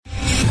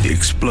the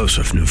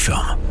explosive new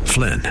film,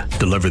 Flynn,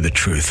 Deliver the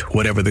Truth,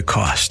 Whatever the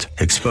Cost,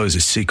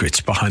 exposes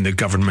secrets behind the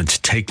government's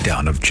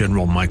takedown of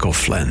General Michael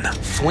Flynn.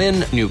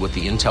 Flynn knew what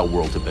the intel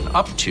world had been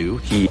up to.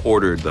 He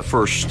ordered the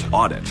first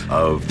audit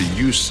of the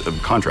use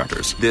of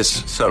contractors.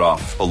 This set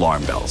off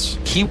alarm bells.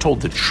 He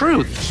told the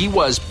truth. He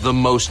was the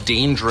most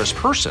dangerous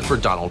person for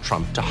Donald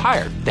Trump to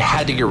hire. They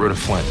had to get rid of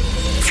Flynn.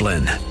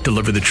 Flynn,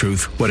 Deliver the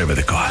Truth, Whatever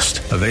the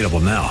Cost. Available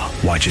now.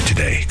 Watch it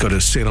today. Go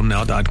to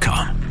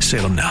salemnow.com.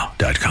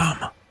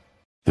 salemnow.com.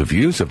 The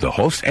views of the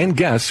host and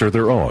guests are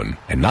their own,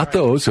 and not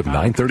those of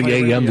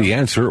 930 AM The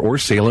Answer or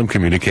Salem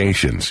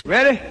Communications.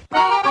 Ready?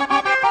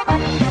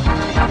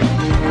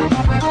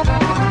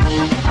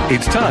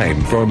 It's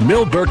time for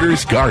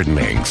Milberger's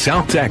Gardening,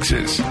 South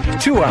Texas.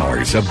 2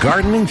 hours of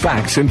gardening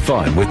facts and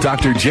fun with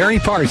Dr. Jerry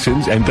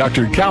Parsons and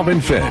Dr. Calvin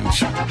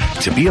Finch.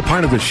 To be a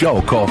part of the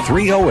show, call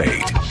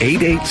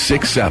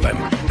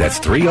 308-8867.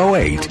 That's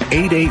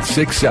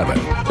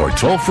 308-8867. Or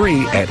toll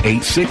free at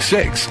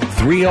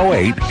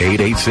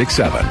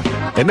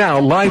 866-308-8867. And now,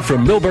 live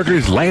from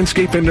Milberger's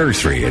Landscape and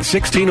Nursery at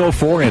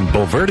 1604 and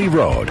Bulverde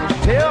Road.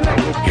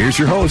 Here's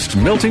your host,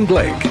 Milton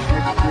Blake.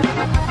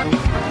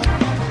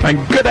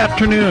 Good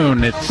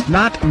afternoon. It's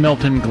not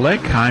Milton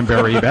Glick. I'm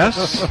Barry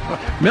Bess.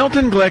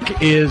 Milton Glick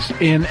is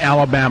in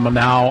Alabama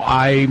now.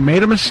 I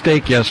made a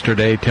mistake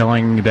yesterday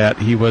telling that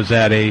he was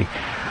at a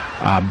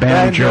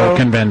banjo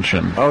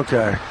convention.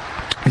 Okay.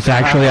 He's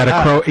actually at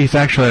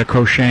a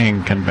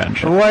crocheting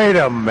convention. Wait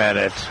a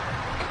minute.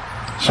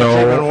 So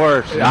that's even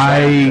worse. I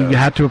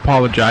had to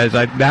apologize.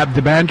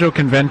 The banjo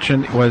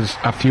convention was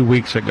a few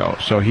weeks ago,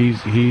 so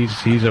he's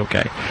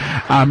okay.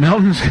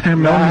 Milton's.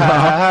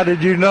 How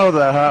did you know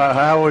that?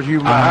 How were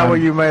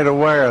you made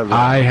aware of that?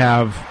 I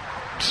have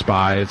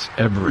spies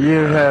everywhere.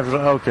 You have.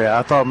 Okay,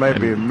 I thought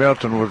maybe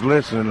Milton was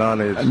listening on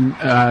his.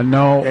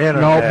 No,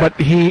 but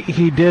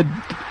he did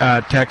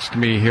text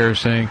me here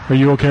saying, "Are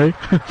you okay?"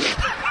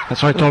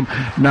 That's why I told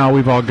him. No,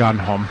 we've all gone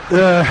home.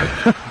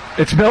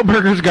 It's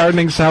Milberger's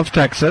Gardening, South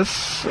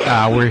Texas.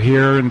 We're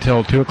here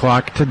until 2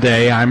 o'clock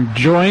today. I'm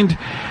joined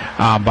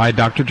by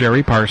Dr.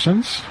 Jerry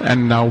Parsons,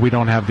 and no, we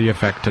don't have the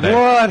effect today.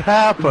 What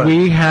happened?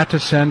 We had to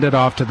send it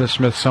off to the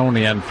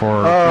Smithsonian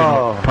for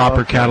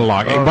proper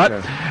cataloging.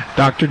 But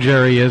Dr.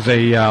 Jerry is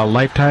a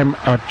Lifetime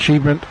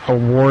Achievement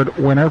Award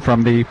winner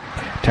from the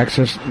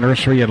Texas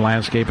Nursery and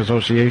Landscape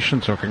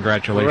Association, so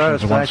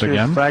congratulations once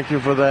again. Thank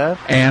you for that.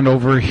 And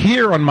over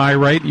here on my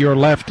right, your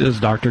left, is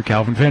Dr.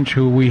 Calvin Finch,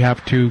 who we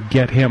have to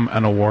get him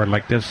an award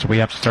like this. We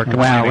have to start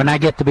complaining. Well, when I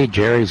get to be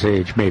Jerry's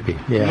age, maybe.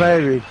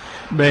 Yeah.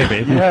 Maybe.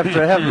 You have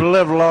to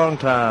live a long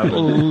time.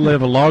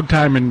 Live a long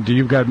time, and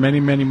you've got many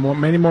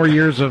more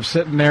years of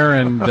sitting there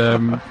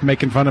and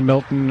making fun of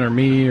Milton or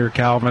me or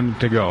Calvin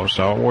to go.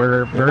 So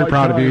we're very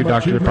proud of you,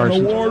 Dr.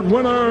 Parsons. Award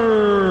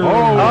winner.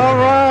 All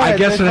right. I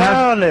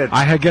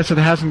guess it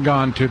hasn't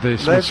gone to the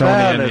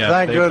Smithsonian yet.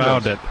 Thank goodness.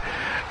 Found it.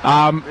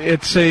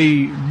 It's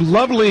a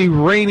lovely,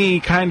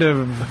 rainy, kind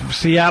of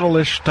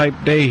Seattle-ish type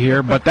day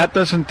here, but that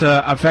doesn't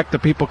affect the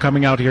people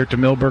coming out here to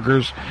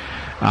Milberger's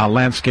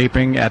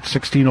Landscaping at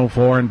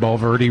 1604 and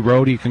Bulverde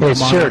Road. You can It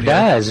sure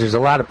does. There's a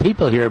lot of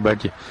people here,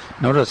 but you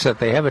notice that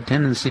they have a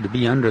tendency to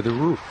be under the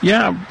roof.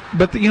 Yeah,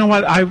 but you know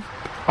what?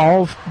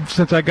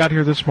 Since I got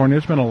here this morning,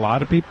 there's been a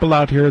lot of people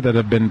out here that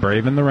have been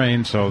braving the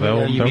rain, so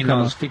they'll mean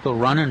come. Those people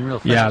running real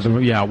fast?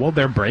 Yeah. Well,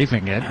 they're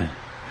braving it.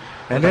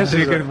 And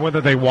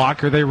whether they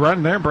walk or they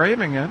run, they're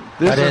braving it.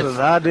 This is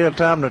an ideal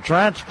time to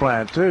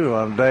transplant, too,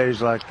 on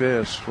days like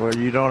this, where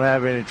you don't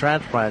have any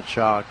transplant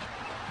shock.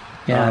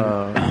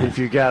 Yeah. If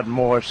you got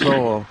more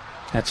soil.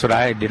 That's what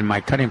I did in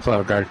my cutting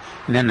flower garden.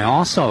 And then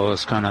also, it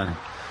was kind of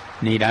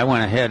neat. I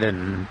went ahead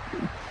and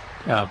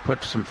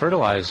put some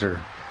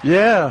fertilizer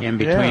in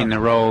between the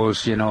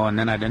rows, and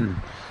then I didn't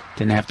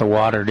have to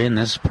water it in.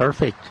 This is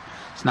perfect.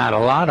 It's not a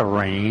lot of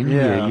rain.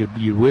 Yeah.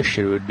 You wish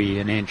it would be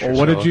an inch or so.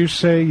 What did you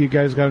say? You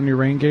guys got any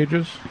rain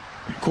gauges?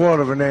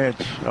 Quarter of an inch.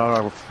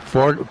 Over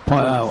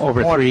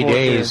 3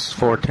 days,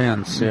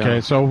 4/10. Yeah. Okay,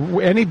 so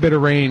any bit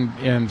of rain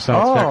in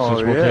South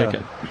Texas, we'll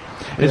take it.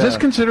 Is this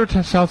considered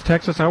South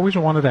Texas? I always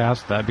wanted to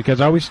ask that because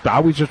I always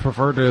just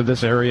refer to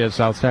this area as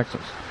South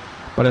Texas.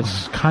 But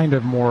it's kind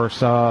of more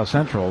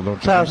central, don't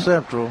you South think?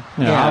 Central.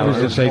 Yeah, I was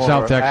just say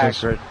South Texas.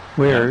 Accurate.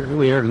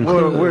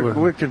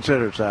 We're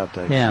considered South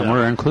Texas. Yeah,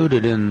 we're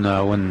included in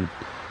when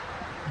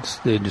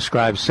they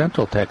describe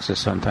Central Texas.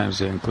 Sometimes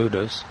they include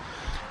us,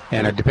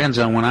 and it depends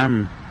on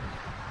when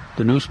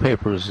the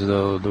newspapers,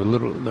 the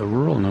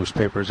rural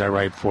newspapers I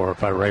write for.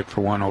 If I write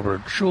for one over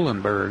at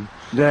Schulenburg,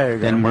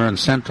 then we're in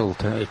Central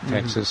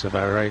Texas. If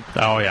I write,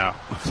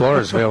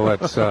 Floresville,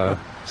 that's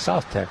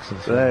South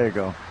Texas. There you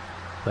go.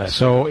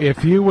 So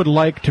if you would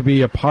like to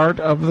be a part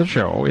of the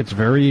show, it's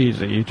very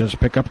easy. You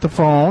just pick up the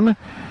phone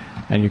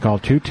and you call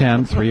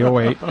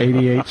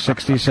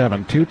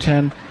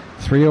 210-308-8867.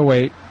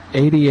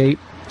 210-308-8867.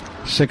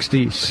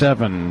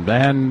 67.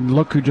 And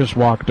look who just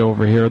walked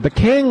over here. The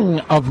king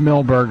of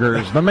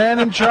Millburgers, the man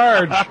in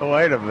charge.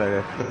 Wait a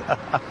minute.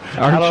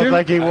 I don't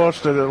think he wants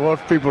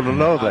people to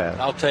know that.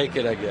 I'll take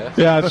it, I guess.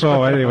 Yeah,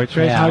 so anyway,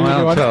 Trace, how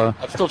you doing?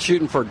 I'm still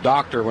shooting for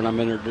doctor when I'm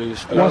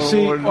introduced. Well,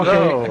 see,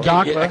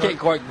 okay, I can't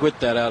quite get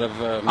that out of...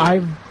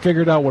 I've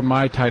figured out what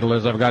my title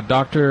is. I've got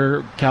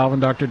Dr. Calvin,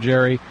 Dr.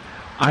 Jerry.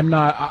 I'm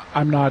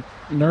not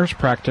nurse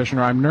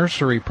practitioner. I'm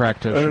nursery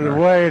practitioner.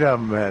 Wait a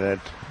minute.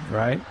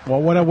 Right.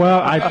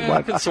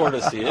 I can sort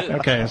of see it.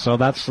 Okay, so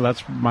that's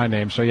my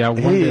name. So yeah,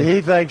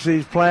 he thinks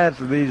these plants,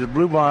 these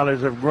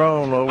bluebonnets, have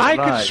grown overnight.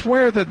 I could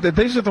swear that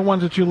these are the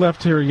ones that you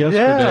left here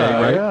yesterday,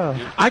 right?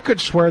 Yeah. I could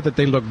swear that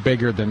they look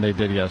bigger than they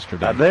did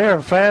yesterday. They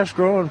are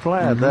fast-growing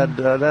plants.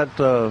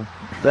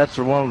 Mm-hmm. That's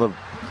one of the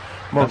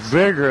most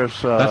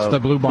vigorous. That's the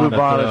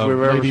bluebonnets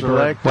we've ever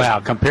selected. Well,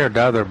 compared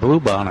to other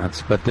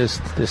bluebonnets, but this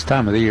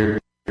time of the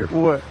year,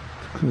 what?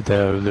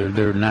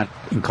 They're not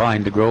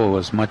inclined to grow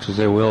as much as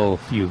they will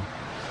if you.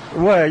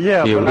 Well,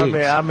 yeah, but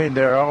weeks. I mean,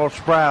 they're all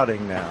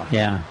sprouting now.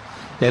 Yeah,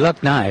 they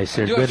look nice.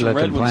 They're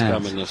good-looking plants. Red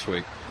ones coming this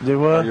week. Do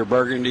what? Your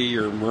burgundy,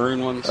 your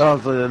maroon ones. Oh,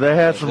 so they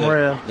had some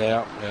red.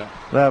 Yeah.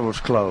 That was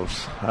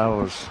close.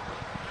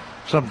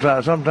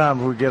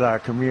 Sometimes we get our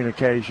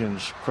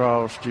communications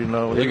crossed. You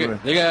know.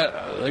 They got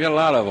a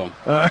lot of them.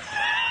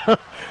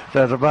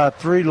 There's about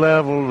 3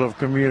 levels of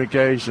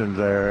communication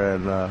there,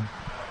 and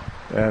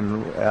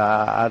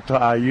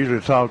I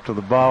usually talk to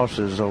the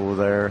bosses over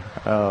there,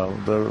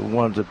 the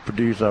ones that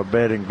produce our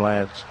bedding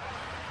plants,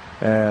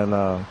 and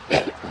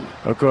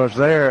of course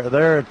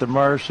they're at the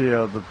mercy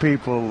of the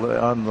people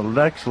on the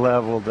next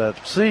level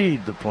that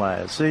seed the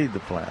plant.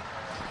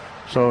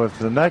 So if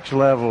the next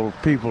level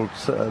people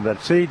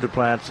that seed the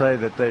plant say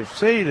that they've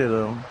seeded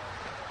them,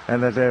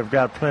 and that they've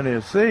got plenty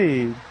of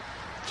seed,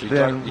 so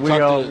then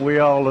we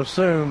all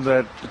assume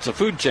that it's a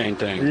food chain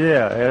thing.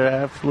 Yeah,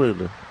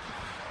 absolutely.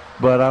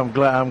 But I'm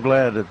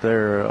glad that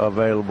they're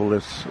available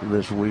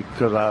this week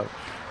because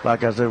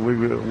like I said,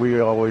 we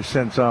always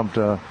send some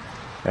to,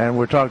 and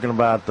we're talking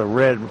about the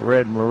red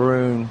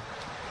maroon,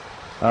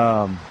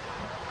 and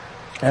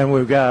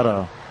we've got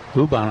a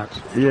bluebonnets.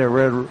 Yeah,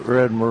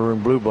 red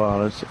maroon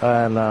bluebonnets,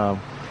 and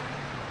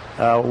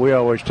we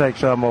always take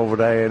some over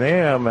to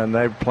A&M, and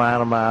they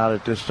plant them out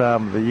at this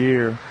time of the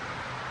year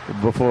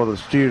before the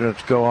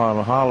students go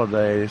on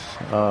holidays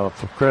for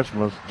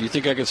Christmas. Do you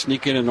think I could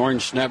sneak in an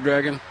orange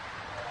snapdragon?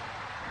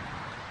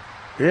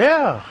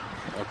 Yeah.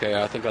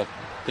 Okay, I think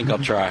I'll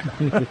try.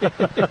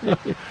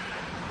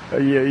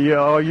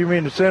 You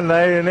mean to send to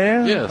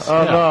A&M? Yes.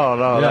 Oh, yeah.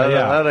 No,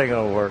 that ain't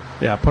gonna work.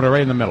 Yeah, put it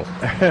right in the middle.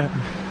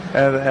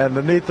 and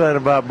the neat thing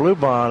about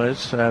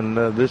bluebonnets, and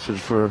this is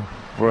for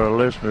our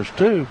listeners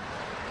too,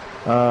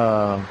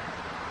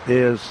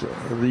 is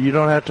you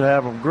don't have to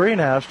have a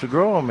greenhouse to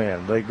grow them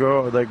in. They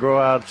grow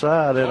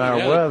outside in our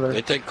weather.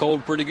 They take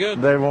cold pretty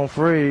good. They won't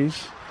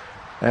freeze,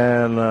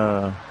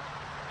 and.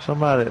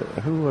 Somebody,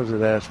 who was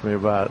it, asked me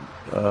about,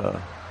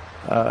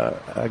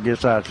 I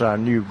guess that's our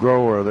new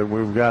grower, that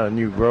we've got a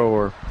new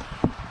grower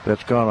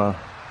that's going to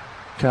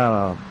kind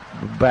of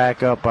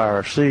back up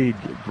our seed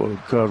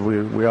because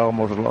we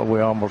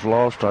almost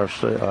lost our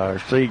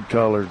seed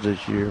colors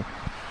this year.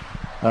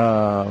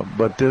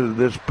 But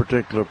this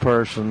particular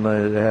person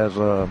has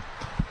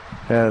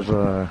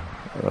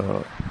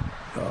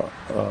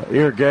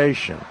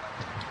irrigation.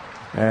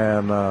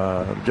 And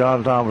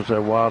John Thomas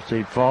at Wild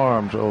Seed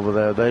Farms over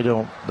there, they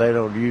don't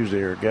use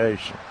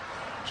irrigation,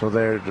 so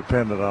they're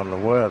dependent on the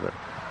weather.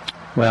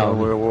 Well, so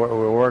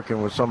we're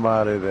working with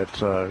somebody that's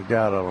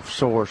got a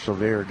source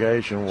of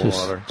irrigation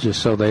water.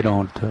 Just so they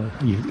don't.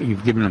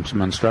 You've given them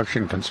some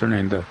instruction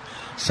concerning the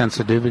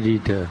sensitivity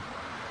to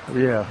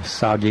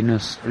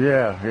sogginess.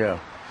 Yeah.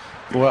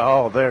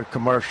 Well, they're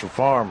commercial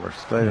farmers.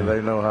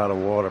 They know how to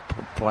water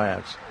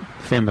plants.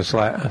 Famous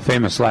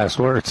last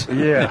words.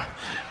 Yeah.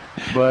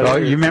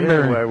 But you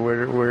remember, anyway,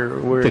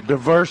 we're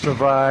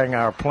diversifying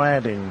our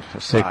planting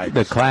sites.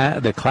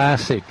 The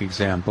classic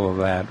example of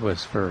that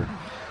was for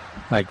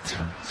like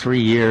 3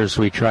 years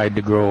we tried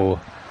to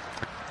grow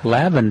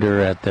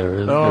lavender at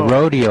the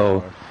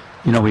rodeo.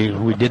 You know,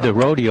 we did the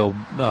rodeo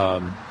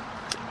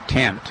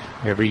tent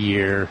every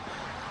year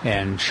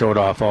and showed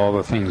off all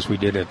the things we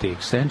did at the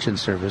extension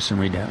service, and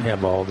we'd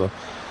have all the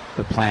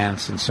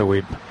plants, and so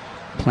we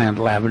plant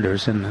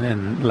lavenders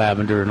and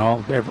lavender and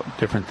all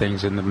different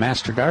things, and the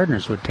master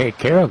gardeners would take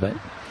care of it.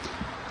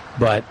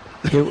 But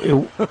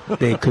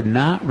they could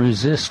not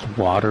resist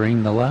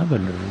watering the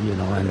lavender, you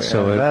know, and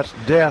so that's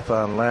death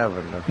on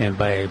lavender. And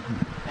by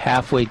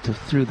halfway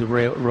through the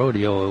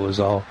rodeo, it was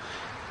all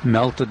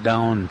melted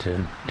down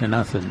to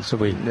nothing. So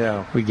we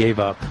gave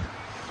up.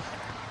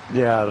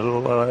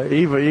 Yeah,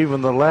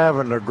 even the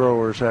lavender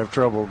growers have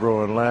trouble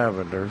growing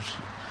lavenders.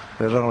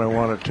 There's only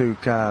 1 or 2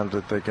 kinds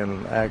that they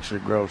can actually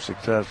grow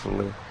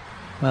successfully.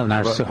 Well,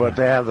 but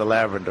they have the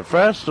Lavender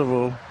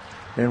Festival,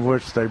 in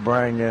which they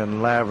bring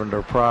in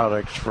lavender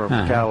products from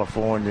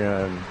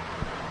California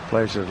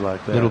places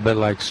like that. A little bit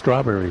like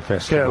Strawberry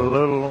Festival. Yeah, a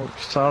little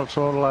sort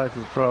of like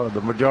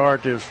the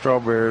majority of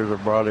strawberries are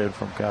brought in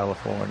from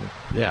California.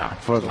 Yeah,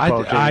 for the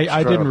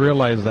I didn't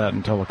realize that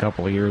until a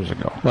couple of years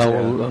ago.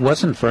 Well, it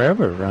wasn't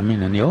forever. I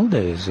mean, in the old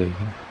days, they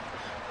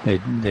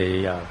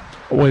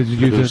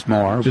produced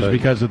more just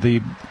because of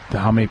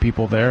how many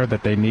people there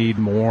that they need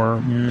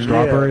more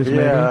strawberries.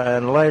 Yeah,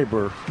 and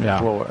labor.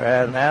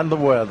 Yeah, and the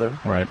weather.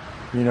 Right.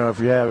 You know, if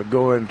you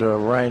go into a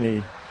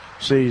rainy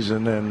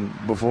season and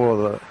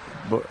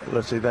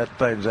let's see, that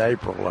thing's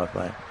April, I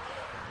think.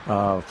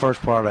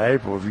 First part of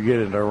April, if you get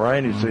into a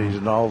rainy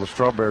season, all the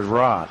strawberries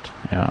rot.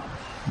 Yeah.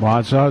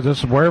 Well, so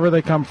just wherever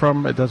they come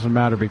from, it doesn't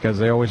matter because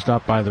they always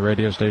stop by the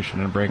radio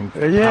station and bring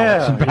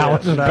pallets and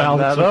pallets and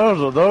pallets.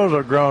 Now those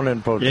are grown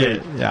in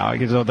Poteet. Yeah.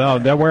 So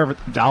they'll wherever.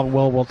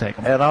 We'll take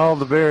them. And all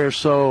the berries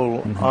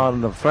sold on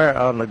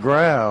the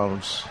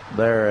grounds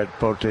there at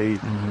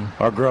Poteet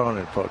are grown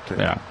in Poteet.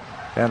 Yeah.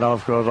 And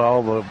of course,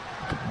 all the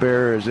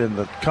berries in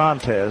the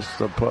contest,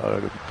 the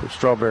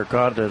strawberry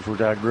contest,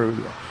 which I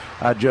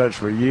judged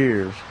for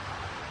years,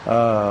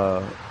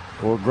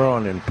 were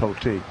grown in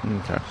Poteet.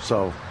 Okay.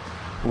 So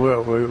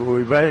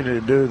we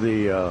mainly do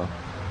the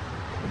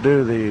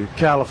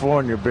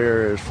California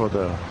berries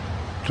to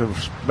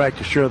make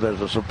sure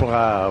there's a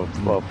supply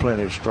of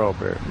plenty of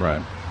strawberry.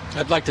 Right.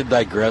 I'd like to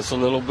digress a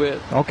little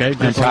bit. Okay.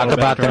 And talk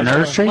about the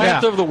nursery.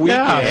 Plant of the week.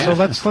 Yeah. So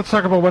let's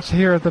talk about what's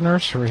here at the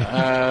nursery.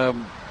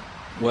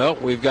 Well,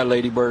 we've got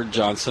Lady Bird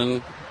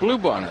Johnson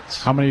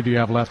bluebonnets. How many do you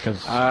have left?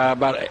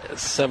 About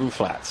 7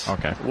 flats.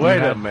 Okay.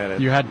 Wait a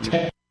minute. You had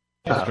 10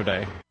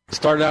 yesterday.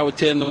 Started out with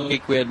 10 the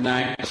week. We had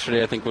 9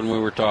 yesterday, I think, when we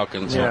were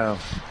talking. So,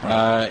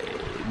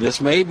 this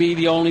may be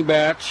the only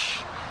batch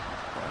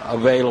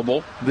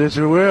available. This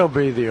will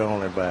be the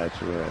only batch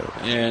available.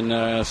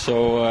 And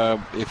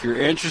so if you're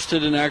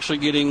interested in actually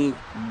getting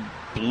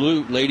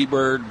Lady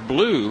Bird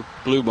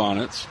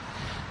bluebonnets,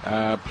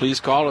 please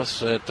call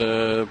us at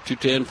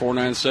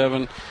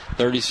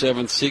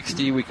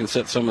 210-497-3760. We can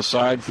set some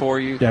aside for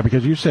you. Yeah,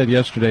 because you said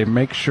yesterday,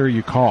 make sure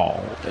you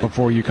call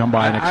before you come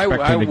by and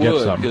expecting to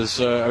get some. Because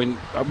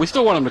we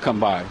still want them to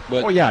come by.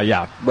 But,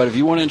 yeah. But if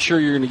you want to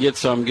ensure you're going to get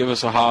some, give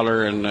us a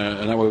holler, and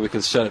that way we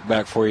can set it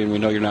back for you, and we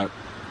know you're not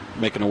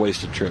making a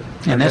wasted trip.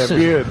 And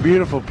they're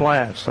beautiful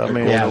plants. I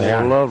mean,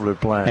 they're lovely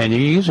plants. And you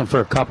use them for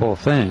a couple of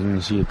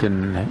things. You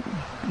can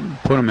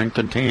put them in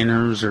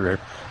containers or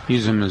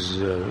use them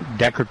as a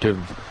decorative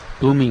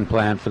blooming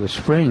plant for the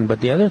spring.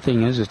 But the other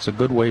thing is it's a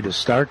good way to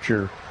start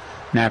your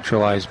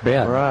naturalized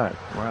bed. Right.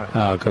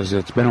 Because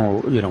it's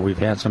been, we've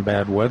had some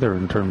bad weather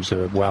in terms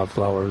of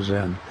wildflowers,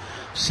 and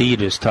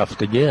seed is tough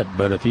to get.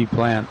 But if you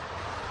plant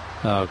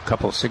a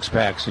couple of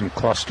 6-packs in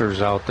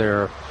clusters out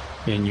there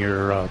in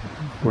your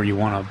where you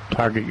want to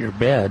target your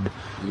bed,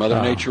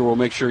 Mother Nature will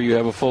make sure you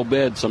have a full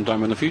bed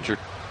sometime in the future.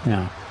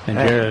 Yeah.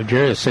 And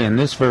Jerry is saying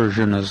this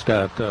version has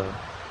got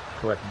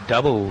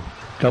double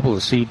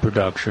the seed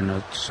production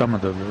at some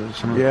of the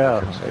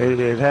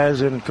it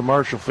has in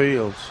commercial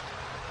fields.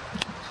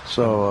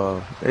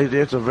 So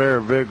it's a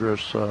very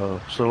vigorous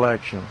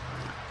selection,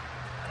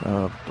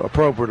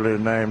 appropriately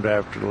named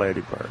after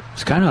Lady Bird.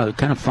 It's kind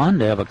of fun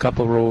to have a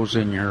couple rows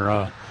in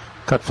your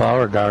cut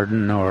flower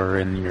garden or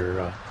in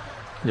your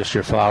just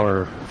your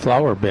flower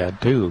bed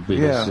too,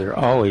 because they're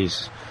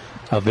always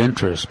of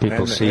interest.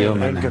 People see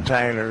them in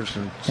containers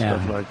and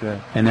stuff like that.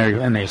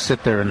 And they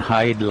sit there and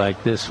hide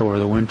like this over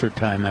the winter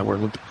time that we're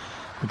looking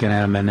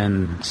at them, and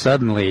then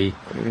suddenly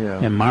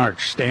in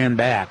March, stand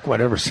back,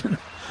 whatever's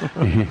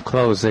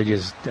closed, they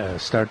just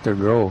start their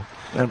grow.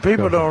 And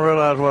people don't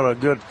realize what a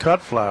good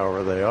cut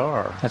flower they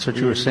are. That's what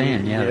you were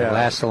saying. Yeah, they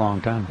last a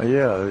long time.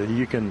 Yeah,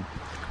 you can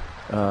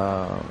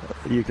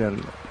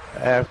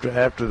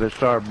after they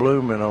start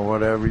blooming or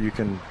whatever, you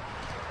can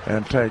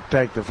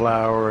take the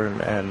flower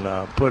and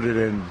put it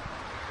in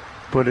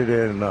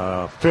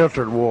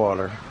filtered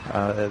water.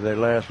 They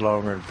last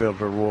longer in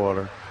filtered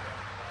water,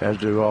 as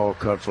do all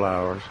cut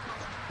flowers,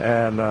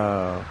 and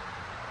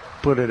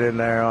put it in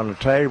there on the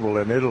table,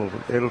 and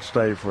it'll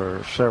stay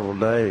for several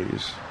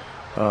days,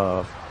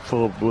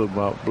 full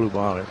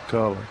bluebonnet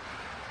color.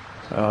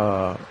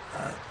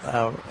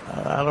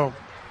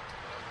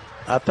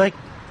 I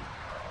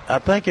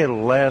think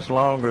it'll last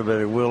longer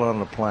than it will on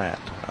the plant.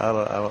 I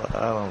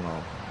don't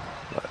know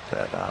about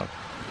that.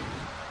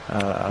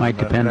 Might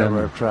depend on.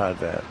 Never tried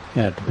that.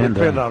 Yeah, it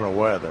depends on the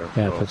weather.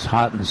 Yeah, so. If it's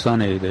hot and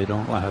sunny, they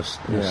don't last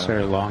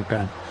necessarily a long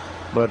time.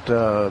 But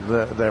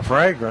they're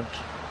fragrant,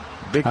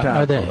 big time.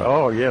 Are they?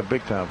 Oh yeah,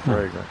 big time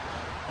fragrant.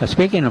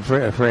 Speaking of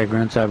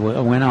fragrance, I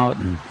went out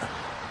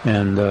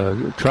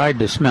and tried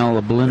to smell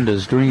the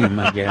Belinda's Dream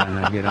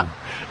again.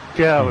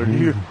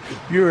 Calvin,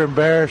 you're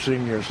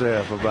embarrassing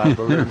yourself about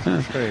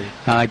Belinda's Dream.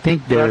 I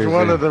think that's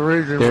one of the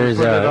reasons we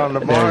put it on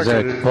the market.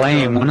 There's a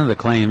claim. One of the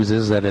claims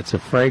is that it's a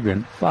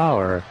fragrant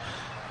flower,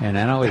 and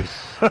that always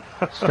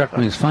struck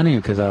me as funny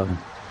because I've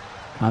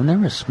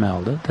never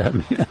smelled it. I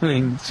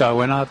mean, so I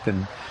went out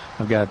and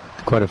I've got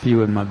quite a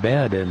few in my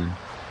bed, and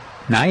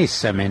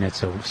nice. I mean,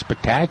 it's a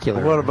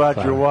spectacular. What about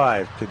flower. your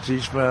wife? Did she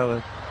smell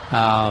it?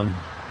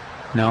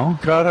 No?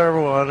 Cut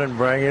her one and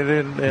bring it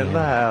in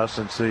the house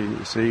and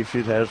see if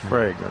it has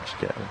fragrance,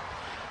 Kevin.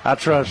 I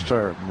trust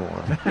her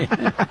more.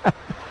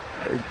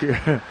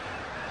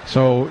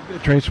 So,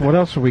 Trace, what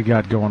else have we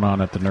got going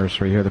on at the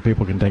nursery here that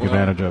people can take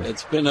advantage of?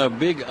 It's been a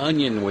big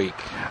onion week.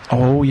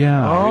 Oh,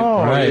 yeah.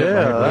 Oh, right.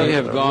 yeah. We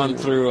have gone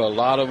through a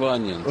lot of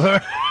onions.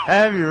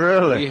 Have you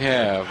really? We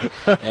have.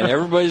 And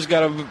everybody's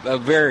got a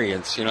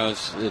variance. You know,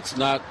 it's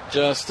not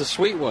just the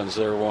sweet ones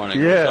they're wanting.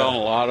 Yeah. We're selling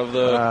a lot of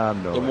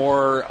the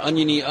more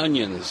oniony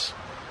onions.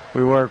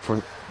 We worked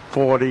for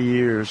 40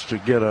 years to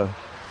get a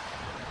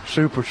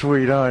super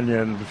sweet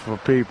onion for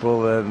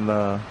people, and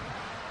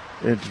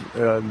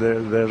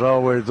there's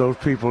always those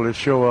people that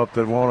show up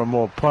that want a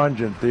more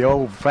pungent, the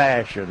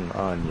old-fashioned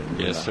onion.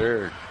 Yes,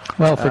 sir.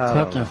 Well,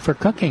 for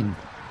cooking.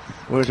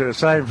 Which is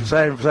the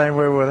same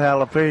way with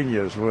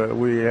jalapenos.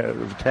 We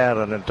had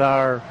an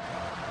entire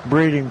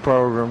breeding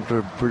program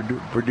to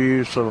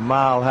produce some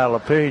mild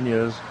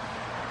jalapenos,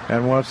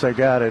 and once they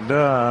got it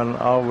done,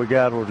 all we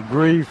got was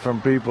grief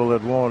from people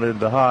that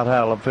wanted the hot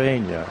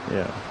jalapeno.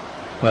 Yeah.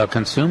 Well,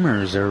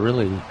 consumers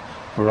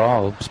we're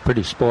all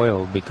pretty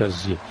spoiled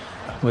because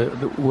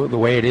the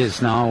way it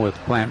is now with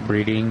plant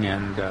breeding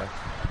and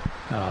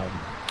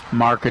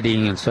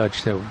marketing and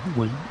such, that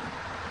we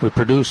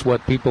produce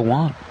what people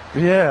want.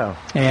 Yeah.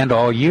 And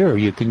all year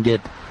you can get,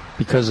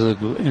 because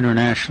of the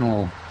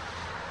international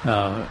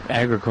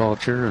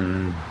agriculture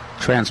and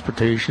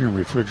transportation and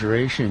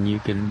refrigeration, you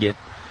can get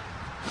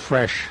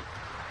fresh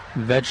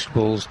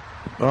vegetables,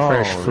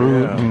 fresh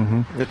fruit. Yeah.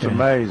 Mm-hmm. It's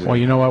amazing. Well,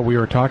 you know what? We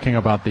were talking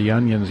about the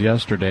onions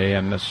yesterday,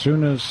 and as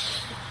soon as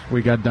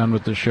we got done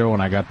with the show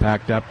and I got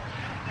packed up,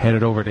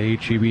 headed over to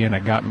H-E-B, and I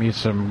got me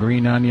some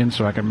green onions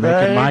so I can make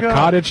it my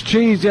cottage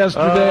cheese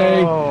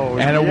yesterday,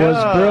 and it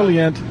was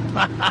brilliant.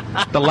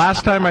 The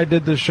last time I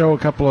did this show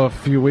a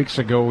few weeks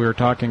ago, we were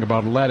talking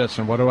about lettuce,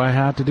 and what do I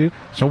have to do?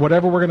 So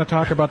whatever we're going to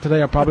talk about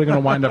today, I'm probably going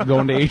to wind up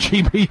going to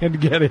H-E-B and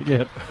getting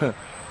it.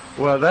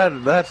 Well,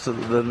 that's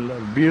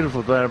the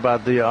beautiful thing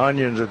about the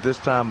onions at this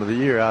time of the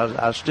year.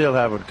 I still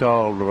haven't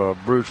called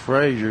Bruce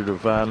Frazier to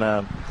find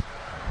out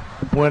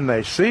when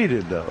they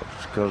seeded those.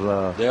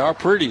 Cause, they are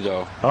pretty,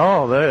 though.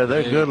 Oh, they're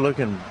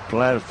good-looking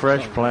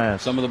fresh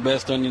plants. Some of the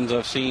best onions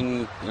I've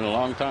seen in a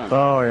long time.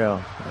 Oh,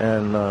 yeah,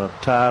 and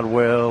tied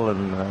well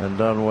and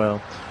done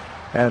well.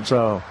 And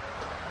so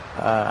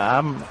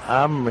I'm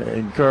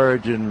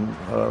encouraging,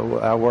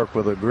 I work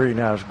with a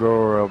greenhouse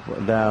grower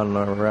up down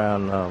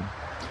around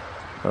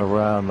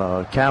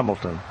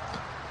Campbellton,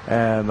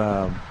 and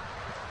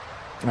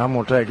I'm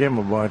going to take him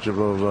a bunch of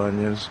those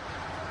onions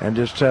and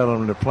just tell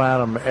him to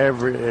plant them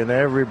in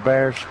every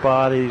bare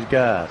spot he's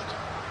got.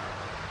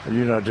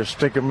 You know, just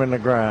stick them in the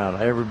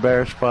ground. Every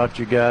bare spot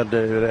you got,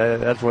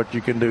 that's what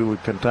you can do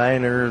with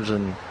containers.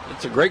 And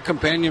it's a great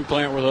companion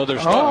plant with other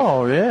stuff.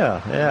 Oh,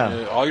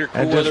 yeah. All your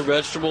cool weather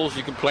vegetables,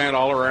 you can plant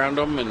all around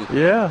them.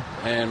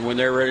 And when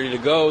they're ready to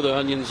go, the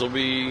onions will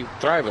be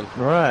thriving.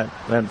 Right.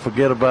 And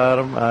forget about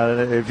them.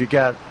 If you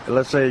got,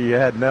 let's say you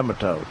had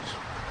nematodes.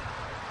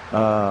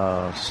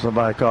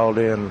 Somebody called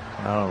in,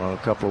 I don't know,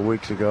 a couple of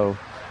weeks ago,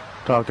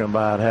 talking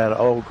about had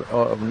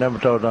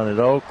nematodes on his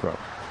okra.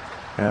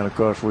 And, of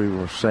course, we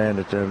were saying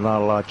that there's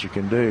not a lot you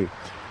can do.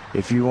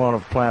 If you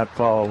want to plant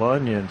fall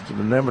onions, the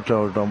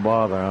nematodes don't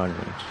bother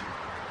onions.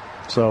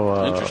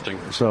 So, interesting.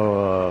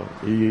 So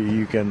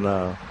you can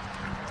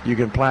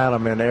plant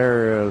them in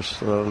areas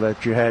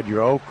that you had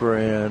your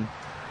okra in,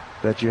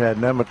 that you had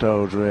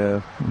nematodes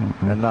with,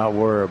 and not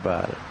worry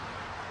about it.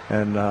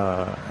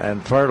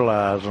 And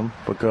fertilize them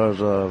because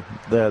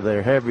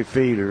they're heavy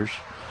feeders.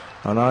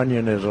 An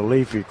onion is a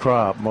leafy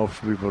crop.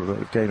 Most people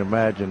can't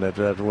imagine that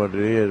that's what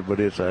it is, but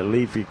it's a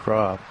leafy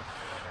crop.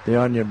 The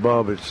onion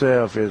bulb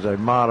itself is a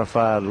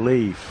modified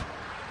leaf.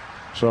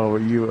 So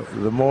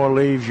the more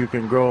leaves you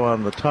can grow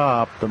on the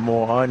top, the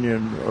more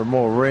onion or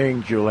more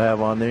rings you'll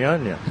have on the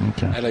onion.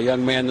 Okay. I had a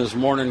young man this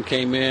morning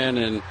came in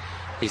and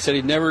he said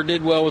he never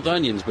did well with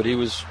onions, but he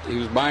was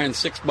buying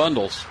 6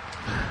 bundles.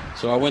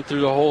 So I went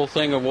through the whole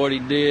thing of what he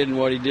did and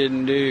what he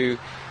didn't do,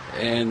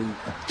 and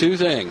 2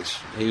 things: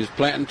 he was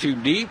planting too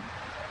deep,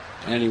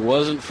 and he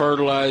wasn't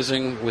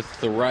fertilizing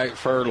with the right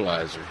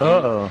fertilizer.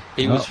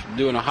 He was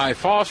doing a high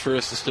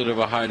phosphorus instead of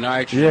a high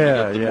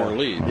nitrogen to get more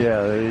leaves.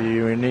 Yeah,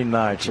 you need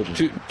nitrogen.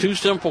 So two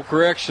simple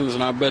corrections,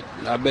 and I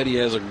bet he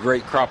has a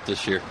great crop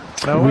this year.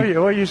 Now,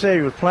 what you say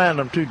he was planting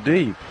them too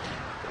deep?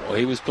 Well,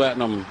 he was planting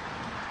them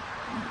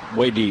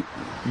way deep.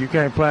 You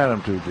can't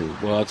plant them too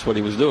deep. Well, that's what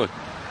he was doing.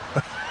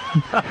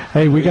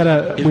 Hey, he's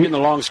getting a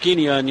long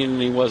skinny onion,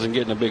 and he wasn't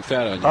getting a big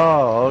fat onion.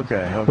 Oh,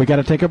 okay. We got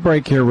to take a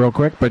break here real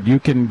quick, but you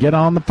can get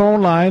on the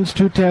phone lines,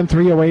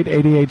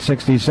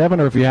 210-308-8867,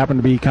 or if you happen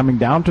to be coming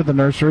down to the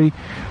nursery,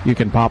 you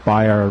can pop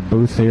by our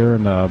booth here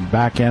in the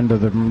back end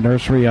of the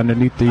nursery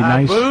underneath the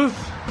nice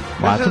booth.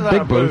 Well, it's a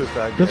big booth.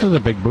 This is a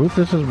big booth.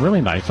 This is really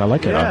nice. I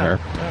like it out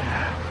here.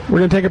 We're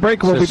going to take a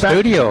break. We'll be back.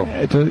 Studio.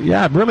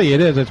 Really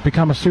it is. It's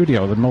become a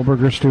studio, the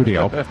Milberger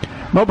Studio.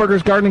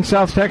 Milberger's Gardening,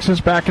 South Texas,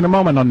 back in a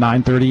moment on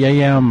 9:30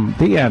 a.m.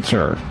 The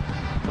Answer.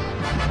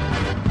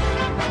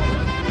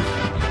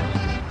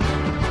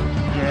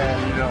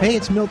 Yeah, Hey,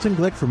 it's Milton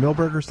Glick from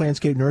Milberger's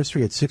Landscape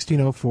Nursery at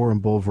 1604 on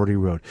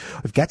Boulevardy Road.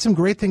 We've got some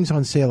great things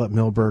on sale at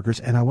Milberger's,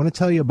 and I want to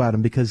tell you about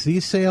them because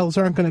these sales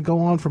aren't going to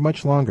go on for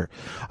much longer.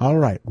 All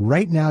right,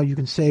 right now you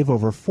can save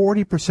over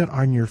 40%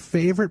 on your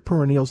favorite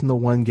perennials in the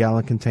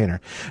 1-gallon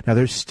container. Now,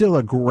 there's still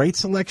a great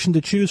selection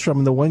to choose from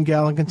in the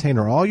 1-gallon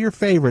container. All your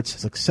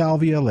favorites, like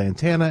salvia,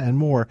 lantana, and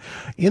more,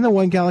 in the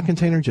 1-gallon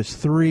container,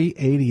 just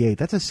 $3.88.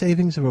 That's a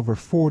savings of over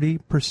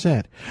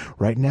 40%.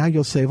 Right now,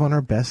 you'll save on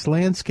our best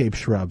landscape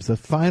shrubs. The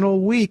final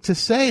week to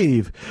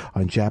save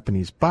on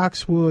Japanese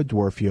boxwood,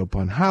 dwarf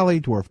Yopon holly,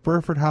 dwarf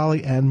Burford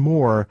holly, and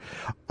more.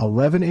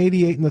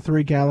 $11.88 in the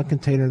 3-gallon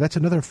container. That's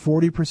another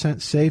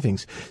 40%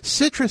 savings.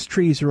 Citrus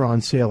trees are on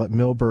sale at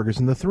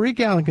Milberger's in the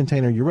 3-gallon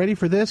container. You ready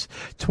for this?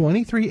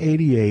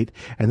 $23.88,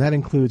 and that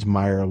includes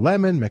Meyer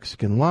lemon,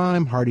 Mexican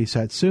lime, hardy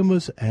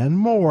satsumas, and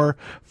more.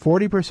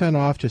 40%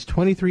 off, just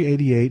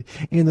 $23.88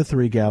 in the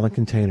 3-gallon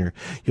container.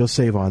 You'll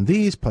save on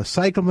these, plus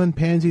cyclamen,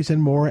 pansies,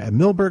 and more at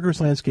Milberger's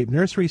Landscape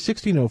Nursery,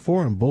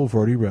 1604 on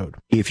Boulevardy Road.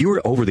 If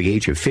you're over the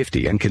age of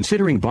 50 and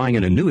considering buying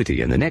an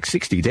annuity in the next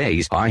 60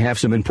 days, I have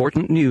some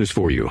important news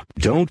for you.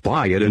 Don't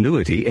buy an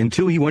annuity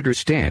until you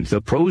understand the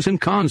pros and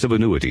cons of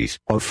annuities.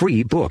 A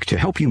free book to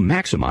help you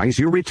maximize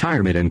your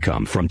retirement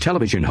income from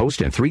television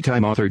host and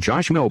 3-time author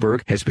Josh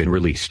Milberg has been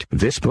released.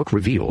 This book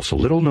reveals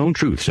little-known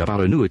truths about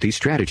annuity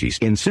strategies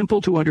in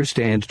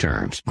simple-to-understand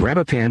terms. Grab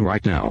a pen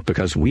right now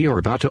because we are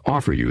about to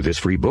offer you this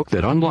free book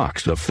that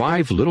unlocks the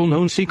 5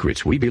 little-known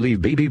secrets we believe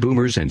baby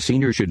boomers and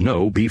seniors should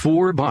know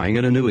before buying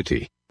an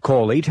annuity.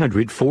 Call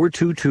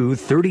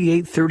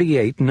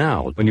 800-422-3838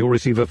 now and you'll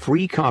receive a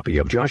free copy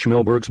of Josh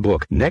Milberg's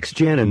book, Next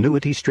Gen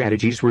Annuity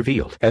Strategies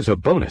Revealed. As a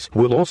bonus,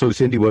 we'll also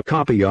send you a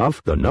copy of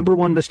The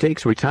 #1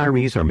 Mistakes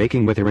Retirees Are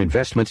Making with Their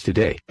Investments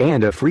Today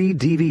and a free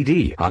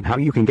DVD on how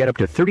you can get up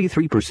to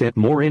 33%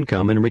 more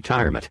income in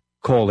retirement.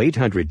 Call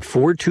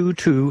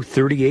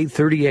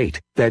 800-422-3838.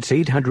 That's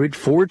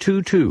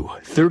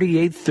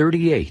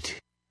 800-422-3838.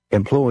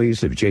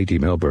 Employees of J.D.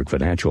 Milberg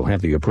Financial have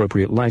the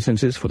appropriate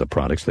licenses for the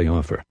products they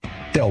offer.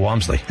 Del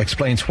Walmsley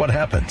explains what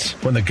happens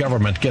when the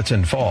government gets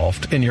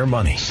involved in your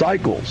money.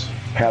 Cycles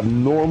have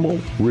normal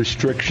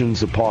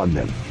restrictions upon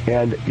them.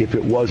 And if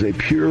it was a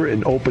pure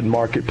and open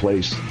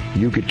marketplace,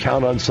 you could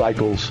count on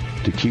Cycles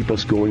to keep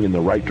us going in the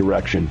right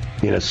direction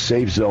in a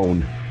safe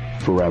zone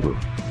forever.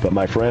 But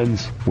my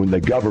friends, when the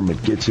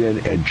government gets in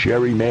and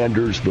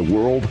gerrymanders the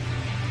world,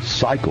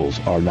 Cycles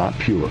are not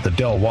pure. The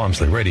Del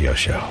Walmsley Radio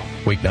Show,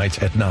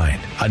 weeknights at 9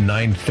 on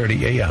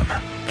 9:30 a.m.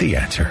 The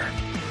Answer.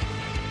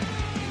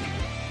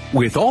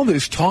 With all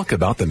this talk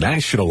about the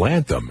national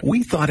anthem,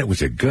 we thought it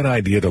was a good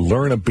idea to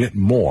learn a bit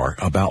more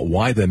about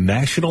why the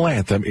national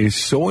anthem is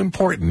so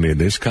important in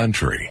this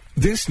country.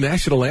 This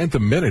National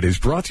Anthem Minute is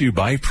brought to you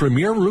by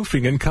Premier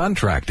Roofing and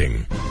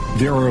Contracting.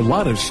 There are a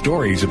lot of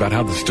stories about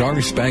how the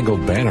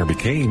Star-Spangled Banner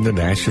became the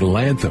national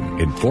anthem.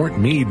 In Fort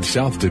Meade,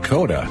 South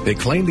Dakota, they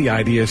claim the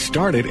idea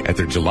started at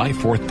their July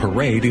 4th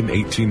parade in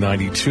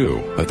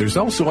 1892. But there's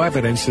also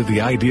evidence that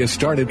the idea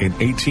started in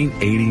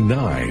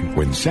 1889,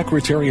 when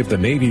Secretary of the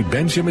Navy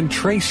Benjamin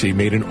Tracy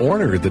made an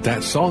order that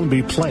that song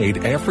be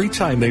played every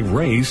time they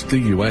raised the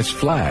U.S.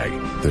 flag.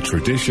 The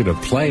tradition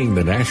of playing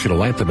the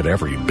national anthem at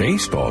every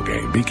baseball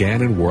game began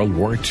in World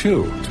War II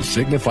to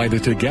signify the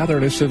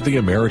togetherness of the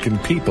American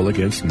people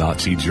against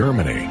Nazi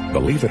Germany.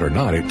 Believe it or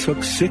not, it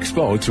took 6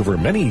 votes over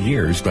many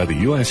years by the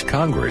U.S.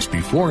 Congress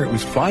before it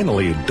was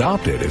finally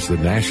adopted as the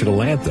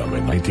national anthem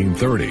in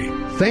 1930.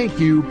 Thank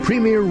you,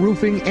 Premier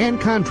Roofing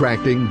and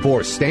Contracting,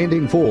 for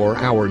standing for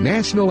our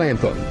national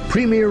anthem.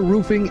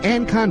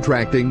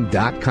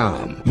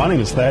 PremierRoofingandContracting.com. My name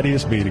is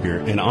Thaddeus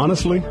Biediger, and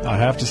honestly, I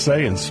have to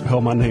say and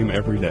spell my name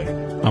every day.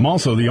 I'm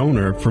also the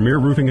owner of Premier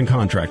Roofing and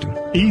Contracting.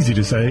 Easy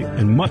to say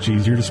and much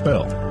easier to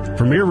spell.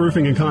 Premier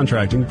Roofing and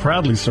Contracting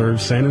proudly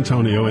serves San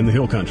Antonio and the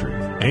Hill Country,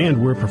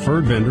 and we're a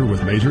preferred vendor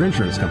with major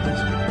insurance companies.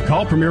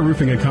 Call Premier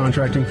Roofing and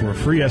Contracting for a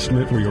free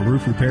estimate for your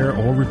roof repair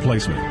or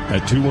replacement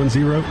at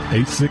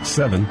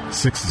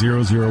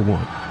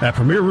 210-867-6001. At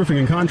Premier Roofing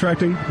and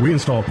Contracting, we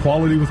install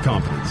quality with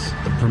confidence.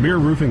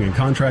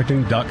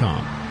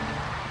 PremierRoofingandContracting.com.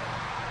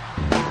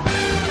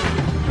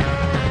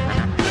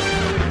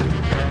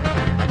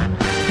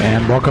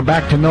 And welcome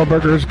back to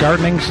Milberger's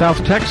Gardening,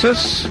 South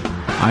Texas.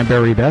 I'm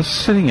Barry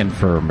Best, sitting in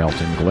for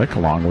Milton Glick.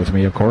 Along with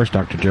me, of course,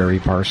 Dr. Jerry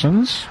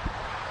Parsons.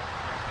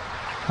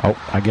 Oh,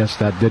 I guess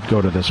that did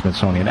go to the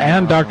Smithsonian.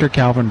 And Dr.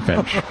 Calvin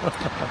Finch.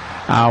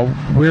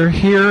 We're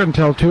here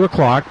until 2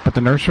 o'clock, but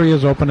the nursery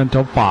is open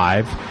until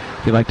 5.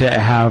 If you'd like to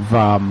have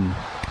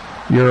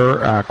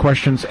your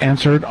questions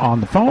answered on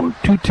the phone,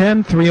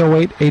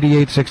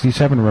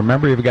 210-308-8867.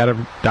 Remember, you've got to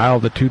dial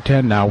the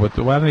 210 now. I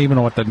don't even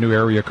know what the new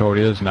area code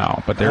is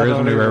now, but there is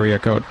a new area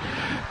code.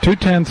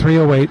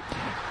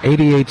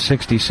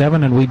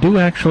 210-308-8867, and we do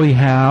actually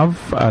have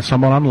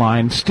someone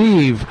online.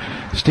 Steve,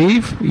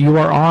 you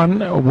are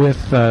on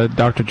with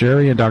Dr.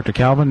 Jerry and Dr.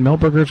 Calvin,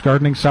 Milberger's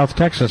Gardening, South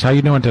Texas. How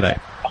you doing today?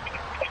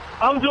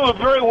 I'm doing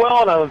very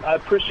well, and I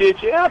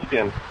appreciate you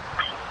asking.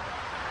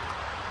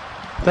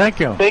 Thank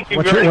you. Thank you.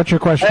 What's your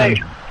question? Hey,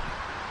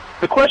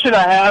 The question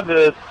I have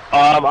is,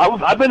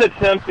 I've been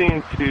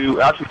attempting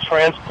to actually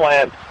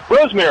transplant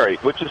rosemary,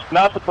 which is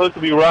not supposed to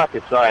be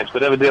rocket science,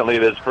 but evidently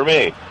it is for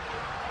me.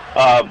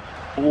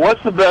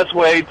 What's the best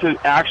way to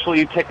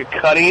actually take a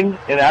cutting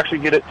and actually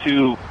get it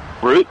to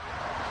root?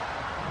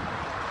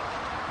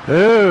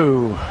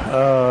 Ooh.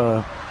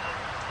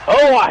 Oh,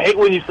 I hate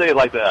when you say it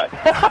like that.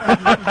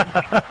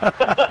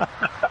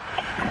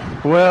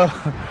 Well,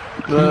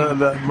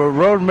 the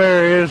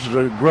rosemary is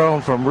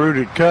grown from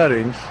rooted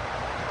cuttings,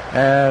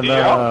 and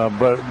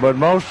but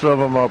most of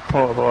them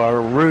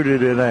are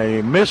rooted in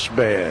a mist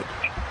bed.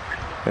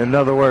 In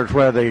other words,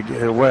 where they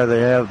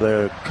have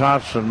the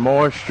constant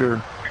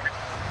moisture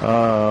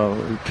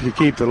to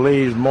keep the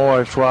leaves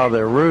moist while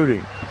they're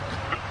rooting.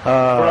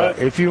 Right.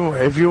 If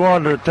you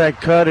want to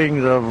take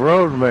cuttings of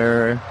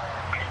rosemary,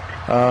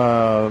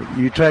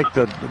 you take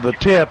the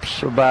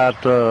tips about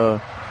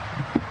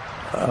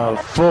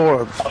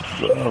 4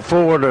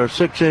 to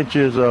 6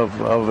 inches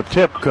of a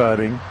tip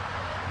cutting,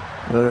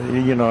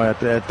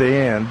 at the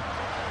end,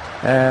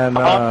 and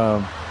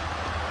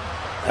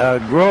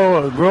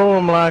grow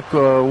them like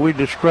we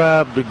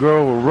described to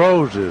grow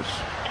roses.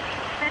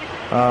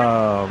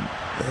 On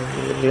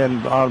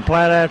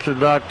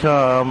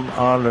plantanswer.com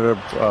under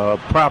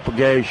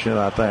propagation,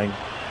 I think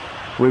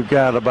we've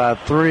got about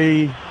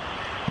three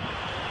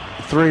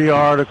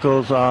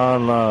articles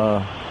on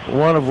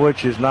one of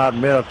which is not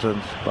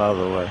Milton's, by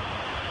the way.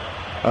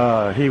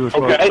 He was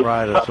supposed to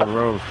write us a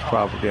rose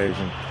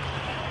propagation.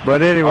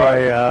 But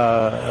anyway,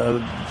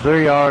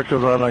 3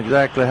 articles on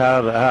exactly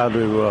how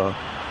to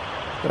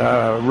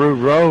root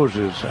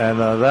roses, and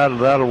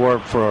that'll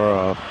work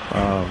for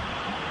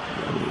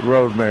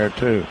rosemary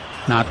too.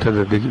 Not to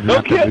the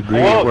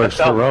degree it works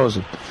for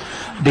roses.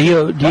 Do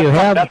you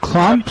have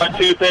clumps? That's my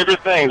 2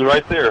 favorite things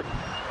right there: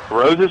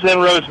 roses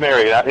and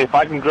rosemary. If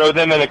I can grow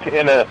them in a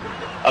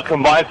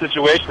combined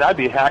situation, I'd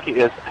be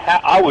happy.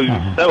 I would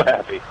be so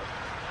happy.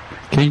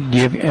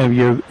 Have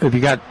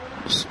you got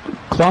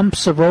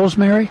clumps of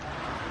rosemary?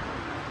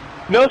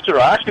 No, sir.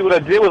 Actually, what I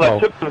did was I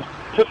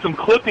took some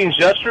clippings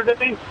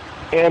yesterday,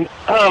 and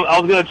I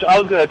was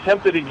gonna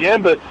attempt it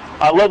again, but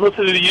I love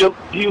listening to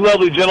you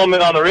lovely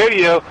gentlemen on the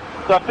radio,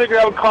 so I figured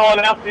I would call and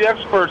ask the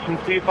experts and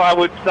see if I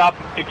would stop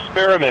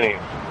experimenting.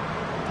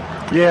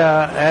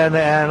 Yeah,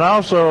 and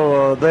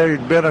also they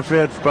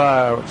benefit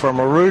from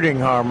a rooting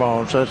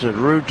hormone such as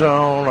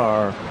Rutone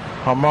or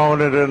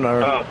Hormonidin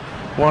or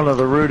one of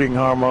the rooting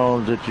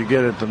hormones that you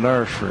get at the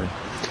nursery.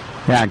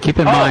 Yeah, keep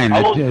in mind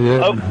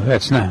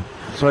that's not.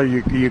 So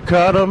you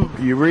cut them,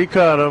 you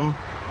recut them,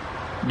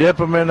 dip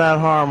them in that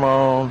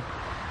hormone,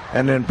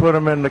 and then put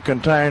them in the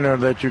container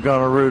that you're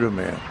going to root them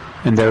in.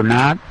 And they're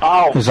not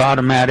as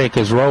automatic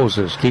as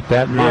roses. Keep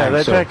that in mind.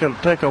 Yeah, they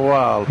take a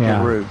while to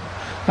root.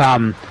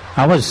 I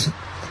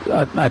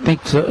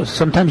think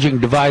sometimes you can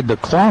divide the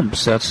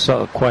clumps. That's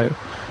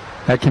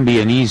that can be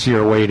an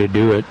easier way to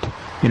do it.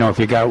 If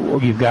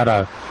you've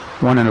got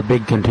one in a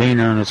big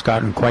container and it's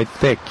gotten quite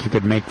thick, you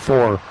could make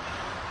four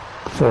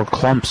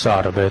clumps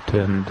out of it,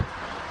 and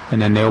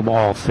then they'll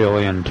all fill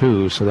in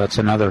too. So that's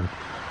another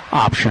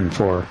option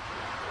for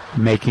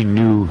making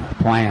new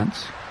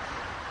plants.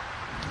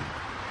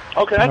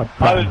 Okay.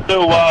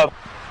 I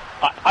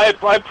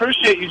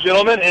appreciate you,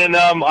 gentlemen, and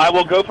I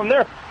will go from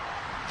there.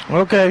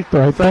 Okay. All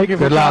right. Thank you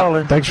for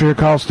calling. Thanks for your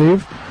call,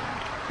 Steve.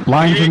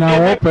 Lines are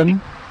now open.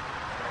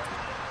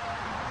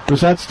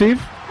 Was that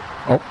Steve?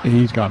 Oh,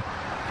 he's gone.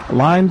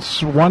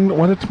 Lines,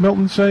 what did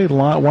Milton say?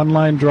 One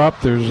line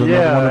drop, there's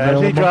another one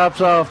available? As he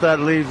drops off, that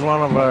leaves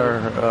one of our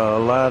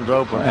lines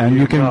open. And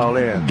you can call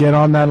in. Get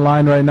on that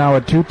line right now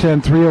at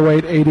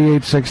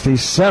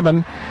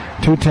 210-308-8867.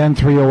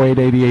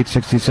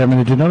 210-308-8867.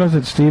 Did you notice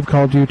that Steve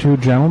called you 2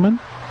 gentlemen?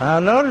 I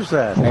noticed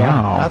that.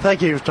 Wow. I think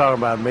he was talking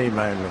about me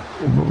mainly.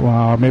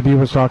 Wow, maybe he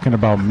was talking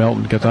about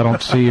Milton, because I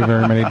don't see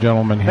very many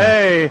gentlemen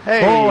here.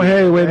 Hey. Oh,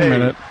 hey, wait a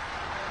minute.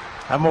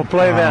 I'm gonna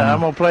play that. I'm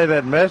gonna play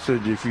that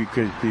message if you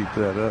could keep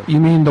that up. You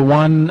mean the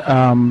one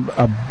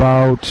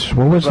about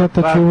what was that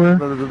that you were?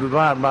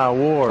 About my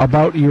award.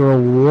 About your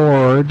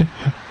award,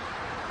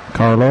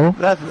 Carlo.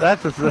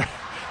 That's the thing.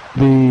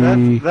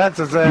 That's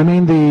the thing. You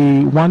mean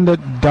the one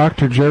that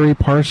Dr. Jerry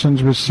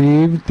Parsons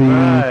received?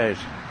 Right.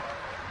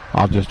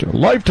 I'll just do a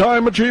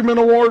Lifetime Achievement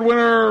Award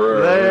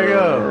winner. There you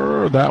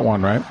go. That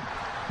one, right?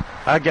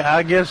 I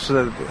guess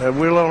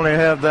we'll only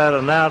have that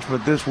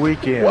announcement this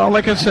weekend. Well,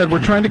 like I said,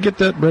 we're trying to get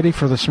that ready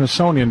for the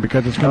Smithsonian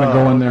because it's going to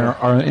go in there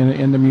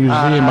in the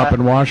museum up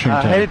in Washington.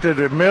 I hate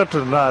that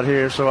Milton's not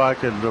here, so I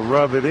could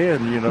rub it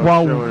in,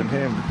 showing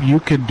him. You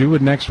could do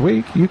it next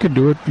week. You could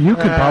do it. You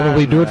could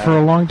probably do it for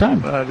a long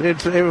time.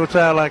 It would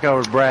sound like I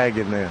was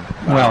bragging then.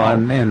 Well,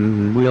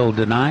 and we'll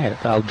deny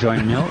it. I'll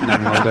join Milton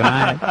and we'll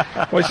deny it.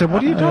 Well, I said,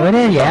 what are you doing?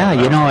 Yeah,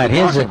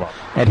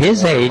 at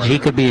his age, he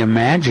could be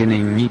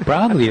imagining. He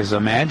probably is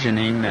imagining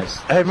this.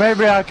 Hey,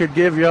 maybe I could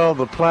give you all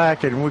the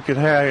plaque and we could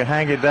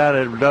hang it down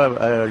at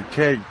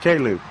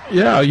K-Loop.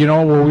 Yeah,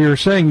 we were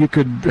saying you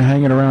could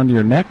hang it around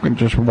your neck and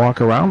just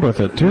walk around with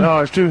it, too.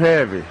 No, it's too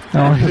heavy.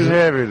 Oh, it's too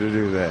heavy to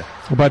do that.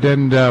 But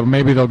then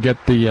maybe they'll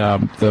get the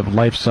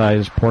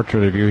life-size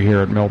portrait of you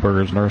here at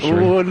Milberger's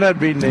Nursery. Wouldn't that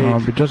be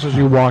neat? But just as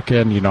you walk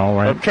in, you know,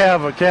 right?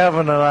 Calvin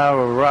and I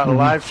were writing a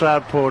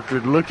life-size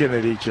portrait looking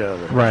at each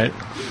other. Right.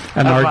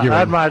 And arguing.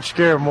 That might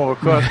scare more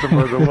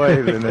customers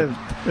away than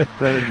it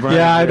brings.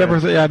 Yeah, I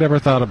never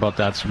thought about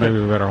that, so maybe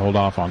we better hold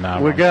off on that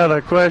We one. got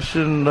a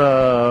question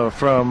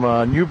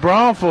from New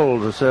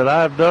Braunfels that said,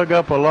 I've dug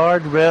up a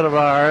large bed of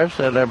iris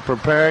and am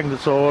preparing the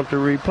soil to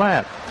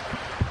replant.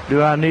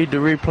 Do I need to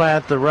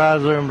replant the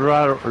rhizomes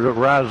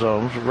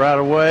right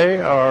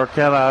away, or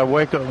can I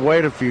wait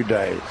a few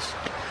days?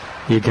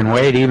 You can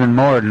wait even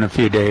more than a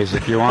few days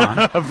if you want.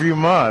 A few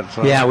months.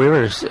 Huh? Yeah, we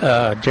were,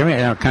 Jimmy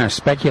and I were kind of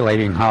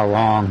speculating how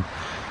long.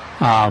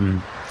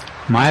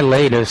 My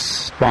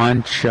latest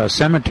bunch,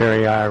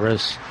 cemetery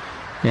iris,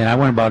 and I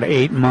went about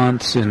 8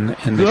 months in the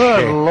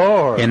Good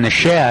Lord. In the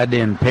shed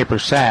in paper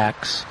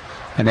sacks.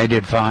 And they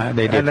did fine.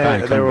 They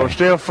were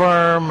still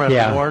firm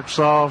and weren't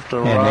soft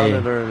or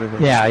rotted or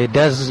anything. Yeah, it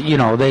does. You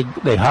know, they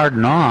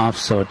harden off,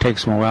 so it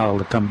takes them a while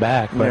to come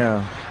back.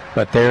 But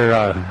but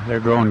they're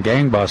growing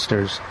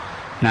gangbusters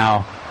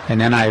now. And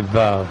then I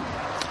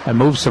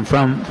moved some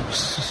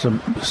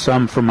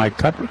from my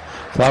cut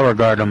flower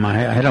garden. I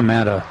had them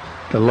at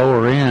the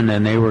lower end,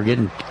 and it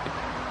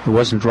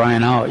wasn't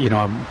drying out. You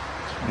know,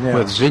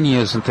 with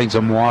zinnias and things,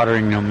 I'm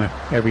watering them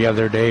every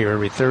other day or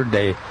every third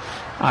day.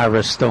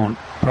 Iris don't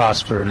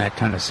prosper in that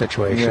kind of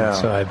situation,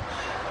 so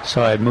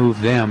I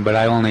moved them, but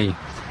I only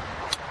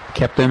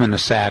kept them in a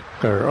sack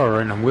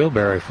or in a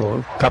wheelbarrow for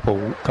a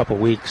couple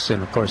weeks,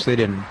 and of course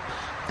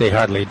they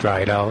hardly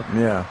dried out.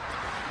 Yeah.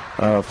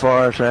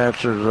 Forrest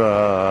answers,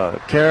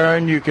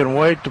 Karen, you can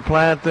wait to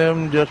plant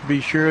them. Just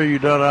be sure you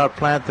do not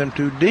plant them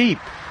too deep.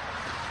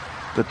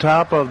 The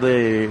top of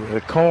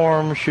the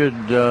corm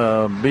should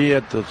be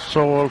at the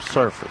soil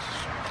surface.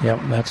 Yep,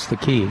 that's the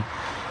key.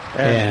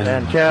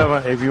 And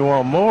Calvin, if you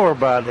want more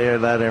about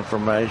that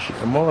information,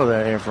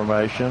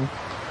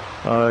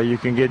 you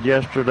can get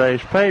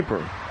yesterday's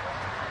paper.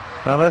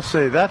 Now let's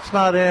see, that's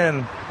not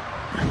in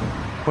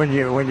when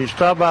you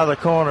stop by the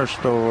corner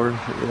store.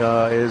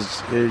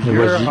 Is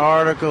your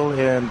article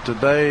in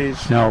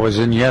today's? No, it was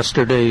in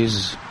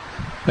yesterday's.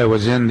 It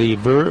was in the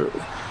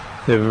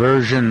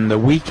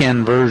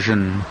weekend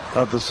version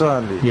of the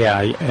Sunday.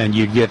 Yeah, and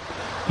you get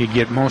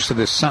most of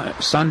the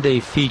Sunday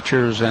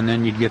features, and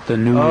then you'd get the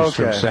news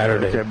from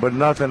Saturday. Okay, but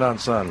nothing on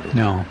Sunday.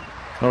 No.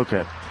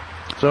 Okay.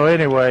 So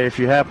anyway, if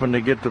you happen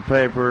to get the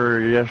paper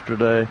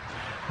yesterday,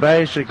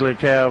 basically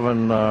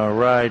Calvin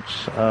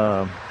writes.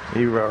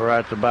 He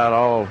writes about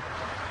all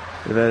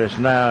that. It's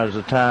now is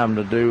the time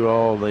to do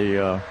all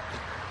the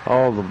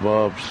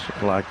bulbs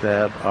like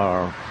that,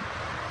 or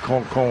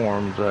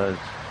corms,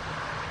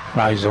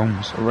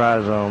 rhizomes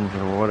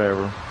or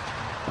whatever.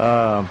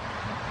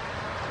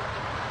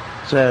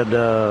 Said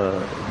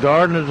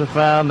gardeners have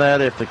found that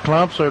if the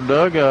clumps are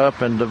dug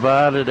up and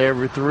divided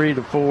every 3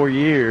 to 4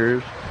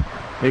 years,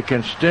 it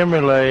can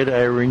stimulate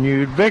a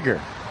renewed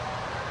vigor.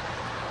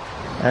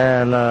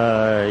 And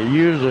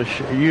use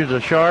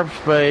a sharp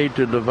spade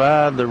to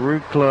divide the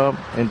root clump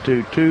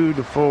into 2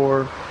 to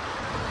 4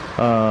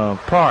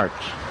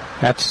 parts.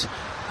 That's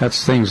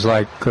things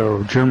like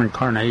German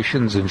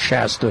carnations and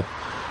Shasta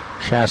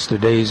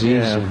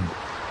daisies, and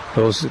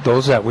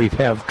those that we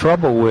have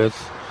trouble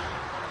with.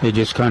 They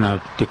just kind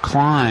of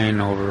decline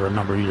over a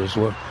number of years.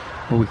 What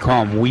we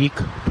call them weak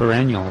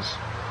perennials.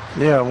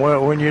 Yeah,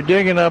 well, when you're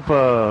digging up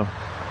an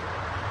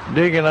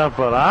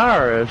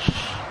iris,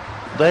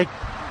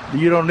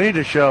 you don't need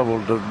a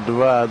shovel to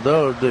divide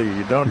those, do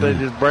you? Don't they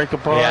just break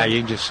apart?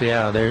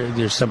 Yeah,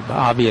 there's some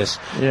obvious.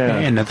 Yeah.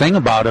 And the thing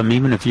about them,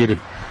 even if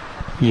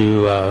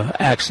you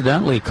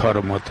accidentally cut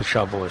them with the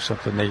shovel or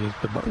something,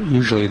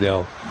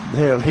 they'll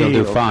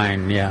do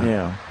fine.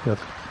 Yeah.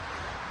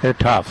 They're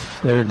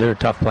tough. They're a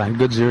tough plant.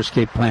 Good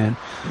xeriscape plant.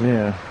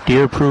 Yeah.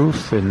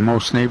 Deer-proof in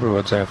most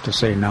neighborhoods, I have to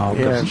say now.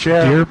 Yeah.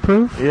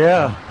 Deer-proof?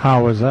 Yeah.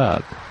 How is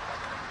that?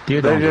 They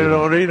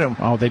don't eat them.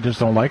 Oh, they just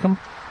don't like them?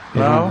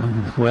 No.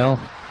 Well,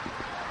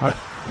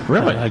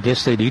 really? I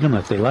guess they'd eat them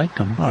if they liked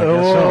them. I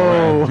guess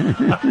so.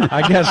 Right?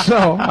 I guess so.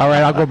 All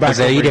right, I'll go back. Because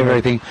they eat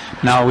everything.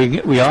 Now,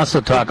 we also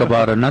talk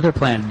about another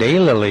plant,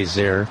 daylilies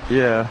there.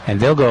 Yeah.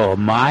 And they'll go a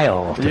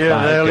mile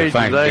to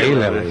find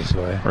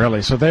daylilies.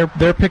 Really? So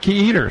they're picky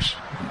eaters.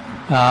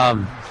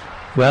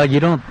 Well,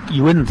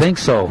 you wouldn't think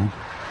so.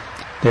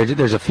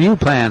 There's a few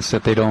plants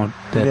that they don't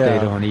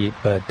eat,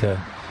 but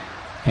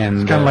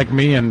and it's kind of like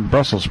me and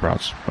Brussels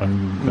sprouts.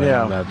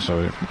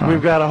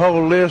 We've got a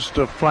whole list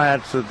of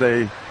plants that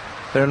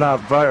they're not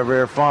very,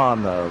 very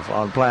fond of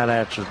on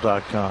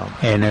plantanswers.com.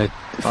 And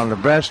on the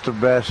best of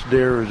best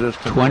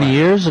deer-resistant 20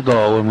 years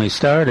ago when we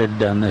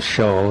started on this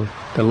show,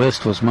 the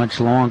list was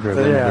much longer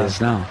than it is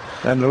now.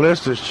 And the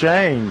list has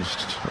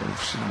changed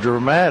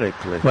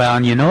dramatically. Well,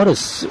 and you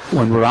notice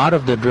when we're out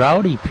of the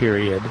droughty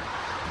period,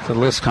 the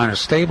list kind of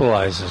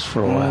stabilizes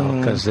for a while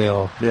because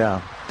they'll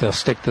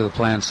stick to the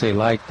plants they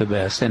like the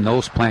best, and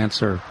those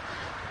plants are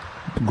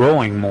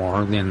growing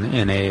more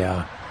in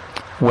a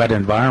wet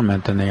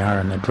environment than they are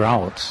in the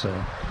drought. So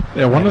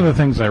Yeah, one of the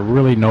things I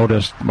really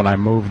noticed when I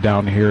moved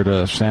down here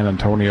to San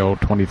Antonio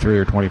 23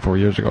 or 24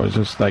 years ago is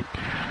just like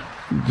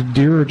the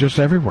deer are just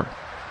everywhere.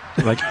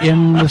 Like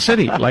in the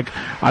city. Like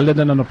I lived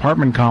in an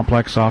apartment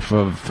complex off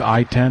of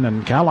I-10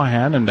 and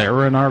Callahan, and they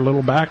were in our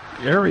little back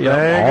area.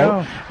 There you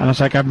go. And it's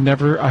like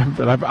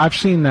I've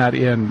seen that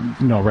in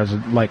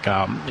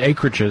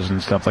acreages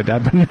and stuff like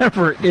that, but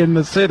never in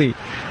the city.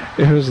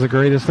 It was the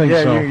greatest thing.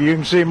 Yeah, so, you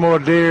can see more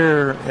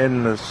deer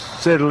in the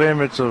city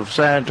limits of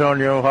San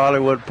Antonio,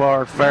 Hollywood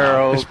Park, Fair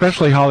Oaks,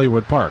 especially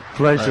Hollywood Park,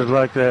 places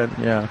like that.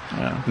 Yeah.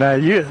 Now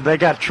they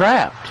got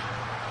trapped.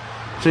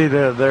 See,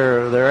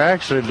 they're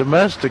actually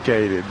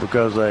domesticated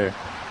because they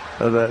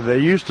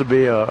used to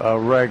be a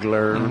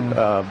regular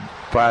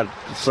by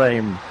the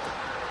same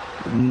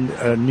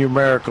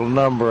numerical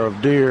number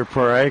of deer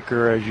per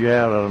acre as you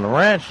have on the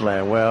ranch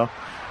land. Well,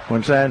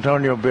 when San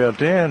Antonio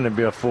built in, they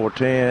built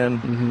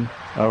 410,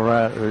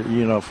 around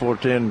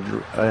 410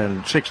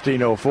 and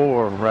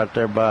 1604 right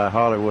there by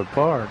Hollywood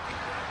Park.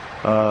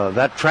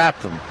 That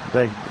trapped them.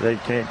 They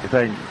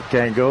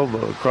can't go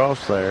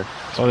across there.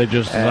 So they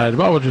just decided,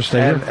 well, we'll just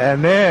stay here.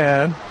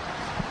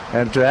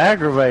 And to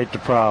aggravate the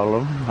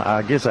problem,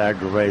 I guess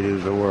aggravate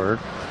is the word,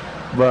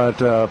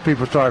 but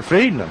people start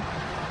feeding them.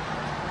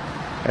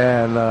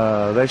 And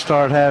they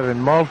start having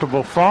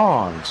multiple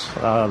fawns,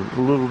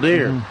 little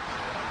deer.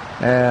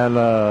 And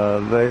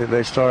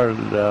they started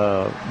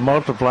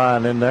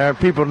multiplying in there.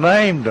 People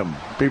named them.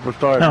 People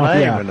started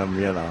naming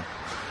them,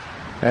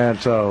 And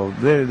so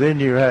then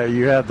you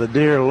have the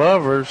deer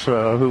lovers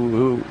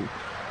who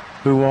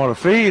want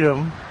to feed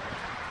them.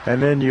 And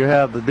then you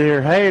have the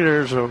deer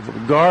haters or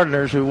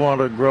gardeners who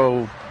want to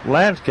grow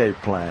landscape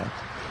plants.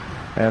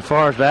 And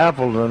Forrest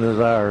Appleton is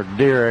our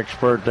deer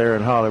expert there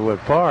in Hollywood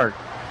Park.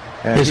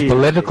 And his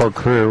political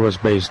career was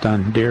based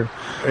on deer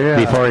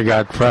before he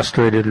got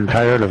frustrated and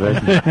tired of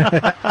it.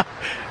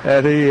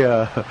 And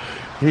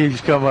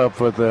he's come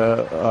up with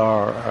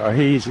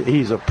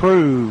he's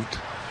approved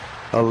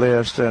a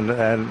list and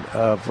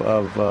of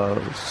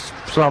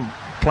some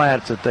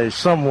plants that they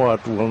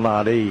somewhat will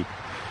not eat.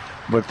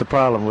 But the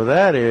problem with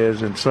that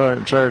is in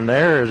certain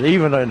areas,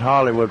 even in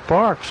Hollywood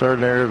Park,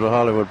 certain areas of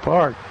Hollywood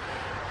Park,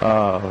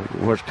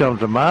 which comes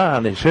to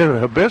mind is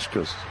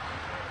hibiscus.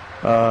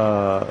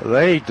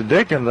 They eat the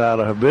dickens out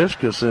of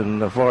hibiscus in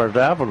the Forrest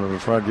Appleton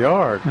front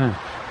yard.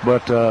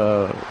 But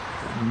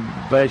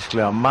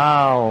basically a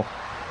mile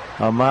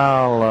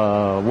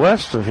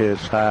west of his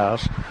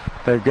house,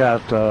 they've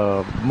got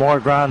more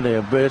grande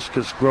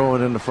hibiscus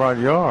growing in the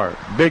front yard.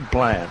 Big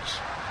plants.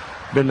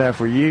 Been there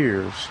for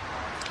years.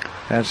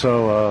 And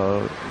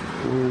so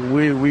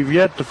we've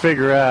yet to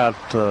figure out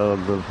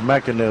the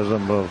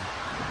mechanism of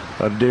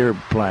deer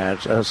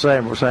plants.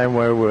 Same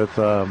way with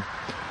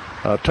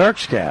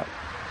Turk's cap.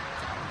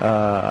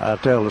 I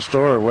tell the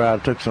story where I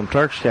took some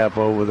Turk's cap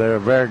over there,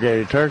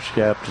 variegated Turk's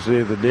cap, to see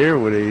if the deer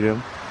would eat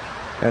them,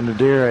 and the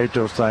deer ate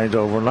those things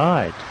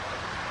overnight.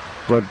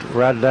 But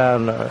right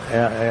down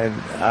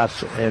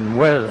off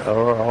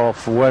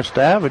West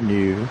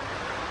Avenue,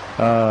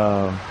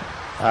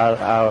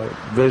 I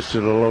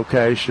visited a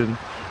location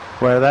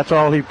where that's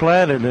all he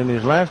planted in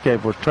his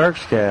landscape was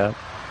Turk's cap,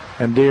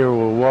 and deer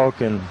were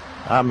walking.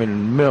 I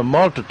mean, a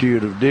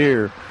multitude of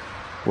deer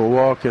were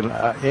walking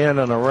in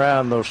and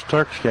around those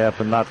Turk's cap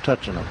and not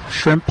touching them.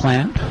 Shrimp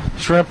plant's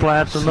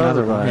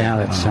another thing.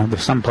 Yeah,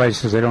 there's some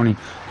places they don't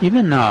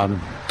even dwarf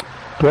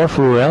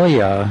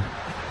Ruellia.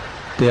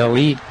 They'll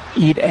eat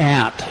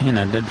at in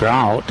a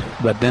drought,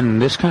 but then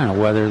this kind of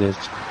weather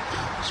that's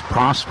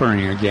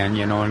prospering again,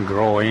 and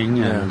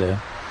growing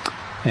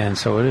and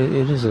so it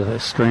is a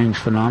strange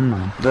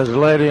phenomenon. There's a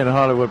lady in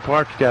Hollywood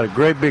Park who's got a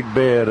great big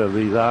bed of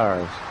these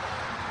iris,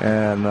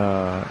 and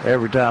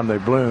every time they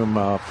bloom,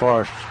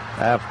 Forrest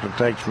Appleton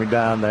takes me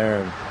down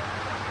there and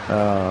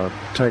I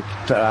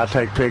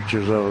take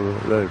pictures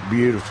of the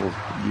beautiful.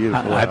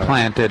 I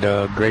planted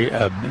a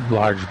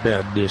large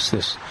bed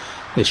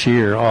this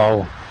year,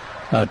 all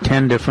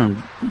 10 different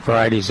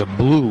varieties of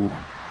blue,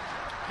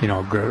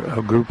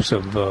 groups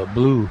of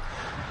blue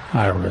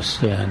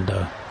iris, and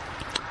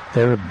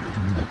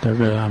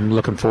I'm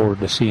looking forward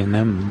to seeing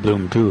them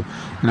bloom too.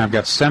 And I've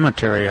got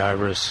cemetery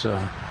iris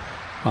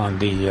on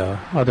the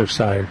other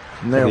side.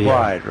 And they're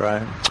white,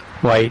 right?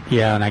 White,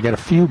 yeah. And I got a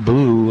few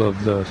blue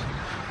of the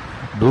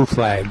blue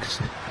flags.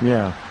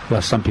 Yeah. Well,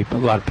 a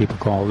lot of people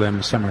call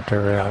them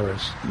cemetery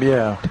iris.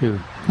 Yeah. Too.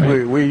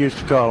 Right? We used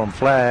to call them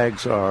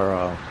flags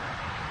or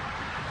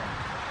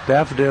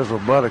daffodils or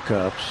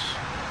buttercups.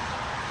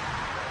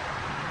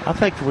 I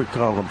think we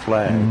call them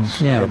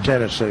flags in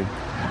Tennessee.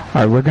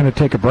 All right, we're going to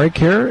take a break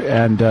here,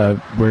 and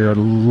we're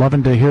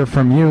loving to hear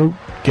from you.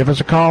 Give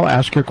us a call,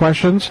 ask your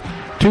questions.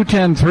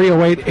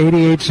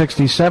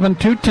 210-308-8867,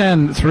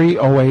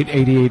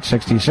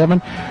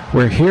 210-308-8867.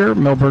 We're here,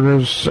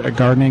 Milberger's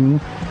Gardening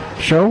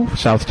Show,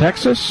 South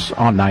Texas,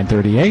 on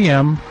 9:30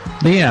 a.m.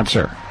 The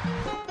Answer.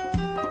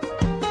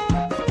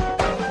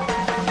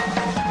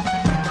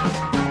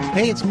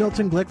 Hey, it's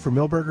Milton Glick from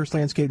Milberger's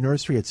Landscape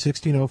Nursery at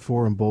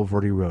 1604 on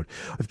Boulevardy Road.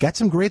 We've got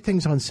some great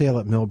things on sale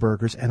at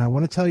Milberger's, and I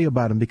want to tell you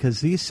about them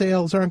because these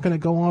sales aren't going to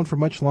go on for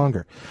much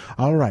longer.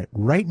 All right,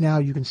 right now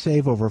you can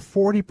save over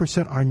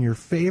 40% on your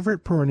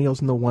favorite perennials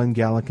in the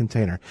 1-gallon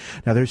container.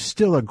 Now, there's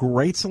still a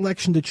great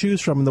selection to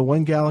choose from in the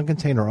 1-gallon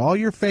container. All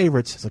your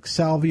favorites, like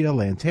salvia,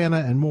 lantana,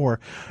 and more,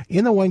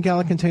 in the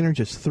 1-gallon container,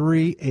 just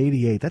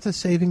 $3.88. That's a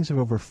savings of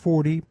over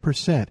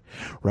 40%.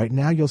 Right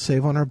now, you'll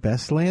save on our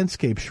best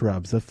landscape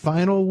shrubs. The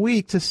final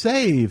week to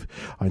save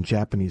on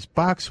Japanese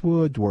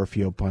boxwood, dwarf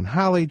Yopon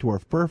holly,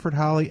 dwarf Burford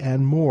holly,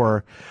 and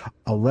more.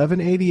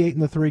 $11.88 in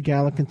the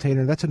 3-gallon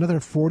container. That's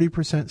another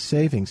 40%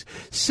 savings.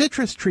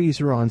 Citrus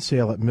trees are on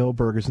sale at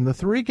Milberger's in the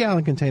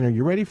 3-gallon container.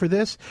 You ready for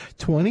this?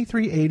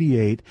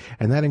 $23.88,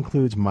 and that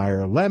includes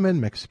Meyer lemon,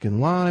 Mexican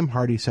lime,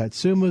 hardy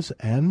satsumas,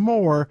 and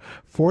more.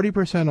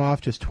 40% off,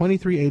 just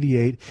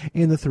 $23.88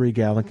 in the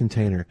 3-gallon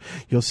container.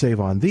 You'll save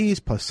on these,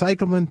 plus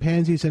cyclamen,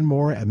 pansies, and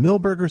more at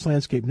Milberger's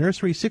Landscape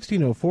Nursery,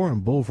 1604 on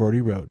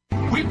Boulevardy Road.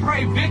 We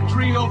pray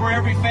victory over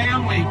every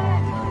family.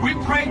 We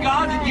pray,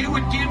 God, that you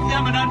would give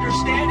them an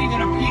understanding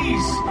and a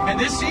peace. And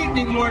this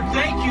evening, Lord,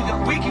 thank you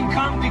that we can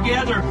come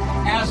together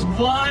as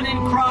one in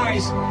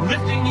Christ,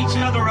 lifting each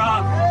other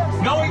up,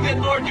 knowing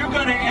that, Lord, you're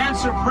going to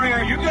answer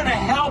prayer. You're going to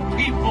help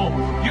people.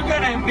 You're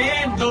going to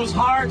mend those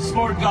hearts,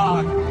 Lord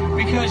God,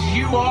 because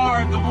you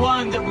are the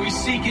one that we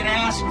seek and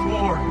ask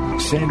for.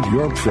 Send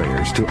your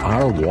prayers to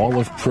our wall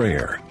of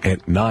prayer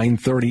at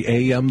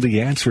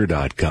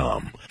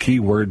 930amtheanswer.com.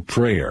 Keyword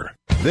prayer.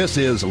 This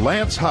is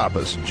Lance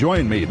Hoppus.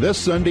 Join me this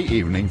Sunday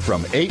evening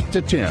from 8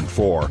 to 10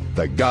 for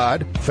the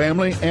God,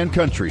 Family, and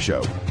Country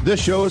Show.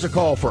 This show is a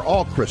call for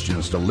all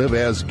Christians to live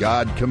as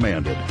God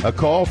commanded, a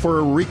call for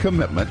a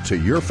recommitment to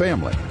your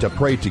family to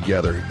pray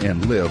together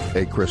and live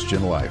a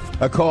Christian life,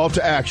 a call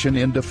to action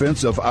in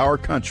defense of our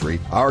country,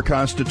 our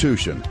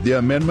Constitution, the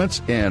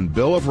amendments and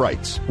Bill of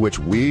Rights, which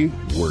we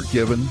were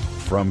given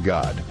from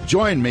God.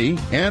 Join me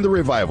and the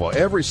revival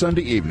every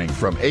Sunday evening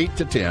from 8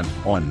 to 10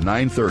 on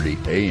 930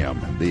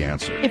 a.m. The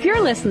Answer. If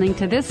you're listening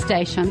to this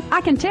station,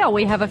 I can tell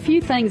we have a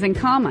few things in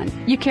common.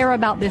 You care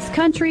about this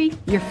country,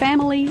 your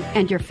family,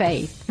 and your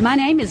faith. My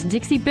name is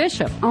Dixie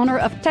Bishop, owner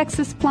of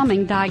Texas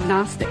Plumbing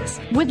Diagnostics.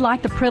 We'd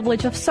like the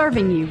privilege of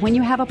serving you when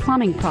you have a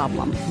plumbing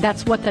problem.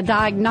 That's what the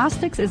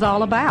diagnostics is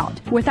all about.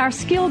 With our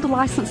skilled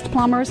licensed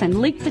plumbers and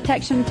leak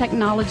detection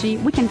technology,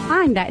 we can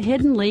find that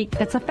hidden leak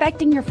that's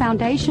affecting your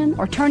foundation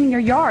or turning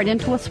your yard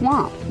into a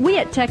swamp. We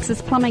at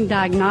Texas Plumbing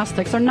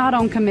Diagnostics are not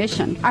on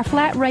commission. Our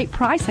flat rate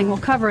pricing will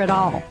cover it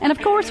all. And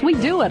of course, we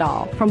do it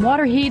all, from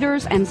water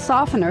heaters and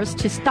softeners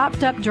to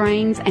stopped up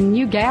drains and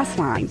new gas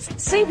lines.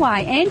 See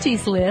why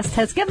Angie's List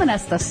has given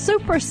us the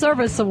Super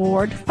Service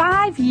Award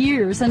 5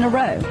 years in a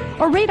row.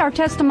 Or read our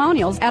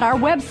testimonials at our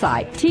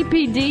website,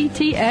 tpdtx.com.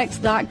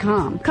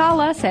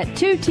 Call us at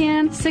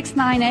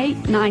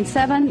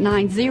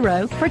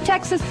 210-698-9790 for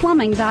Texas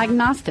Plumbing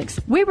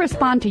Diagnostics. We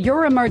respond to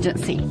your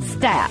emergency.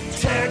 STAT.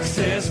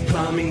 Texas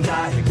Plumbing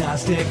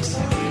Diagnostics.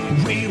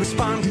 We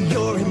respond to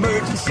your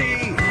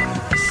emergency.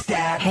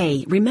 STAT.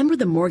 Hey, remember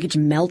the mortgage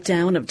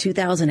meltdown of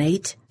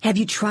 2008? Have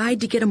you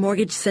tried to get a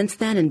mortgage since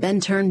then and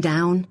been turned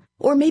down?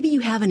 Or maybe you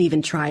haven't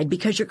even tried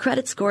because your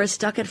credit score is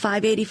stuck at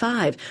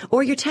 585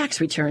 or your tax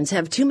returns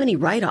have too many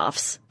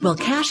write-offs. Well,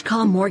 Cash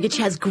Call Mortgage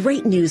has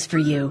great news for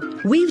you.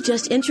 We've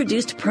just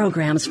introduced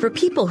programs for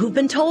people who've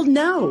been told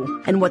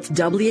no. And what's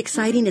doubly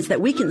exciting is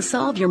that we can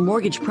solve your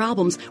mortgage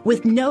problems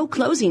with no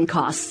closing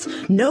costs,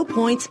 no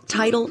points,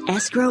 title,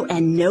 escrow,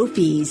 and no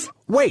fees.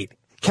 Wait.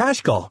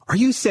 Cash Call, are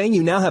you saying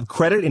you now have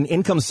credit and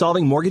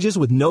income-solving mortgages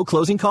with no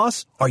closing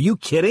costs? Are you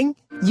kidding?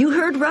 You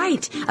heard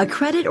right. A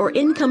credit or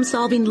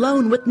income-solving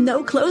loan with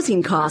no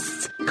closing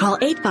costs. Call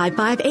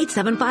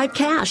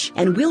 855-875-CASH,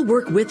 and we'll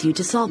work with you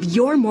to solve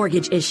your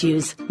mortgage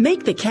issues.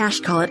 Make the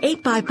Cash Call at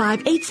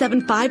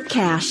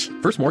 855-875-CASH.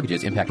 First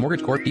Mortgages, Impact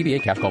Mortgage Corp.,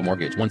 DBA Cash Call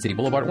Mortgage, 1 City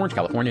Boulevard, Orange,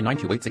 California,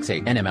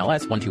 92868,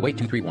 NMLS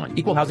 128231.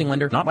 Equal housing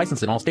lender, not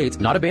licensed in all states,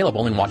 not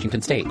available in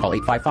Washington State. Call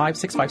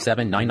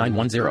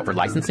 855-657-9910 for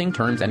licensing,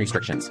 terms, and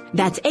restrictions.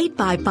 That's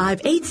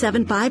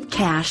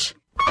 855-875-CASH.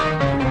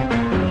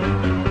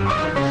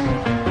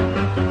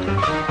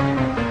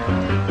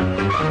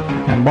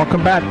 And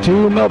welcome back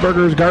to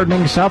Milberger's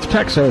Gardening, South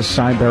Texas.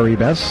 I'm Barry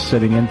Best,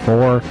 sitting in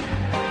for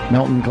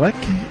Milton Glick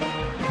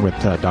with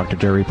Dr.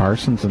 Jerry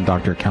Parsons and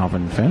Dr.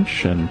 Calvin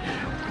Finch. And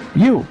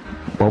you,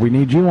 well, we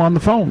need you on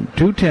the phone,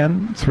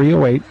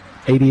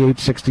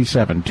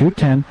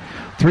 210-308-8867,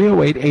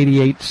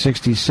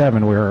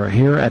 210-308-8867. We're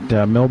here at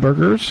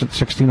Milberger's at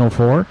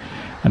 1604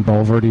 and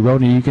Boulevardy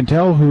Road. And you can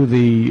tell who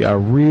the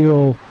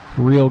real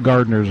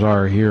gardeners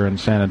are here in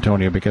San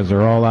Antonio because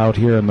they're all out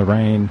here in the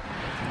rain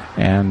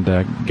and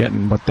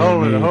getting what they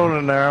need.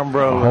 Holding their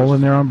umbrellas.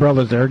 Holding their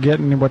umbrellas. They're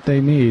getting what they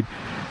need.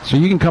 So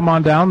you can come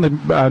on down.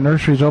 The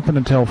nursery's open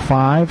until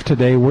 5.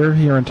 Today we're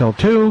here until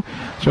 2.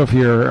 So if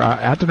you're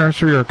at the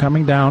nursery or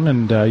coming down,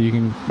 and you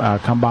can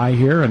come by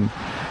here and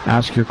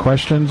ask your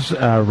questions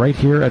right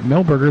here at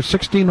Millburgers,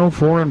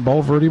 1604 on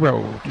Bulverde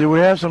Road. Do we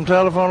have some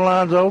telephone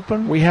lines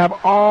open? We have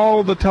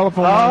all the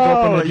telephone lines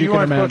open that you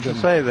can imagine. You weren't supposed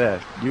to say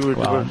that. You were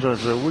supposed to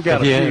say, we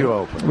got a few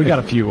open. We got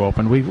a few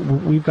open.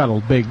 We've got a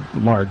big,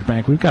 large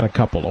bank. We've got a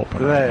couple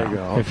open. There you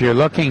go. If you're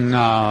looking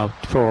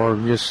for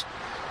just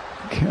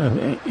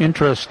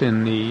interest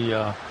in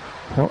the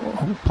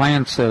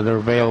plants that are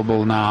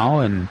available now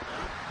and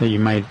that you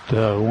might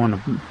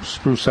want to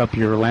spruce up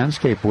your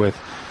landscape with,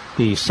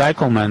 the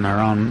cyclamen are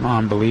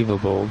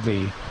unbelievable.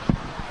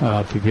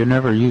 If you've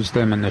never used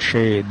them in the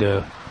shade,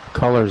 the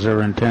colors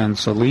are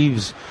intense. The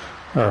leaves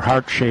are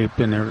heart-shaped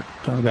and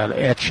they've got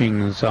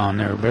etchings on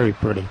there, very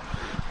pretty.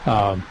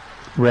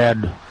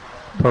 Red,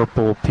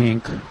 purple,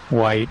 pink,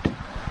 white.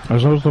 Are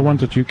those the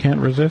ones that you can't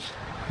resist?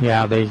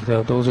 Yeah,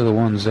 those are the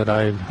ones that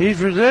I... He's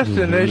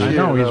resisting this year. I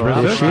know, he's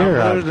resisting.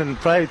 I'm losing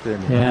faith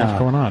in him. Yeah. What's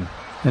going on?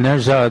 And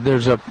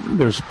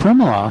there's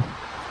Primula,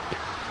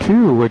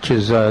 too, which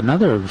is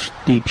another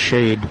deep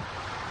shade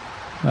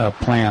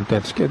plant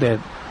that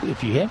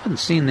if you haven't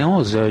seen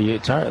those, they're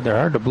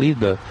hard to believe.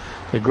 They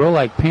grow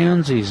like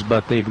pansies,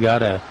 but they've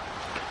got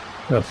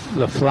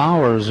the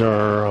flowers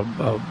are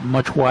a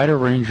much wider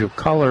range of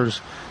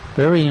colors,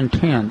 very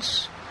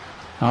intense.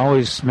 I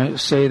always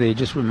say they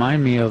just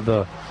remind me of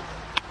the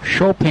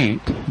show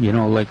paint,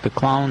 like the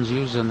clowns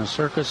use in the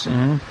circus,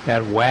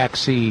 that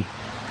waxy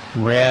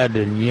red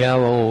and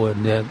yellow,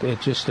 and that it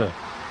just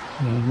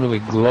really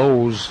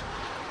glows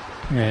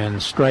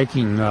and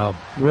striking,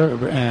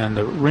 and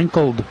the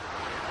wrinkled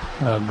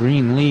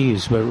green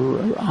leaves, but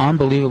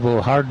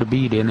unbelievable, hard to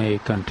beat in a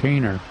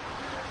container.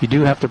 You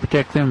do have to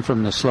protect them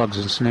from the slugs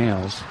and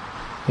snails.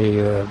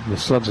 The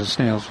slugs and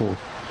snails you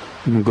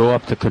can go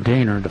up the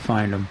container to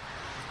find them.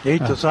 Eat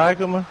the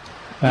cyclamen?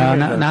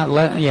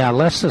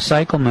 Less the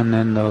cyclamen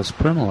than those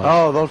primulas.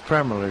 Oh, those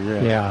primulas,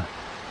 yeah. Yeah.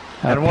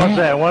 And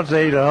once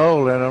they eat a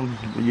hole in them,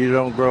 you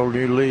don't grow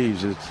new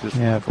leaves. It's just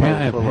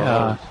full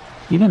of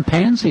even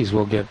pansies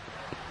will get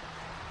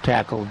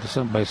tackled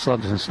by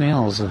slugs and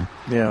snails.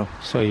 Yeah.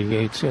 So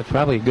it's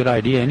probably a good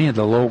idea. Any of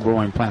the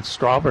low-growing plants,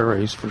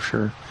 strawberries for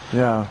sure.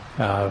 Yeah.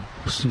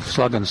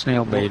 Slug and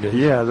snail bait.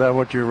 Yeah, is that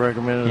what you're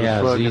recommending?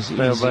 Yeah, it's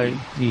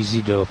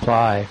easy to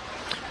apply.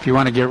 If you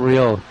want to get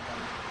real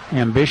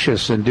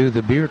ambitious and do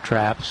the beer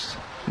traps,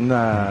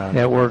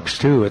 that works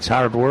too. It's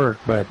hard work,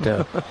 but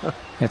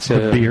it's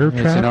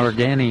an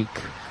organic.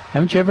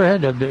 Haven't you ever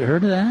heard of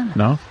that?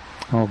 No.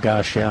 Oh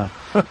gosh, yeah.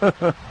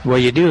 What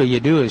you do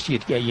is you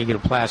get a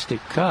plastic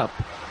cup,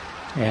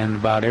 and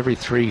about every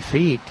 3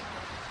 feet,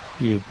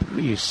 you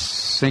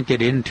sink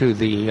it into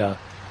the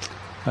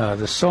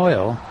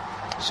soil,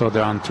 so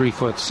they're on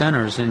 3-foot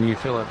centers, and you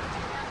fill it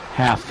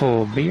half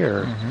full of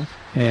beer,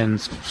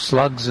 and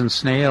slugs and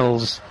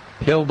snails,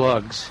 pill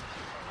bugs.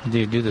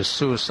 They do the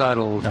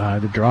suicidal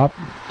the drop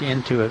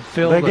into it.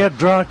 They get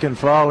drunk and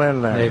fall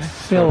in there. They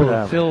fill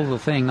the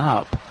thing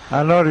up.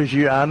 I notice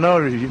you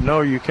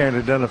can't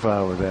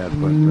identify with that,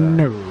 but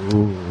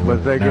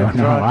but they get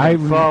drunk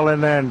and fall in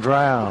there and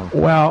drown.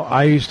 Well,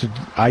 I used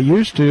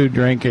to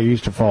drink. I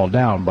used to fall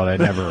down, but I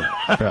never.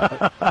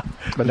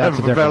 But that's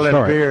a different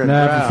story.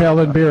 Never fell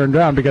in beer and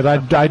drowned because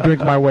I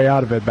drink my way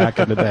out of it back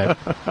in the day.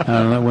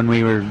 When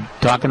we were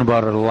talking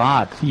about it a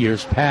lot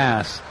years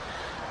past.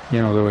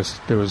 There was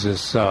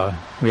this.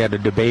 We had a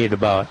debate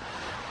about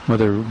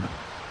whether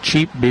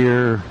cheap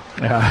beer,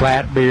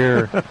 flat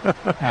beer.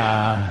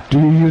 Do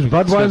you use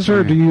Budweiser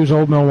or do you use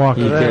Old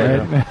Milwaukee?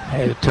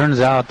 It turns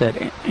out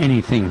that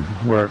anything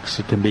works.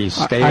 It can be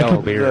stale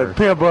beer. The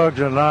pill bugs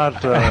are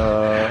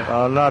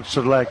not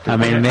selective. I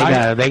mean,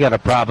 they got a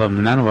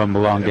problem. None of them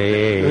belong to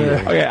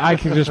AA. Okay, I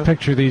can just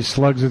picture these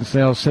slugs and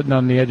snails sitting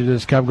on the edge of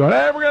this cup going,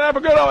 hey, we're going to have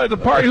a good old at the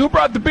party. Who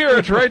brought the beer?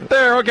 It's right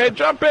there. Okay,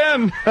 jump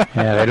in.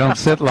 Yeah, they don't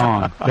sit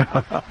long.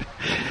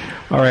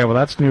 All right, well,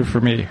 that's new for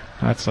me.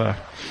 That's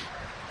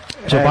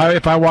So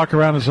if I walk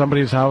around to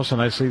somebody's house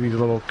and I see these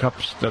little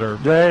cups that are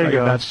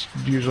that's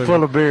usually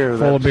full of beer.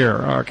 Full of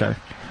beer. Okay.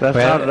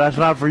 That's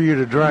not for you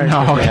to drink.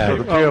 No, for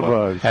the pill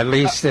bugs.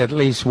 At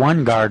least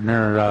one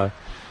gardener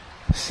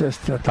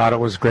thought it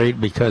was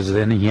great because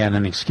then he had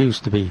an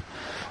excuse to be.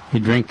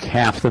 He'd drink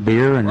half the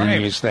beer and then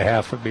he used the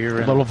half of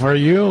beer. A little for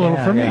you, a little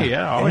for me.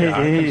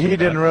 Yeah. He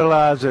didn't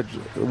realize that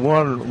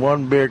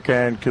one beer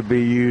can could be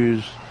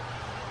used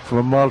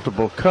for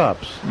multiple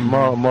cups,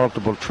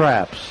 multiple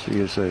traps,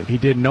 you see. He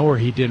didn't know or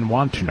he didn't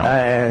want to know.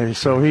 And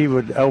so he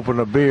would open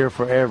a beer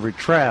for every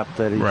trap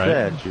that he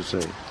fed, you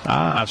see.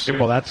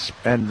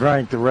 And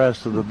drank the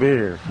rest of the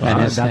beer. And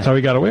that's how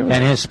he got away with it.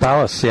 And his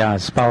spouse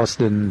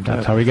didn't.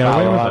 That's how he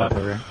got away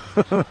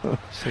with it.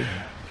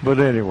 But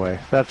anyway,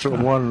 that's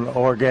one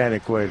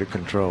organic way to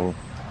control.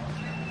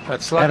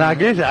 And I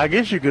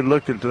guess you could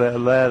look at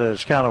that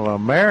as kind of a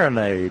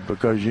marinade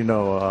because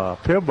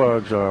pill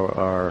bugs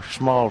are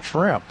small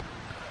shrimp.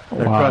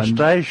 They're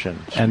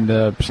crustaceans. And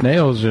the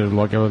snails are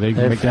they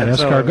can make that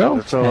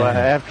escargot. So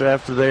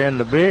after they're in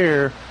the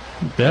beer,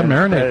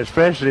 marinate.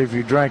 Especially if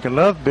you drink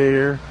enough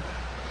beer,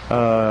 if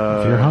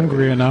you're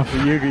hungry enough,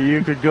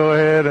 you could go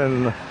ahead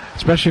and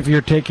Especially if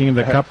you're taking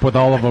the cup with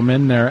all of them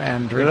in there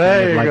and drinking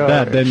it like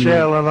that. Then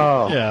shell and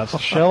all. Yeah,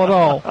 shell it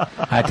all.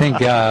 I think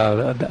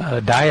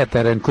a diet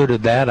that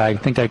included that, I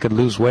think I could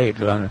lose weight.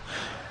 Yeah,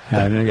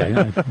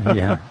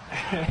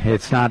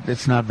 it's not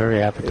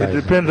very appetizing.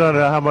 It depends on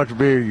how much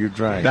beer you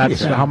drank.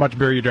 That's how much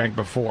beer you drank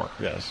before.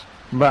 Yes.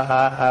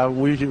 But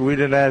we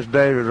didn't ask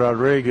David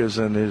Rodriguez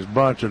and his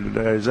bunch.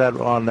 Is that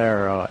on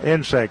their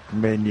insect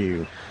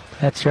menu?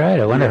 That's right.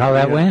 I wonder how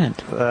that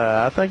went.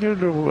 I think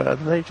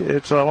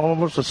it's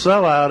almost a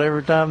sellout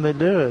every time they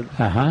do it.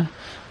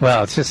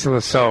 Well, it's just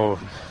so.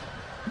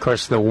 Of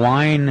course, the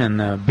wine and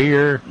the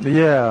beer.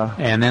 Yeah.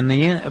 And then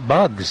the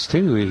bugs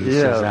too. He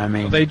says. I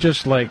mean, they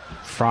just like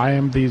fry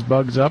these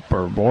bugs up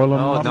or boil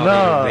them.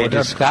 No, they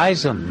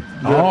disguise them.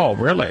 Oh,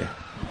 really?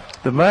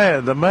 The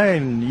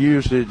main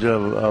usage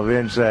of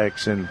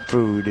insects in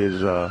food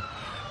is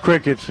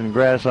crickets and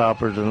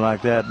grasshoppers and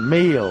like that.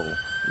 Meal,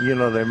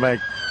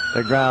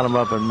 they ground them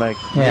up and make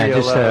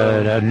meal just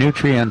a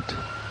nutrient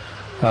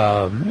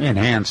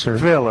enhancer,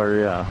 filler.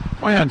 Yeah.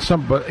 Well, yeah, and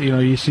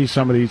you see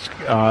some of these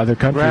other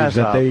countries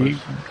that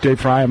they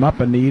fry them up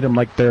and eat them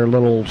like they're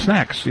little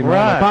snacks,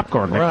 like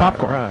popcorn,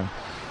 Right.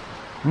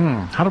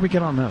 How do we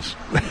get on this?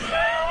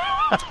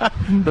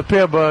 The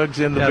pill bugs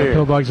in the beer. The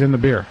pill bugs in the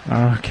beer.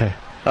 Okay.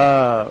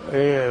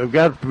 We've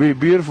got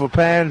beautiful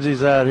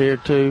pansies out here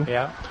too.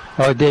 Yeah.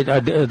 Oh,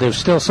 there's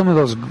still some of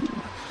those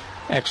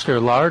extra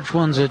large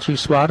ones that you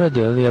spotted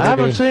the other day. I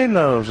haven't seen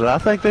those. I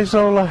think they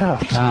sold out.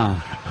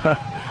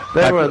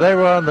 They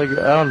were on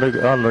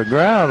the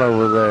ground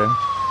over there.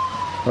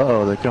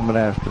 They're coming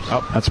after us.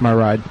 Oh, that's my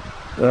ride.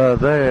 They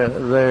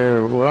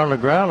were on the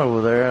ground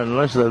over there,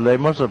 unless they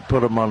must have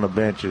put them on the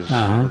benches.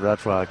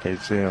 That's why I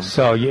can't see them.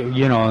 So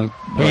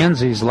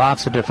pansies,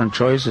 lots of different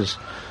choices.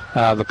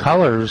 The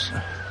colors,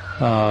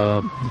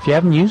 if you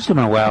haven't used them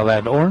in a while,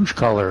 that orange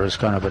color is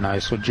kind of a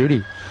nice one.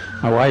 Judy,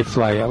 my wife,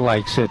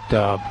 likes it.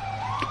 The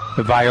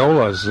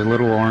violas, the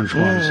little orange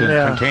ones in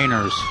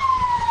containers,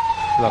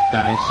 look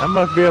nice. That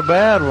must be a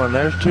bad one.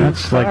 There's two.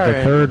 That's like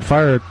the third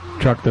fire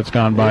truck that's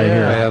gone by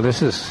here. Yeah,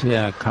 this is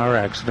car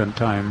accident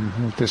time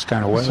with this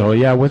kind of weather. So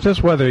with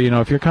this weather,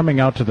 if you're coming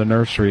out to the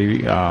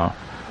nursery,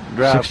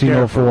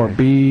 1604,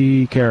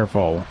 be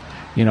careful.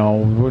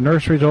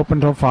 Nursery's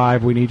open till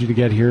 5. We need you to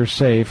get here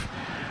safe.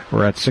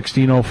 We're at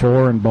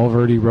 1604 in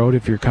Bulverde Road.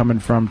 If you're coming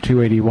from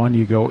 281,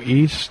 you go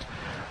east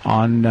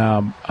on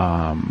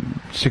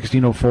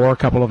 1604. A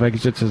couple of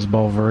exits is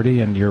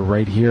Bulverde, and you're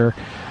right here.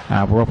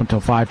 We're open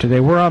till 5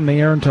 today. We're on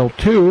the air until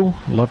 2.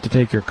 Love to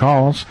take your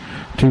calls.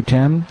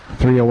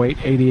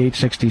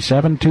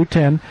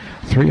 210-308-8867.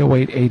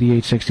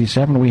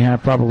 210-308-8867. We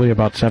have probably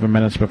about 7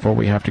 minutes before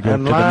we have to go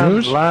to the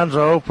news. Lines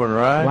are open,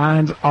 right?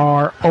 Lines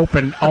are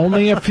open.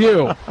 Only a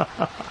few,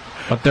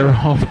 but they're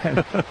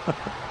open.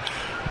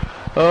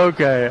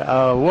 Okay.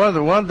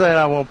 One thing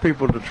I want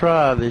people to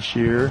try this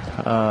year,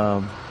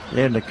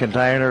 in the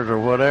containers or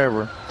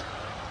whatever,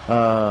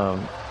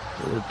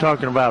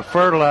 talking about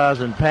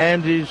fertilizing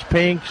pansies,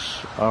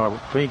 pinks or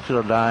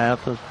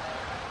dianthus,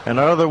 and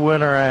other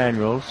winter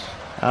annuals.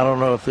 I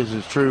don't know if this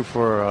is true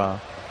for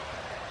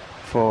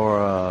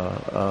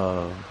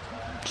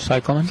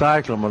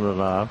cyclamen or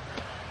not,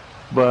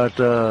 but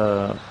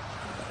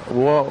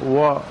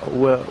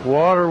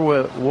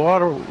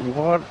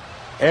water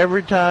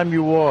every time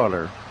you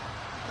water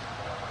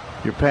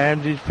your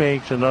pansies,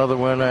 pinks, and other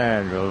winter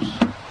annuals.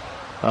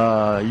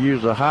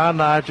 Use a high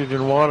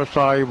nitrogen,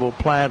 water-soluble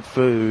plant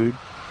food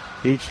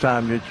each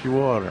time that you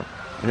water.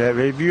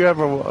 Have you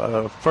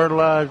ever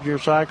fertilized your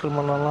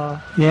cyclamen a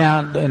lot?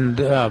 Yeah, and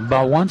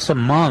about once a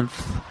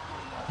month,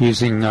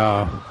 using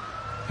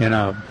in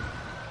a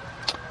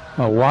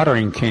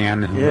watering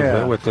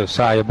can with the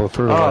soluble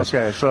fertilizer.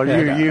 Oh, okay, so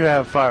you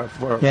have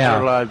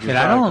fertilized your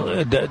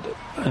cyclamen.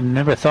 I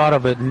never thought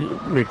of it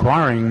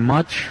requiring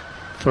much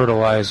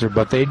fertilizer,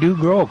 but they do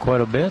grow quite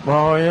a bit.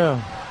 Oh,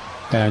 yeah.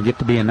 Get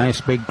to be a nice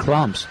big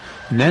clumps.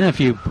 And then if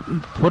you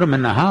put them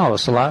in the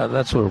house,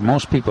 that's where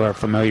most people are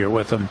familiar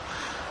with them.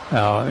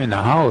 In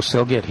the house,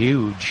 they'll get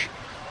huge.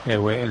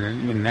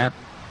 And that,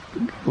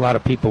 a lot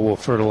of people will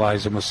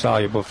fertilize them with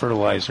soluble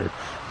fertilizer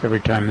every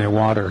time they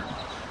water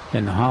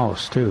in the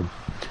house, too.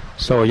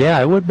 So,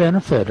 it would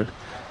benefit.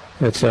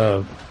 It's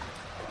a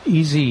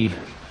easy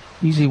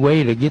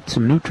way to get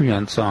some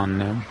nutrients on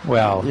them.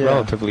 Well,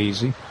 relatively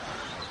easy.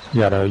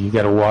 You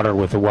gotta water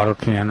with a water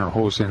can or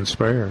hose-in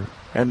sprayer.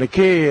 And the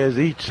key is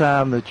each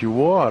time that you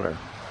water,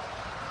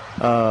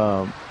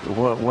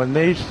 when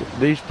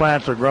these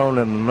plants are grown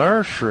in the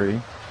nursery,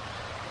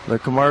 the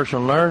commercial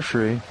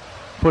nursery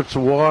puts the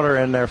water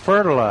in their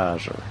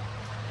fertilizer.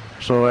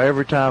 So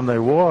every time they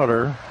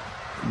water,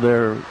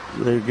 they're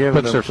giving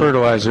puts their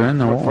fertilizer in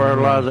the water.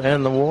 Fertilizer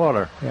in the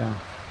water. Yeah.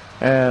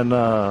 And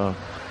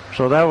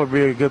so that would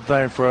be a good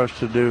thing for us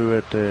to do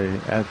at the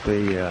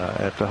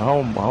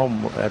home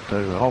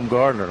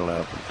gardener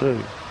level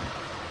too.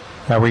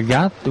 We've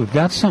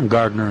got some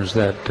gardeners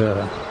that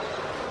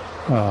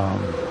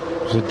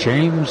is it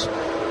James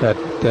that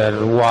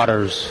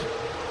waters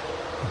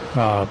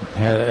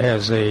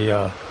has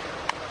a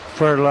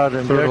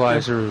fertilizer,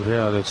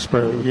 that's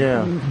spread,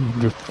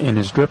 in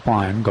his drip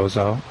line goes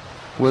out.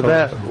 With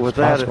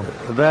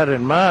that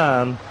in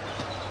mind,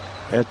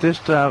 at this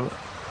time,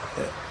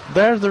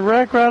 there's the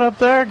wreck right up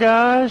there,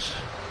 guys.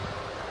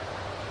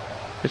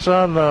 It's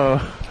on the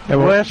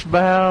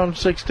westbound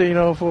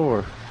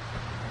 1604,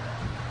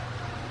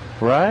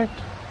 right?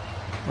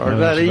 Or is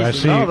that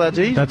east? No, that's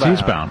eastbound. That's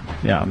eastbound.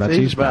 Yeah, that's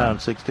eastbound.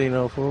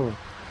 1604.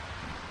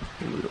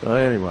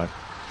 Anyway.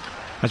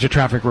 That's your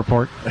traffic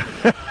report.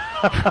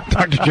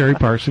 Dr. Jerry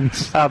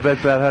Parsons. I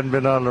bet that hadn't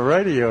been on the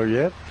radio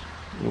yet.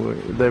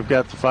 They've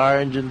got the fire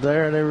engine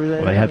there and everything.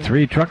 Well, they had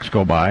 3 trucks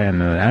go by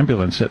and an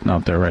ambulance sitting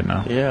out there right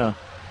now. Yeah.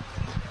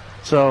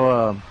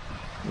 So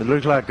it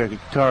looks like a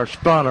car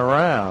spun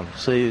around.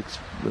 See, it's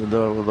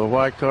the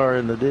white car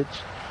in the ditch.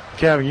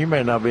 Calvin, you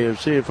may not be able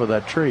to see it for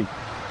that tree.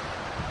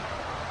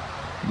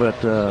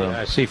 But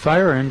I see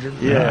fire engine.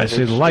 Yeah, I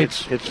see the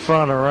lights. It's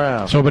fun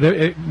around. So, but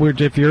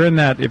if you're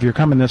if you're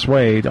coming this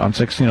way on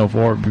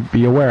 1604,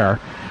 be aware.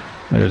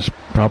 There's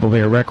probably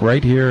a wreck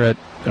right here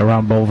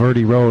around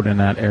Bulverde Road in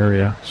that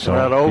area. So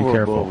right be over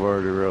careful.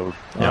 Bulverde Road.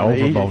 Yeah, over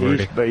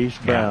Bulverde.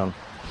 Eastbound.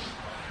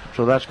 Yeah.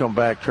 So that's going to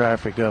back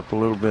traffic up a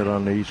little bit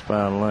on the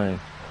eastbound lane.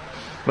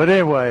 But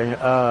anyway,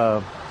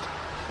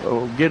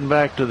 getting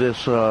back to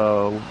this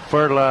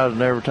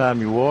fertilizing every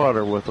time you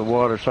water with the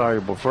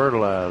water-soluble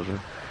fertilizer.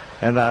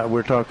 And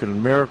we're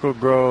talking Miracle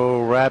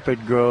Grow,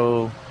 Rapid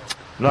Grow.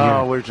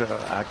 No,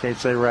 I can't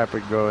say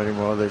Rapid Grow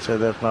anymore. They said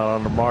that's not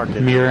on the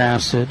market. Mere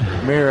Acid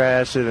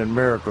and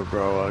Miracle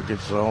Grow. I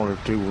guess the only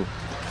two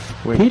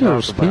we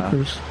Peters. can talk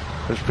about.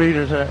 Is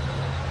Peters that?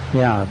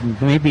 Yeah,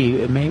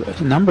 maybe a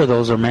number of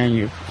those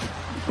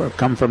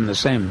come from the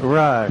same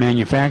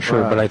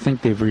manufacturer, but I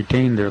think they've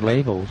retained their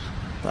labels.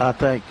 I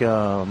think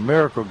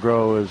Miracle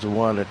Grow is the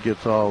one that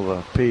gets all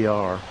the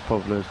PR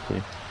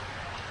publicity.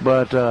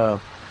 But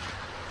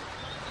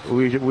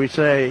we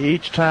say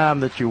each time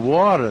that you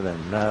water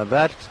them. Now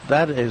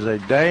that is a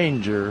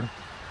danger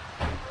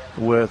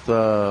with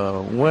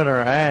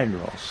winter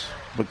annuals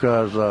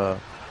because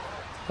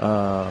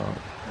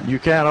you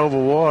can't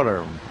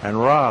overwater them and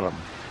rot them.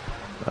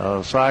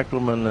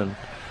 Cyclamen and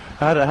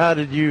how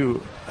did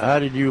you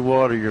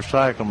water your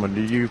cyclamen?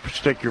 Did you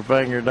stick your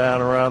finger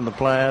down around the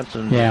plants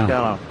and just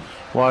kind of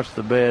wash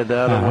the bed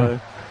that way?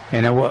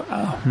 And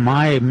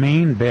my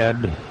main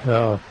bed.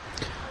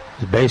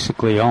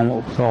 Basically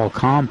almost all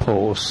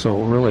compost,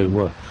 so really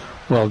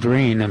well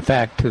drained. In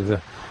fact, to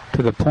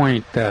the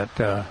point that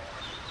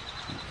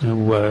it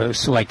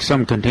was like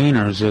some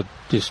containers it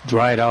just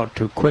dried out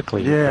too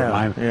quickly.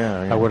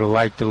 I would have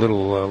liked a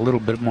little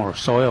bit more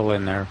soil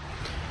in there.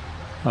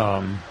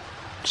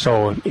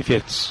 So if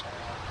it's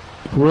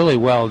really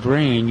well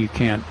drained, you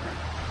can't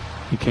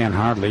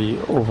hardly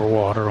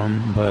overwater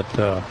them. But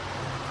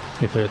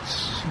if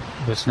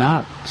it's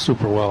not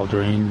super well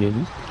drained, it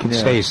can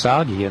stay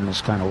soggy in this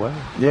kind of way.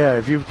 Yeah,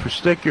 if you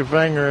stick your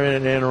finger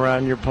in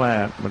around your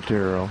plant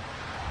material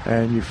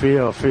and you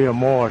feel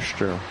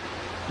moisture,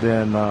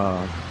 then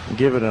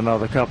give it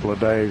another couple of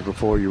days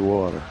before you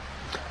water.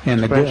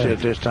 And especially at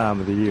this time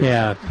of the year.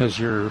 Yeah, because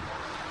you're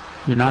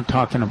not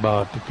talking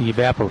about the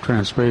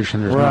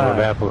evapotranspiration. There's no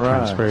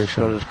evapotranspiration.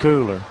 So it's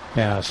cooler.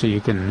 Yeah, so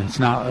you can. It's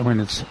not when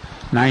it's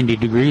 90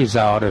 degrees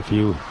out. If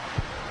you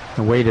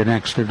wait an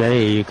extra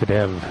day, you could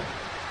have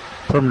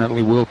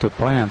permanently wilted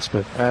plants,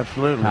 but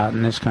absolutely not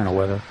in this kind of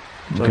weather.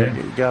 So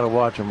you got to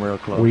watch them real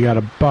close. We got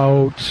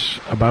about.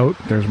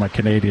 There's my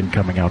Canadian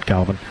coming out,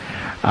 Calvin.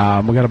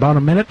 We got about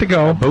a minute to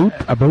go.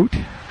 About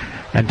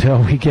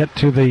until we get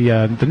to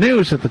the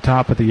news at the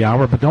top of the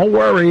hour. But don't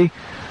worry,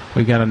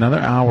 we got another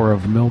hour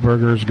of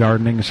Milberger's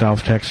Gardening,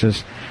 South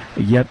Texas,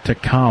 yet to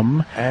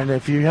come. And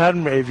if you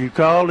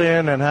called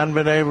in and hadn't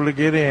been able to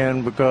get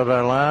in because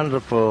our lines are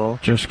full,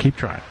 just keep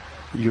trying.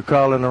 You're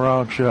calling the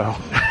wrong show.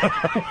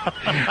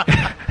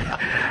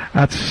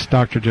 That's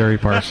Dr. Jerry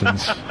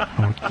Parsons,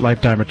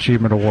 Lifetime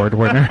Achievement Award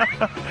winner.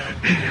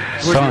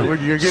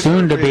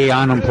 Soon to be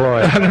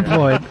unemployed.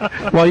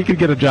 Well, you could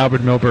get a job at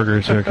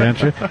Milberger's here,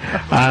 can't you?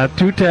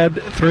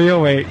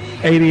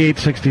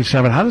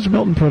 210-308-8867. How does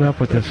Milton put up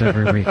with this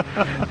every week?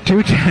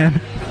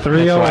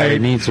 210-308. He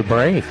needs a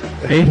break.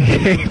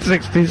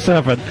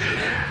 8867.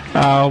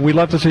 We'd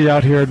love to see you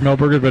out here at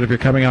Milberger's, but if you're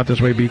coming out this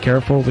way, be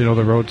careful. You know,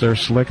 the roads are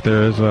slick.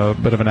 There is a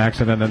bit of an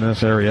accident in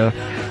this area.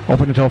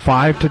 Open until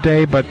 5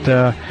 today, but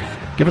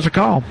give us a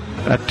call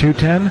at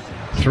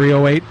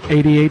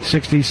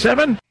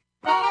 210-308-8867.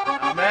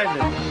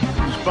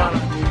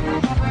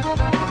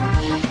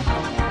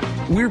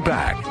 We're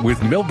back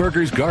with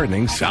Milberger's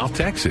Gardening, South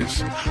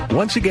Texas.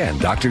 Once again,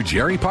 Dr.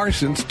 Jerry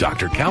Parsons,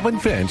 Dr. Calvin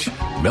Finch,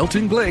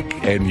 Milton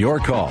Glick, and your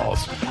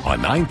calls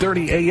on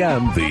 9:30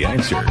 a.m. The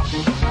Answer.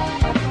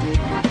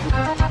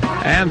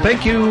 And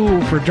thank you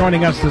for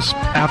joining us this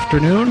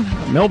afternoon.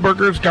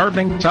 Milberger's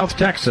Gardening, South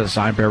Texas.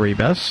 I'm Barry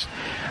Bess.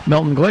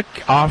 Milton Glick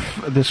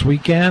off this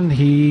weekend.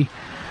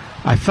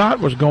 I thought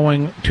was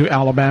going to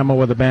Alabama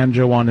with a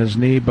banjo on his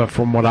knee, but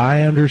from what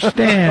I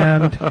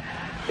understand,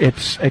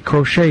 It's a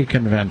crochet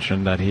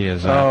convention that he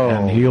is at,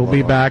 and he'll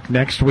be back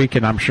next week,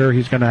 and I'm sure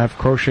he's going to have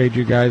crocheted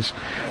you guys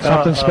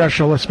something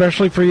special,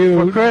 especially for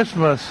you. For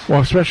Christmas.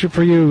 Well, especially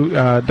for you,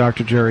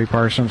 Dr. Jerry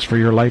Parsons, for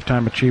your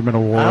Lifetime Achievement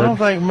Award. I don't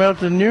think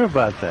Milton knew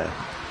about that.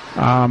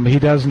 He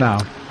does now.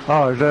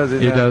 Oh, does he?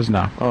 He does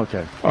now.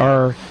 Okay.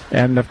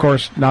 And, of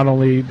course, not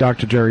only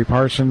Dr. Jerry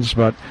Parsons,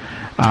 but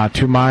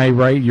to my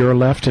right, your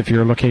left, if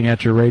you're looking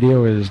at your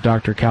radio, is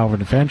Dr.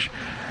 Calvin Finch.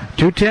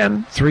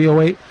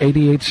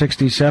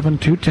 210-308-8867,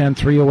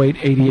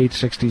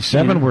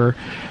 210-308-8867. We're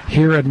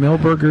here at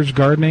Milberger's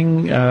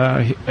Gardening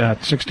at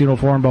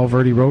 1604 on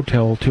Bulverde Road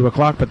till 2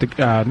 o'clock, but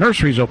the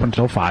nursery's open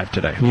till 5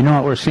 today. You know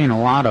what we're seeing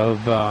a lot of,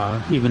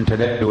 even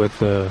today with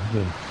the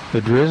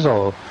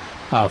drizzle,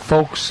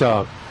 folks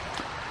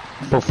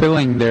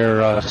fulfilling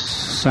their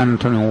San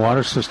Antonio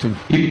water system,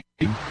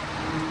 picking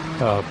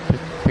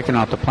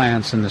out the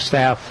plants, and the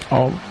staff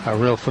are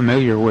real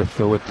familiar with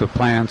the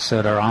plants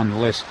that are on the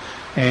list.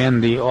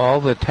 And all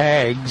the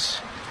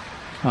tags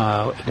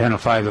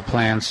identify the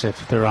plants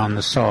if they're on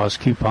the SAWS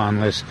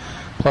coupon list.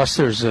 Plus,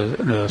 there's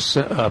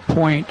a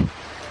point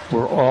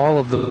where all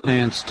of the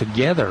plants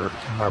together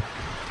are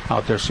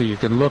out there, so you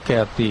can look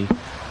at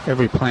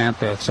every plant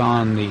that's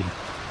on the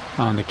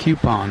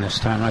coupon this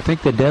time. I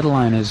think the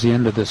deadline is the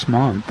end of this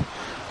month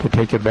to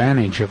take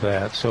advantage of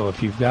that. So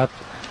if you've got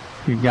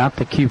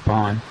the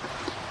coupon,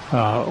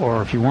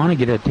 or if you want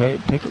to get it,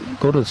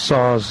 go to the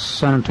SAWS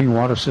San Antonio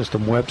Water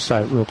System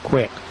website real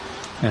quick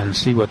and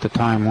see what the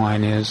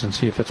timeline is and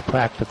see if it's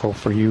practical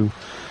for you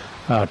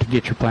to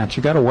get your plants.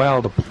 You got a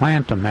while to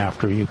plant them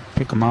after you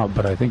pick them up,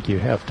 but I think you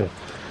have to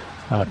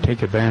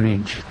take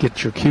advantage,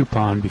 get your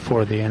coupon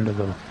before the end of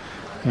the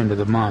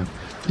month.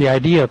 The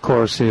idea, of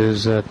course,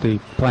 is that the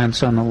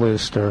plants on the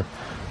list are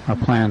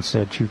plants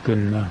that you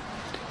can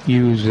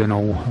use in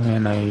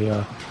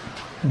a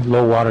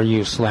low water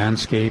use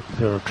landscape.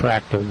 They're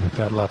attractive. They've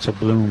got lots of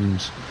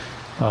blooms.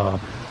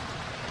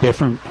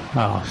 Different.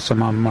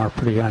 Some of them are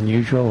pretty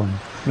unusual,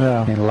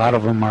 and a lot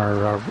of them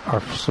are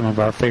some of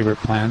our favorite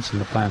plants and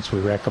the plants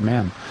we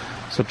recommend.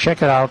 So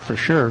check it out for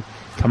sure.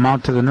 Come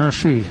out to the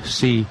nursery,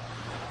 see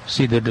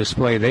the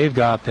display they've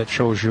got that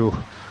shows you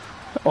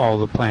all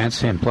the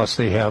plants, and plus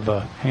they have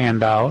a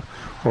handout,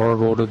 or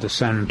go to the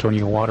San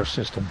Antonio Water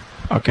System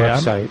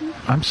website.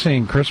 I'm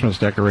seeing Christmas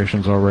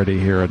decorations already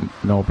here at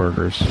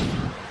Milberger's.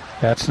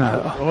 That's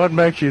not. What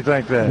makes you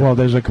think that? Well,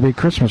 there's a big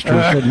Christmas tree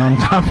sitting on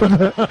top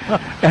of it,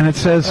 and it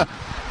says,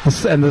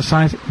 and the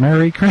sign,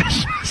 "Merry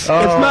Christmas." It's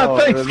not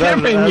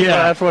Thanksgiving yet.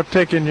 That's what's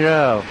ticking you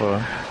off.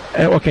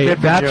 Okay,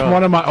 that's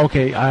one of my.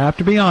 Okay, I have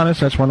to be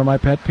honest. That's one of my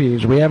pet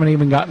peeves. We haven't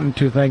even gotten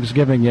to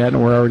Thanksgiving yet,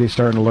 and we're already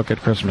starting to look at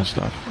Christmas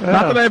stuff. Yeah.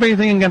 Not that I have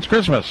anything against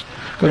Christmas,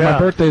 because my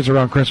birthday's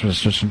around Christmas,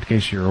 just in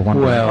case you were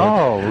wondering.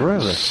 Well,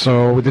 really?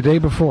 So the day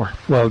before.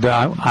 Well,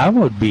 I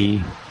would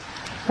be.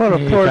 What a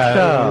poor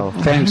child.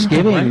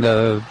 Thanksgiving,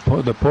 the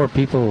poor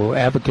people,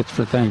 advocates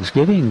for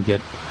Thanksgiving,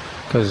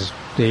 because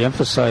they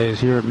emphasize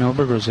here at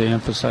Milberger's, they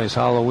emphasize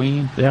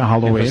Halloween. Yeah,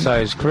 Halloween.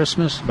 Emphasize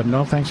Christmas, but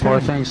no Thanksgiving. Or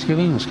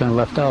Thanksgiving was kind of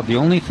left out. The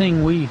only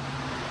thing we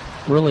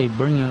really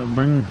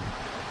bring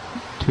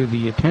to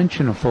the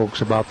attention of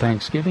folks about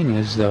Thanksgiving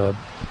is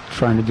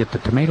trying to get the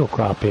tomato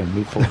crop in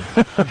before.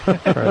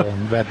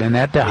 And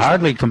that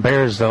hardly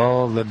compares to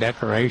all the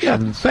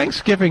decorations. Yeah,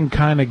 Thanksgiving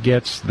kind of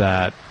gets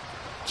that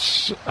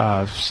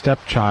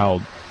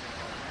stepchild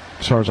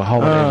as far as the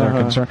holidays are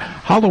concerned.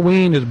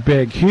 Halloween is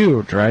big,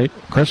 huge, right?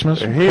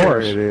 Christmas, of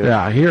course. It is.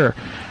 Yeah, here.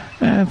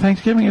 And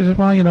Thanksgiving is,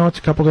 well, it's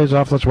a couple days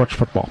off. Let's watch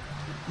football.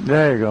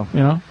 There you go.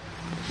 Yeah,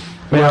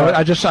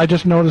 I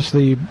just noticed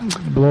the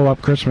blow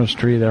up Christmas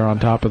tree there on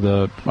top of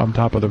the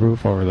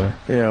roof over there.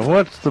 Yeah,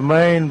 what's the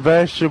main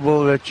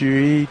vegetable that you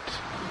eat,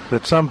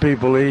 that some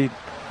people eat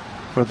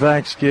for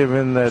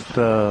Thanksgiving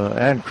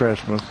and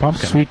Christmas?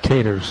 Pumpkin. Sweet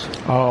taters.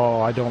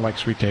 Oh, I don't like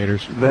sweet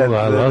taters.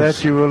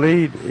 That you will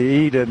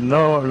eat at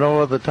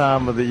no other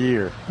time of the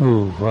year.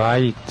 Ooh, well, I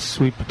eat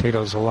sweet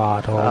potatoes a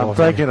lot. I'm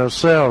thinking of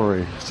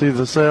celery. See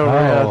the celery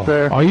out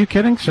there? Are you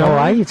kidding? Celery? Oh,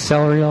 I eat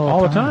celery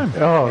all the time.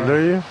 Oh,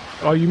 do you?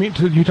 Oh,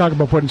 you talk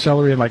about putting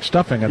celery in like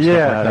stuffing and stuff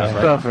like that,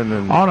 right? Stuffing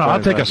and oh no,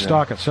 I'll take a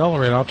stalk of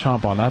celery and I'll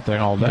chomp on that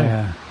thing all day.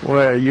 Yeah.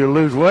 Well, you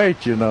lose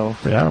weight,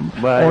 Yeah.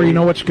 Or you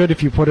know what's good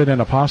if you put it in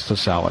a pasta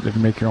salad. If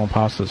you make your own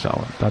pasta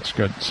salad, that's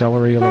good.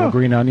 Celery, a little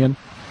green onion.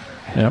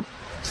 Yep.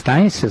 It's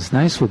nice. It's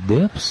nice with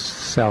dips.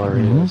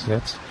 Celery is.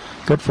 That's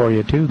good for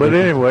you too. But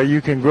anyway, you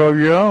can grow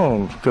your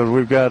own because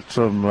we've got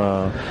some.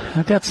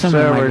 I've got some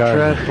celery in my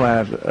garden.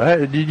 transplant.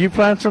 Hey, did you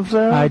plant some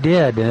celery? I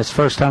did, and it's the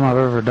first time I've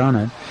ever done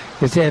it.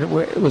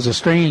 It was a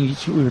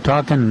strange. We were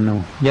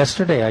talking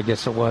yesterday, I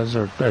guess it was,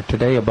 or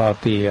today,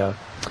 about the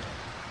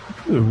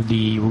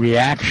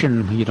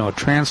reaction.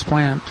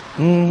 Transplant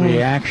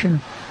reaction.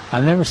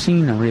 I've never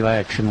seen a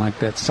reaction like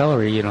that.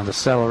 Celery. The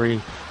celery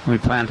when we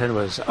planted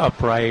was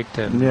upright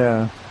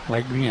and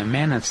like green.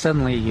 Man, and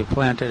suddenly you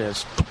plant it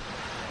as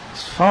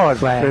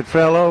flat. It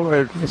fell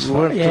over.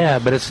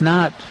 But it's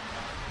not.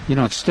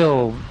 It's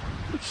still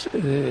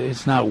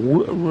it's not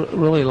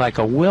really like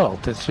a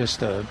wilt. It's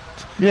just a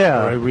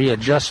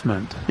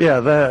readjustment.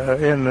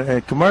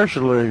 Yeah,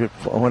 commercially,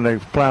 when they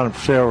plant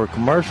them celery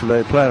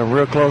commercially, they plant them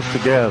real close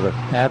together.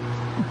 That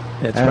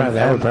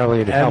would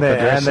probably help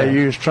address that. And they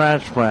use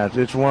transplants.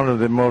 It's one of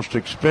the most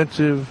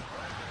expensive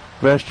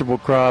vegetable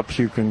crops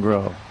you can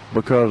grow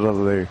because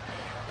of they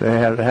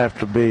have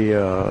to be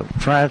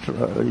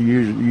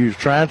use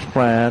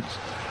transplants,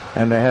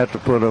 and they have to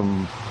put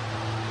them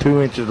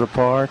 2 inches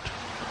apart.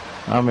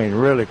 I mean,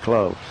 really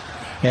close.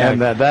 Yeah.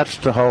 And that's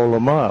to hold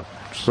them up,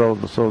 so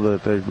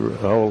that they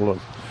hold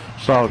the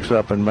stalks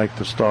up and make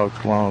the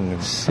stalks long.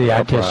 And see,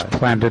 upright. I just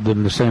planted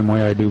them the same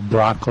way I do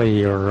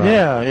broccoli or.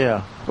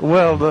 Yeah.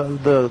 Well,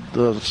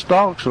 the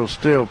stalks will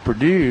still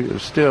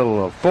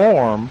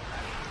form,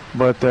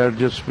 but they'll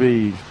just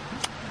be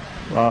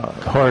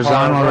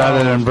horizontal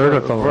rather than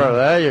vertical.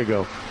 There you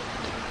go.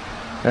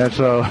 And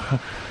so,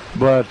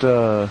 but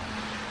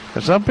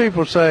some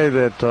people say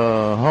that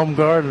home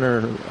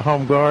garden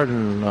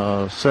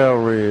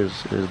celery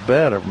is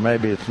better.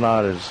 Maybe it's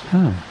not as.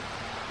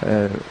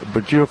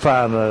 But you'll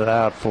find that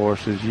out for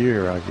us this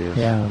year, I guess.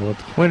 Yeah. Well,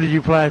 when did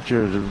you plant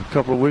yours? A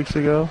couple of weeks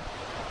ago?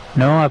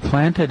 No, I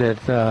planted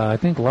it. I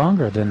think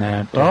longer than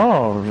that.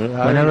 Oh,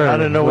 I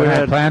didn't know we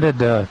had planted.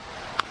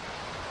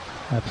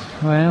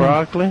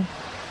 Broccoli?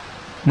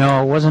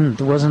 No, it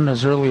wasn't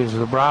as early as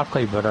the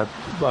broccoli, but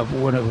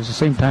when it was the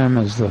same time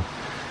as the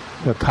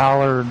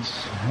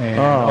collards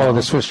and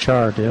the Swiss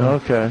chard. Yeah.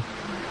 Okay.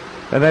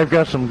 And they've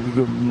got some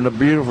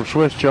beautiful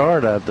Swiss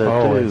chard out there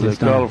too. The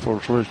colorful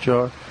Swiss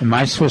chard. And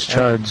my Swiss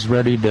chard's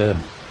ready to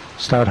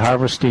start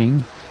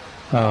harvesting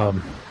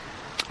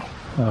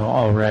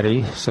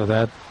already. So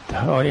that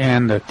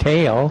and the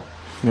kale.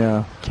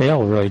 Yeah,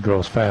 kale really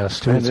grows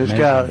fast too. And it's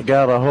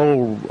got a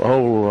whole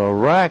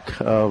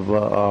rack of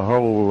a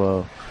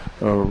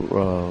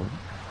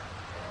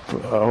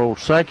whole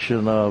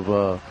section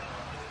of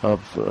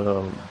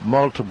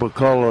multiple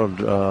colored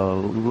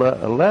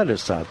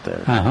lettuce out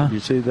there. Uh-huh. You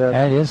see that?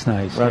 That is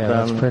nice. Right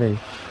down that's pretty.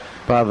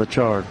 By the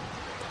chart.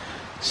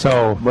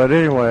 So, but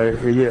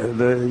anyway,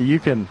 you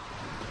can.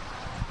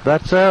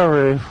 That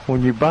celery,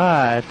 when you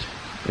buy it,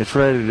 it's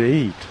ready to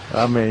eat.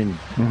 I mean,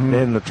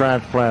 in the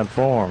transplant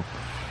form.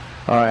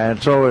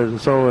 And so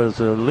is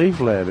the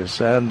leaf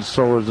lettuce, and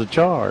so is the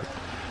chard.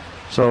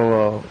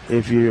 So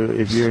if you're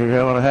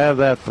going to have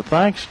that for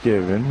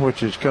Thanksgiving,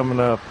 which is coming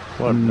up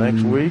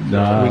next week, week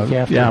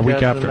after.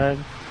 Week after.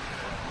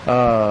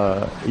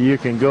 You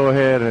can go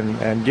ahead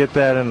and get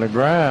that in the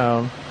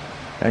ground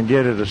and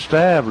get it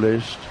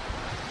established,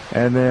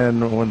 and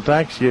then when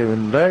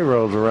Thanksgiving Day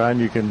rolls around,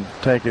 you can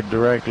take it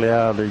directly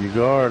out of your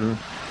garden,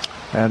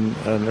 and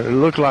it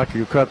looks like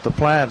you cut the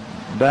plant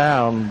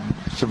down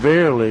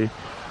severely.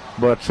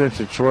 But since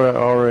it's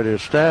already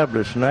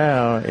established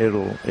now,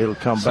 it'll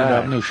come Send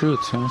back. out new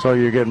shoots, huh? So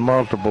you get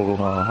multiple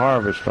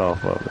harvest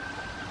off of it.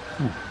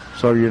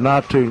 So you're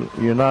not too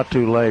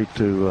late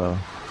to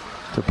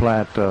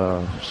plant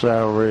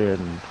celery,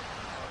 and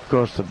of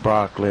course the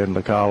broccoli and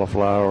the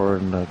cauliflower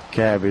and the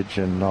cabbage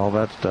and all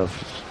that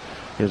stuff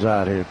is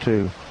out here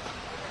too.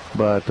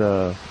 But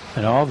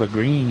and all the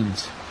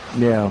greens.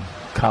 Yeah,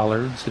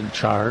 collards and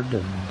chard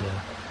and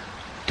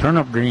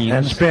turnip greens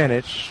and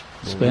spinach.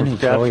 Spinach,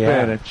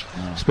 spinach.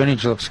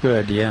 Spinach looks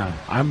good, yeah.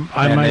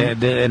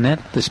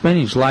 The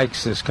spinach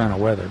likes this kind of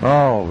weather.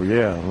 Oh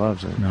yeah,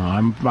 loves it. No,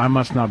 I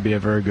must not be a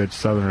very good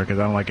Southerner because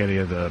I don't like any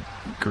of the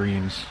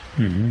greens,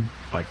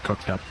 like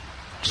cooked up.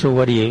 So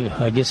what do you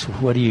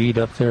eat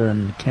up there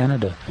in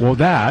Canada? Well,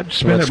 that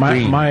spinach.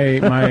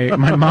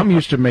 My mom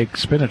used to make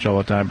spinach all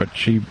the time, but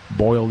she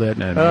boiled it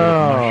and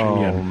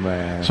mushy and,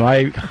 man. So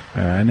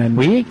and then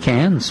we eat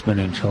canned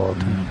spinach all the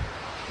time.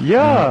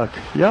 Yuck!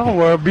 Y'all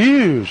were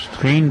abused.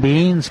 Green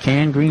beans,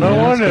 canned green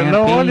beans.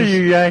 No wonder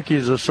you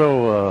Yankees are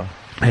so.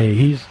 Hey,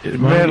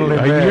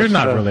 you're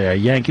not really a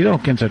Yankee. You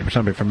don't consider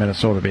somebody from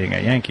Minnesota being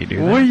a Yankee, do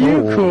you? Will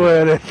you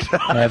quit it?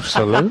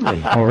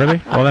 Absolutely. Oh, really?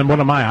 Well, then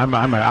what am I?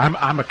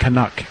 I'm a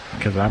Canuck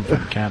because I'm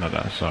from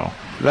Canada. So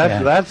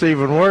that's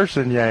even worse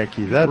than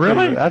Yankee.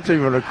 Really? That's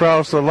even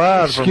across the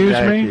line from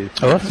Yankee.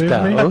 Excuse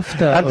me?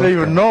 That's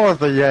even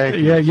north of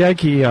Yankee. Yeah,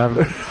 Yankee.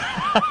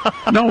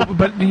 No,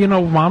 but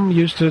Mom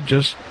used to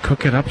just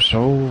cook it up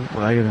so.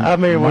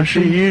 When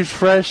she used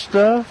fresh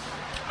stuff.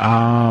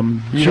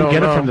 She'll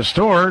get it from the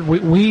store.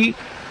 We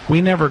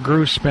never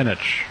grew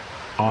spinach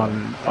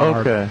on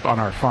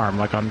our farm,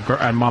 like on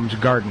Mom's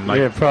garden. Like,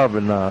 yeah,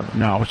 probably not.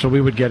 No, so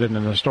we would get it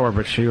in the store,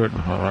 but she would.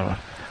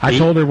 I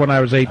told her when I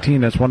was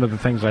 18 that's one of the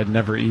things I'd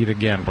never eat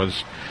again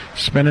was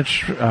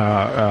spinach,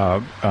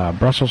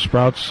 Brussels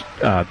sprouts,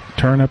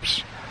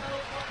 turnips.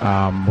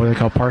 What do they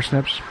call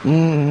parsnips?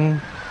 Mm-hmm.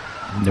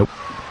 Nope.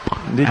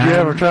 Did you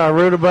ever try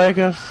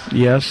rutabagas?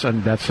 Yes,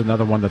 and that's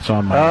another one that's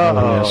on my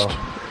list.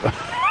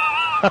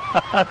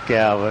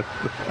 Calvin.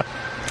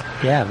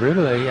 Yeah,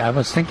 really. I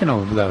was thinking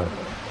of the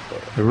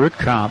root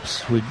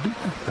crops. We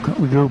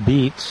grew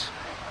beets,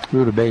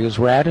 rutabagas,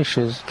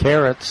 radishes,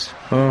 carrots.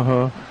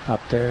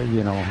 Up there,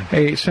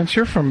 Hey, since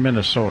you're from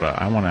Minnesota,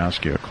 I want to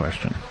ask you a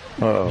question.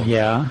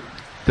 Yeah.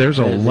 There's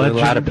a legend.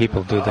 A lot of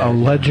people do that. A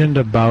legend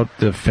about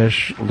the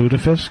fish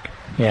lutefisk.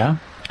 Yeah.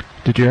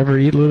 Did you ever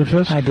eat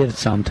lutefisk? I did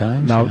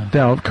sometimes.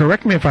 Now,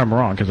 correct me if I'm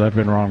wrong, because I've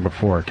been wrong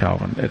before,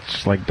 Calvin.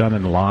 It's like done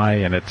in lye,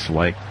 and it's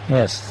like...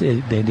 Yes,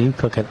 they do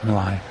cook it in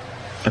lye.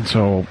 And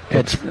so...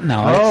 It's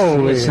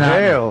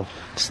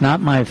not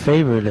my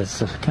favorite.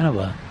 It's kind of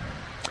a...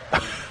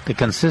 The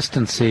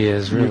consistency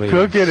is really... You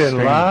cook it in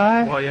strange.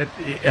 lye? Well,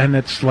 and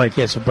it's like...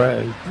 Yes, it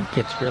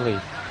gets really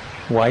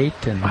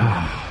white, and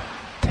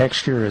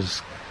texture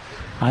is...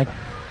 I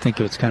think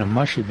it's kind of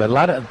mushy, but a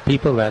lot of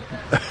people that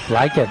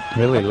like it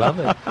really love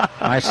it.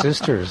 My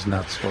sister is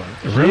nuts for it.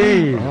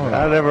 Really?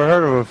 I never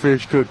heard of a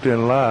fish cooked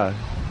in lye.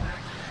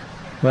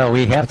 Well,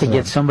 we have to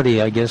get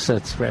somebody, I guess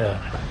that's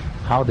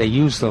how they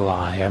use the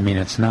lye. I mean,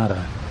 it's not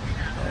a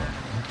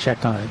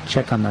check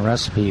on the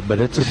recipe, but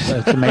it's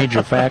a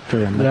major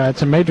factor.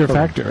 It's a major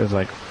factor. It's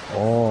like,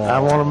 I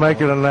want to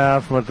make an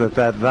announcement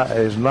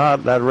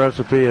that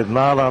recipe is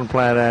not on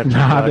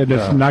PlantAnswers.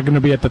 It's not going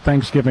to be at the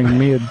Thanksgiving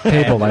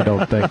table, I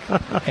don't think.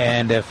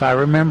 And if I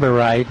remember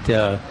right,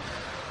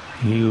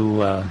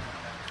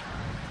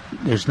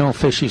 there's no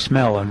fishy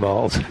smell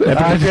involved.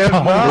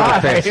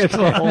 It's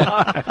a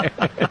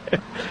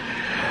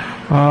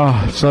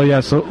lie. So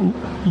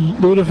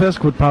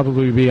lutefisk would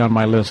probably be on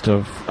my list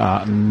of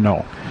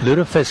no.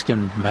 Lutefisk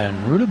and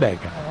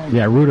rutabaga.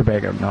 Yeah,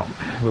 rutabaga, no.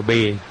 Will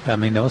be. I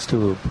mean, those two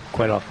will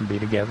quite often be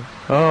together.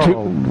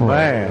 Oh,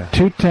 man.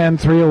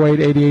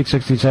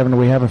 210-308-8867.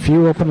 We have a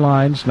few open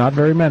lines, not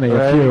very many.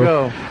 There you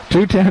go.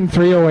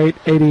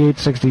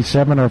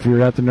 210-308-8867, or if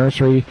you're at the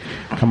nursery,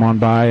 come on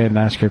by and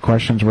ask your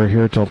questions. We're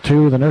here till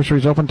 2. The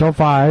nursery's open till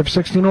 5,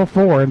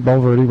 1604 in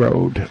Bulverde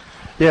Road.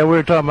 Yeah, we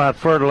were talking about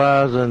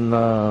fertilizing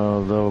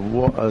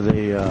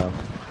the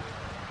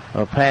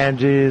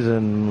pansies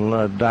and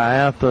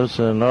dianthus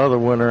and other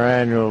winter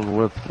annuals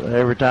with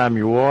every time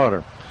you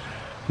water.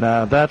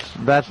 Now that's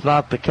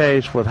not the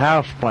case with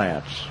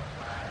houseplants.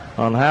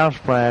 On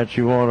houseplants,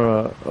 you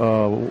want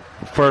to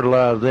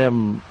fertilize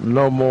them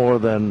no more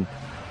than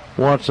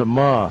once a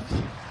month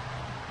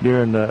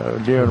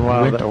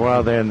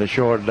while they're in the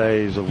short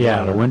days of winter.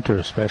 Yeah, the winter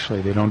especially,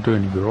 they don't do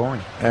any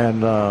growing.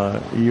 And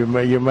you're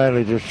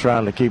mainly just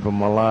trying to keep them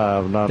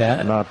alive,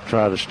 not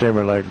try to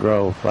stimulate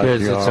growth. Like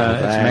it's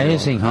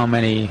amazing how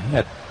many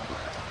at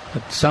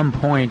some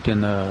point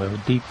in the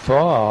deep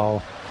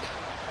fall,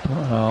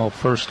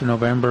 1st of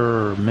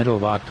November or middle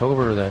of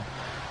October, that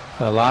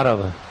a lot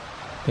of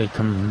their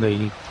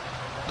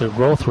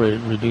growth rate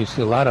reduced.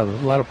 A lot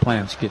of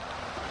plants get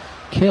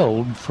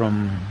killed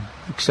from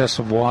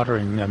excessive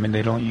watering. I mean,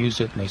 they don't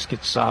use it and they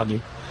get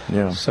soggy.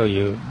 Yeah. So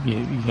you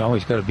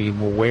always got to be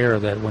aware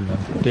that when the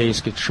days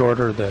get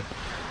shorter, that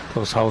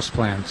those house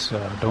plants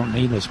don't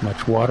need as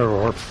much water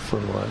or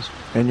fertilizer.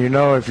 And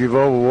if you've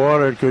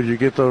overwatered, because you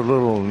get those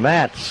little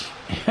gnats,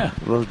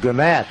 those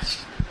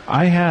gnats.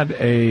 I had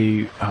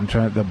one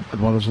of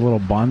those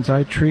little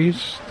bonsai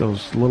trees,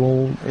 those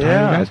little tiny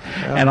guys,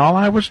 and all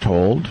I was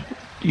told,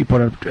 you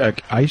put an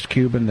ice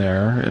cube in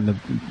there in the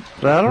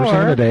first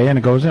thing of the day, and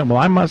it goes in. Well,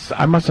 I must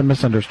have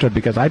misunderstood,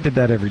 because I did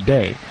that every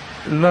day.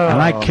 No.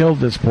 And I killed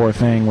this poor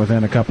thing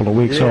within a couple of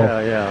weeks.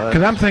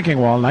 Because I'm thinking,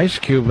 well, an ice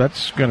cube,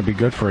 that's going to be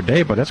good for a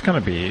day, but it's going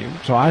to be...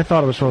 So I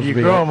thought it was supposed to be...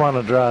 You grow them on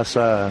the dry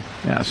side.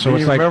 Yeah, so Do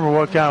you remember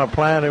what kind of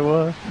plant it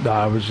was?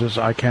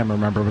 I can't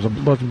remember. It was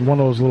one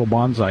of those little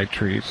bonsai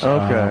trees.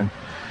 Okay.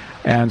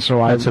 And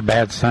so that's a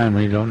bad sign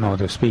when you don't know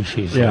the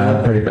species.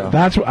 Yeah,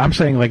 that's what I'm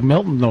saying. Like,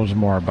 Milton knows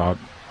more about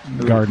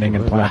gardening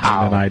and planting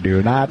than I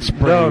do. That's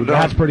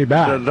pretty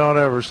bad. Don't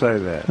ever say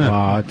that.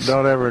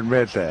 Don't ever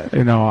admit that.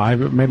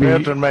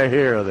 Milton may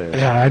hear this.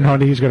 Yeah, I know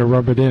he's going to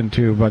rub it in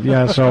too. But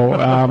yeah, so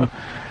I don't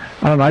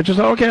know. I just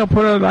thought, okay, I'll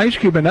put an ice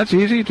cube in. That's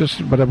easy.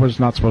 But it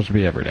was not supposed to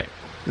be every day.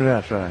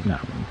 That's right. No.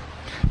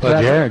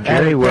 But Jerry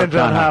depends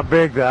on how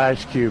big the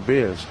ice cube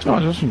is.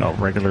 There's no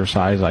regular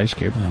size ice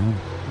cube.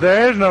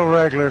 There is no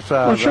regular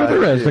size. Well, sure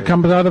there is. It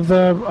comes out of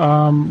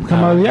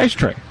the ice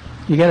tray.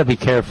 You got to be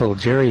careful,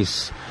 Jerry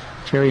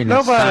and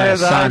nobody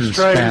has ice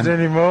trays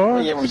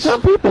anymore. Yeah,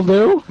 some people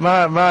do.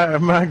 My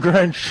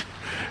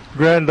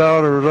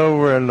granddaughter was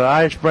over and the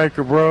ice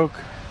maker broke.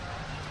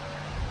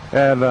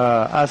 And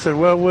I said,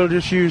 well, we'll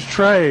just use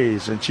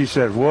trays. And she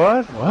said,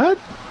 what? What?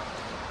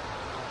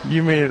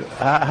 You mean,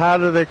 how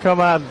do they come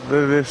out?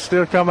 Do they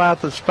still come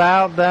out the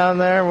spout down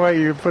there where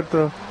you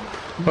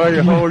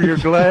hold your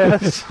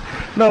glass?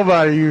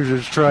 Nobody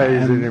uses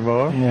trays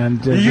anymore.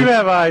 And do you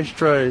have ice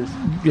trays?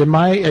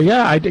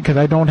 I did, because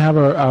I don't have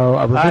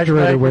a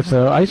refrigerator with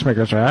an ice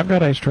maker, so I've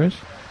got ice trays.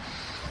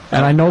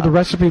 And I know the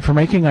recipe for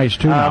making ice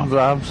too now.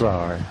 I'm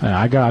sorry.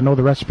 Yeah, I know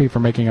the recipe for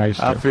making ice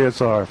too. I feel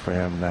sorry for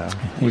him now.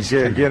 He's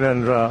get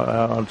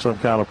on some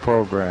kind of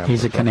program.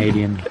 He's a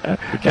Canadian.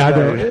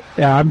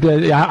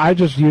 I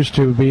just used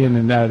to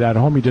being at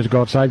home. You just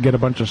go outside, get a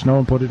bunch of snow,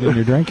 and put it in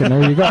your drink, and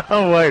there you go.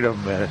 Oh, wait a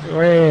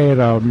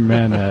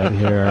minute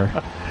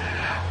here.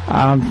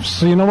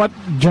 So you know what,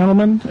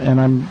 gentlemen, and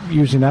I'm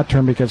using that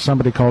term because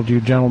somebody called you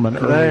gentlemen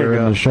earlier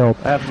in the show.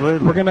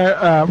 Absolutely. We're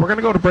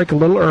gonna go to break a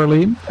little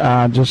early,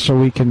 just so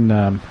we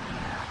can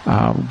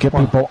get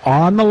people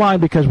on the line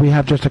because we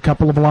have just a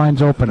couple of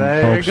lines open,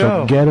 there folks. You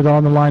go. So get it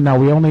on the line now.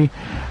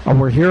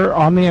 We're here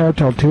on the air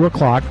till 2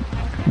 o'clock.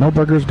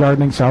 Millburgers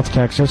Gardening, South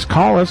Texas.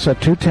 Call us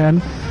at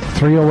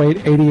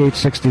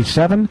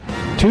 210-308-8867,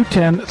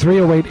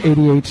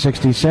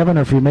 210-308-8867,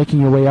 or if you're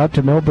making your way out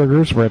to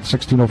Millburgers, we're at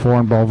 1604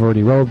 on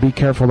Bulverde Road. Be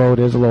careful, though. It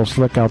is a little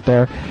slick out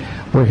there.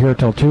 We're here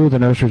till 2. The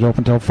nursery's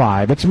open till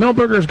 5. It's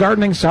Millburgers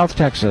Gardening, South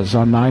Texas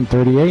on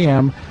 9:30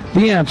 a.m.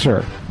 The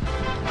Answer.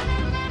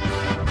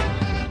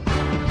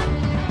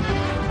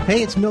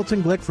 Hey, it's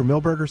Milton Glick for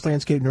Millburgers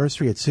Landscape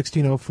Nursery at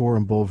 1604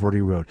 on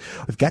Bulverde Road.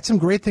 We've got some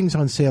great things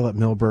on sale at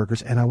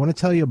Millburgers, and I want to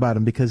tell you about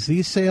them because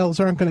these sales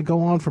aren't going to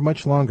go on for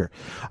much longer.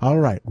 All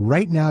right,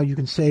 right now you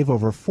can save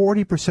over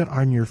 40%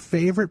 on your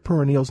favorite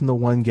perennials in the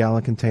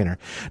 1-gallon container.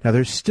 Now,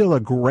 there's still a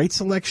great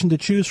selection to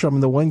choose from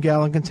in the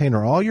 1-gallon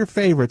container. All your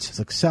favorites,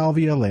 like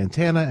salvia,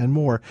 lantana, and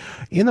more,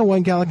 in the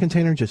 1-gallon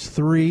container, just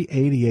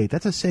 $3.88.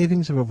 That's a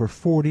savings of over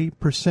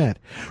 40%.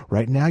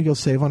 Right now, you'll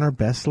save on our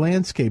best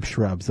landscape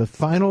shrubs. The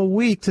final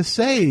week to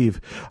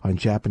save on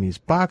Japanese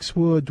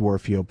boxwood,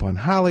 dwarf Yopon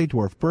holly,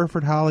 dwarf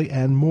Burford holly,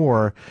 and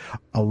more.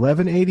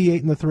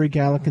 $11.88 in the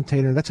 3-gallon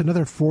container. That's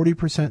another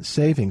 40%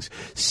 savings.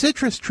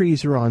 Citrus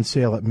trees are on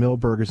sale at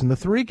Millburgers in the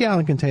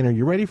 3-gallon container.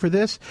 You ready for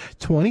this?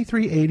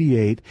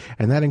 $23.88,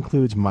 and that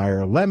includes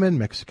Meyer lemon,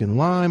 Mexican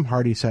lime,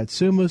 hardy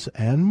satsumas,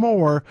 and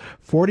more.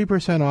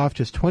 40% off,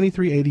 just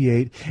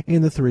 $23.88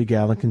 in the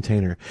 3-gallon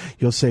container.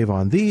 You'll save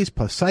on these,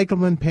 plus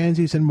cyclamen,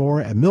 pansies, and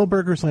more at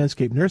Millburgers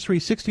Landscape Nursery,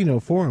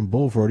 1604 on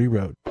Bulverde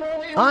Road.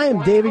 I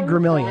am David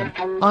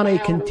Gramillion, on a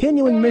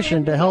continuing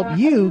mission to help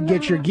you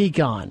get your geek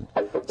on.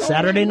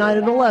 Saturday night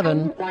at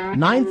 11,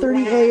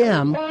 9:30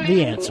 a.m.,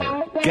 The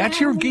Answer.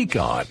 Get your geek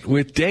on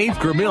with Dave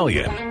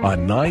Gramillion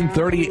on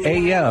 9:30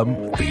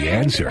 a.m., The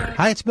Answer.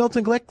 Hi, it's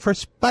Milton Glick for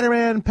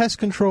Spider-Man Pest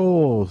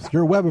Control,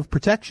 your web of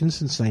protection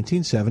since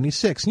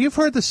 1976. And you've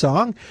heard the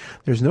song,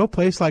 There's No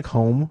Place Like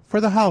Home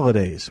for the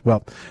Holidays.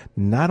 Well,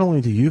 not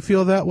only do you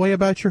feel that way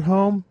about your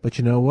home, but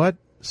you know what?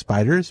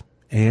 Spiders,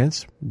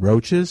 ants,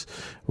 roaches,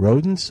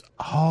 rodents,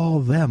 all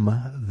of them,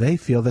 they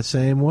feel the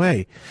same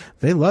way.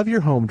 They love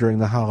your home during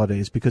the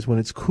holidays because when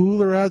it's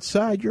cooler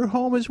outside, your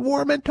home is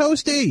warm and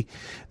toasty.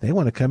 They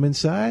want to come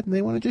inside and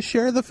they want to just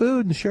share the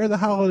food and share the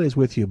holidays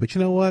with you. But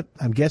you know what?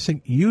 I'm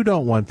guessing you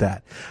don't want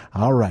that.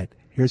 All right.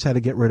 Here's how to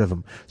get rid of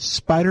them.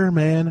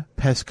 Spider-Man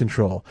Pest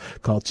Control.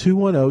 Call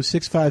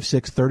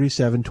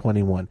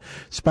 210-656-3721.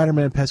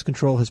 Spider-Man Pest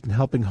Control has been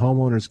helping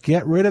homeowners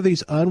get rid of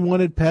these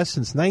unwanted pests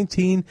since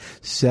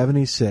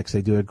 1976.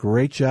 They do a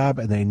great job,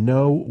 and they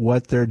know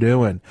what they're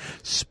doing.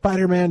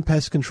 Spider-Man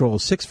Pest Control,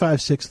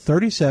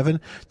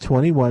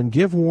 656-3721.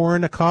 Give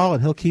Warren a call,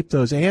 and he'll keep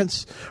those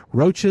ants,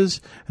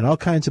 roaches, and all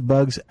kinds of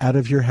bugs out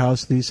of your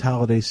house this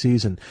holiday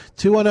season.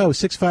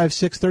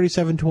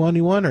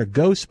 210-656-3721 or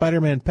go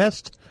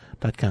SpiderManPest.com.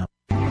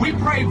 We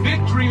pray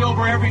victory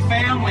over every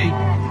family.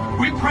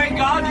 We pray,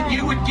 God, that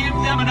you would give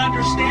them an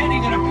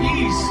understanding and a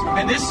peace.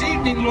 And this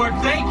evening, Lord,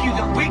 thank you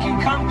that we can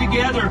come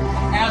together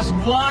as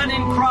one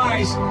in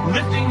Christ,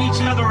 lifting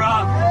each other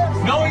up,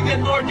 knowing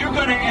that, Lord, you're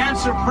going to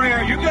answer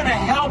prayer. You're going to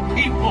help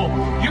people.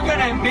 You're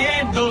going to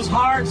mend those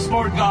hearts,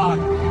 Lord God,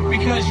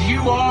 because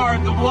you are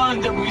the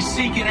one that we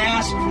seek and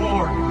ask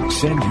for.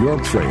 Send your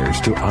prayers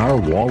to our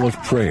wall of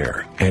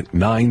prayer at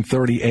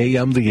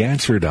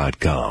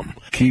 930amtheanswer.com.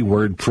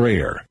 Keyword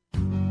prayer.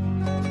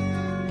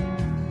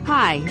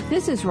 Hi,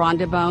 this is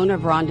Rhonda Bone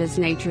of Rhonda's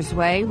Nature's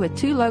Way with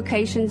 2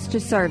 locations to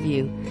serve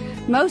you.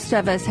 Most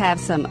of us have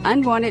some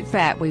unwanted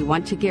fat we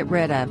want to get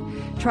rid of.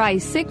 Try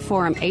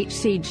Sigforum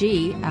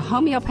HCG, a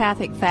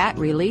homeopathic fat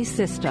release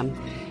system.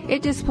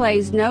 It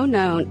displays no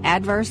known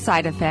adverse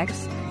side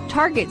effects,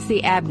 targets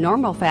the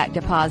abnormal fat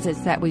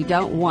deposits that we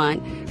don't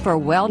want for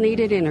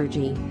well-needed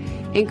energy.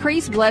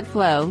 Increase blood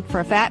flow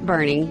for fat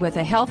burning with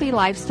a healthy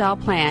lifestyle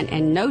plan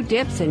and no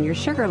dips in your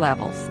sugar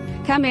levels.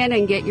 Come in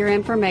and get your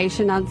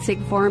information on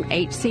Sigforum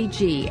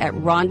HCG at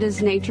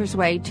Rhonda's Nature's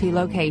Way 2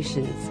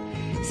 locations.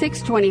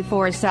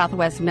 624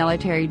 Southwest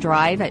Military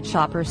Drive at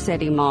Shopper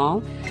City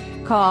Mall.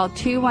 Call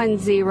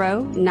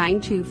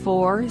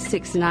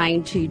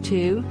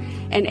 210-924-6922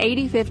 and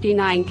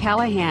 8059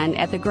 Callahan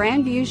at the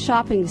Grandview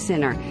Shopping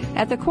Center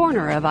at the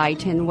corner of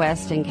I-10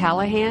 West and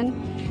Callahan.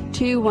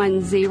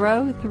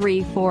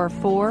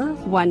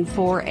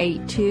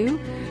 210-344-1482.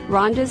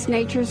 Rhonda's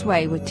Nature's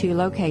Way with 2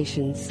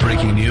 locations.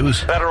 Breaking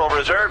news. Federal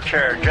Reserve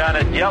Chair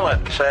Janet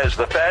Yellen says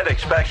the Fed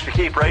expects to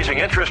keep raising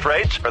interest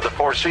rates for the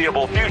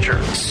foreseeable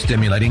future.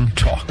 Stimulating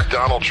talk.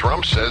 Donald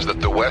Trump says that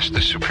the West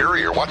is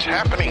superior. What's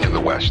happening in the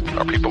West?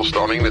 Are people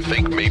starting to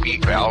think maybe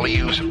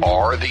values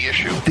are the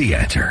issue? The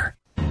Answer.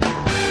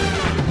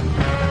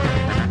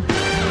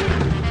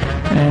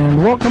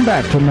 And welcome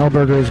back to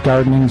Millburgers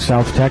Gardening,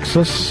 South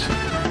Texas.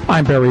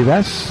 I'm Barry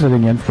Vest,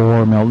 sitting in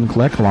for Milton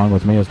Glick. Along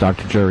with me is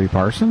Dr. Jerry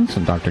Parsons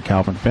and Dr.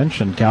 Calvin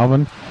Finch. And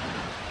Calvin,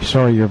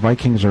 sorry, your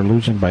Vikings are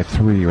losing by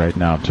 3 right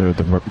now to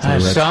the I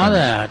Redskins. saw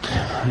that.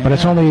 But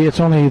it's only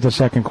the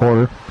second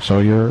quarter, so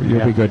you'll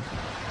be good.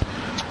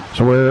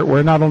 So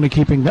we're not only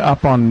keeping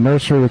up on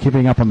nursery, we're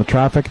keeping up on the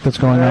traffic that's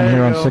going on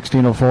here on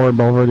 1604 and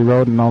Bulverde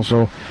Road, and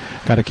also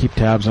got to keep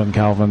tabs on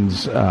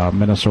Calvin's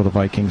Minnesota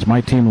Vikings.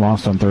 My team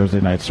lost on Thursday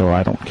night, so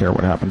I don't care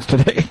what happens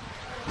today.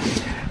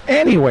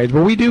 Anyways,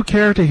 but we do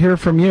care to hear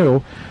from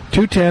you.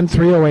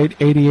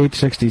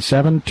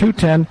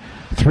 210-308-8867,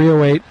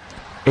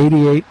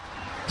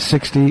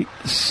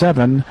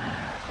 210-308-8867.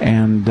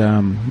 And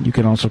you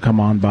can also come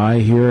on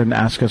by here and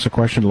ask us a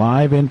question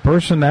live in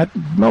person at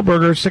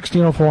Milberger's,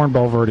 1604 on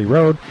Bulverde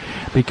Road.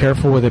 Be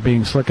careful with it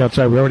being slick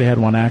outside. We already had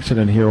one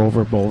accident here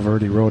over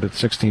Bulverde Road at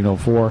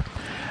 1604.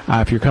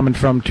 If you're coming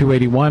from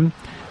 281,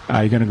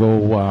 you're going to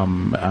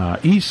go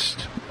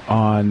east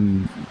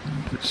on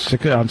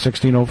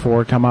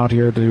 1604. Come out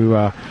here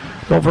to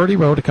Bulverde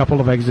Road, a couple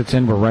of exits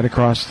in. We're right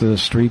across the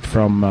street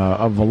from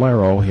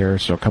Valero here,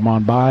 so come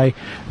on by.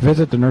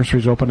 Visit. The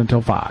nursery's open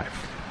until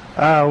 5.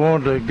 I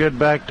want to get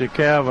back to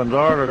Calvin's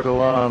article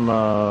on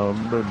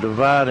the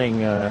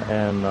dividing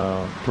and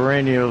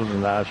perennials,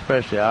 and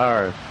especially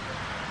ours.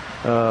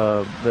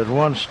 There's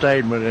one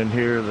statement in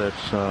here that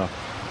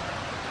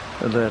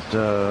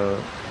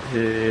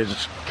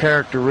is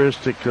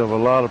characteristic of a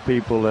lot of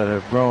people that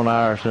have grown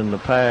iris in the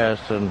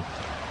past and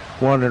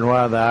wondering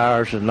why the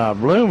iris is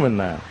not blooming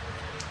now.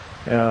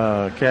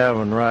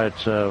 Calvin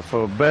writes,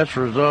 for best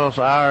results,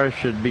 iris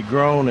should be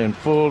grown in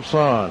full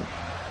sun.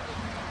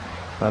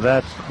 Now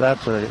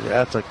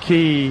that's a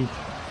key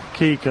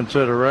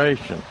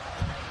consideration,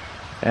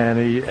 and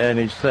he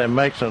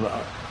makes an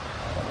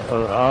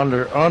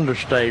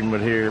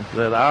understatement here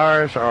that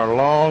iris are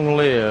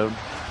long-lived,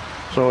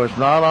 so it's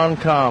not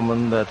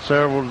uncommon that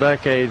several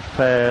decades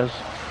pass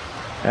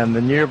and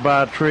the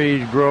nearby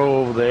trees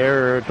grow over the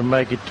area to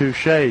make it too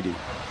shady.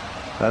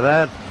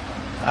 Now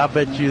I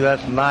bet you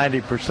that's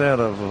 90%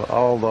 of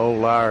all the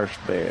old iris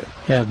beds.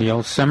 Yeah, the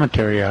old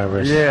cemetery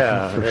iris.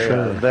 Yeah, for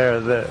sure.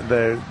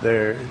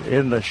 They're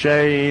in the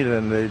shade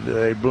and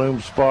they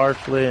bloom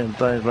sparsely and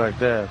things like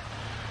that.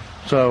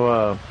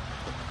 So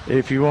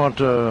if you want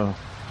to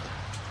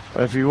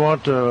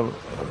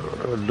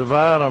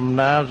divide them,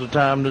 now's the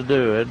time to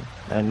do it,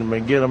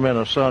 and get them in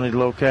a sunny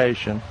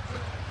location.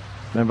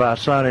 And by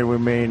sunny we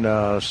mean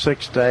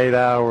 6 to 8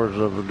 hours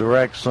of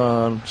direct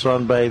sun,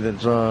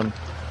 sunbathing sun.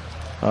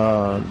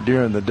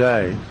 During the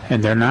day.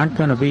 And they're not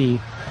going to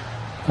be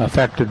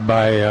affected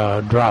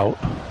by drought.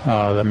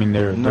 I mean,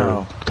 they're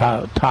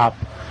top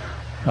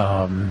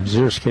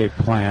xeriscape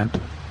plant.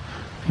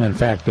 In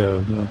fact,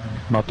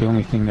 about the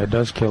only thing that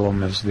does kill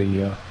them is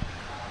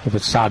if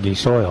it's soggy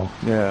soil.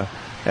 Yeah,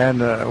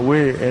 and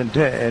we in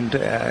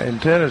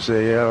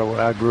Tennessee,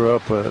 I grew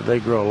up. They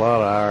grow a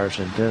lot of iris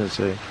in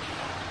Tennessee,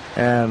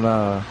 and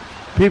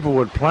people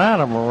would plant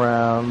them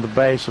around the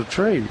base of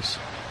trees.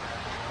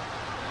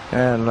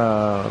 And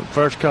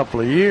first couple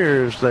of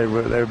years they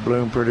would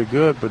bloom pretty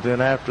good, but then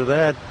after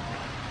that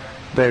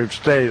they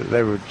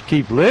would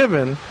keep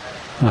living.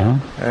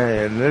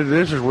 And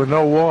this is with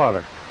no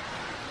water.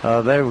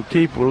 They would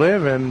keep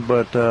living,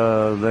 but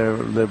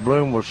their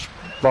bloom was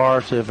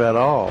sparse, if at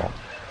all.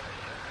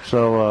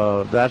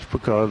 So that's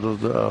because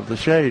of the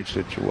shade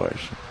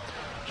situation.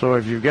 So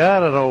if you've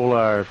got an old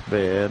iris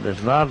bed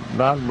that's not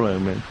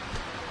blooming,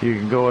 you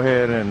can go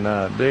ahead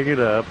and dig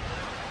it up.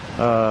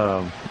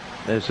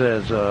 It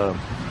says,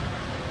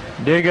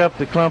 dig up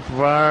the clump of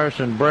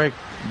iris and break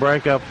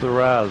up the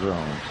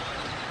rhizomes.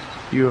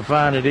 You will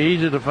find it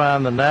easy to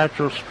find the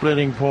natural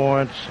splitting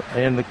points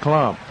in the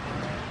clump.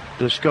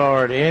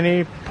 Discard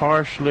any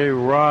partially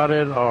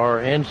rotted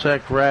or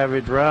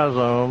insect-ravaged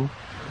rhizome,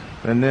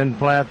 and then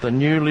plant the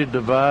newly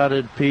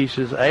divided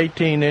pieces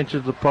 18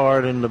 inches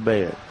apart in the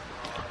bed,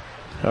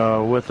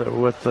 with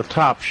the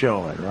top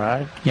showing,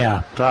 right?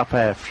 Yeah. Top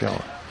half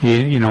showing.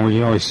 You know,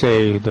 we always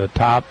say the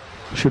top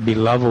should be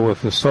level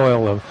with the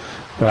soil,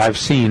 but I've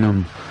seen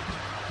them.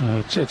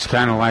 It's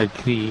kind of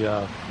like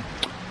the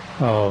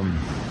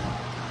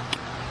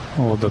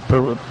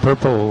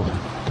purple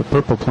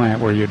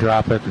plant where you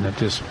drop it and it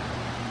just.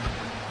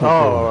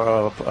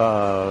 Purple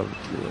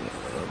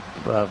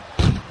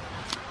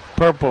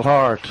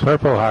heart.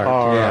 Purple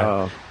heart.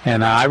 Yeah.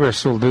 And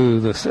iris will do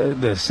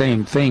the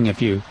same thing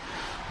if you,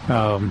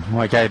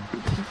 like I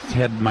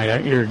had my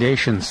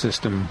irrigation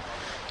system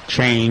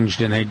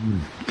changed, and they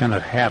kind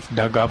of half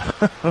dug up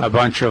a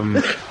bunch of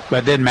them,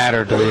 but it didn't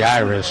matter to the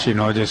iris,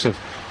 just if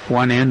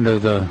one end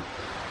of the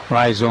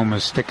rhizome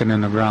is sticking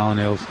in the ground,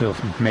 they'll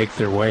make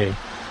their way.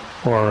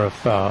 Or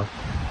if the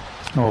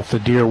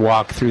deer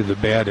walk through the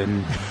bed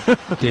and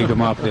dig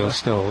them up, they'll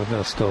still.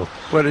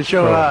 But to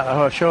show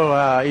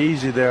how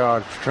easy they are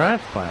to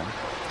transplant,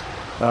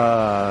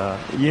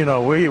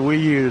 we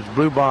use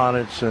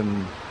bluebonnets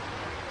and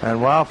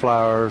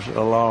wildflowers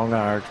along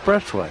our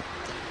expressway.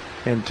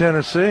 In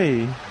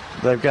Tennessee,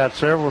 they've got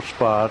several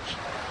spots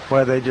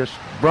where they just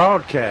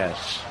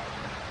broadcast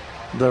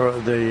the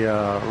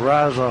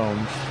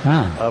rhizomes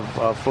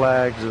of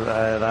flags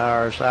and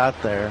iris out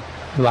there.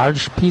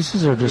 Large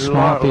pieces or just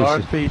small pieces?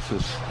 Large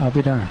pieces. I'll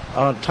be darned.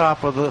 On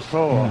top of the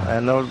soil,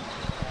 and those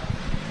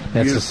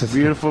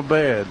beautiful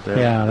bed.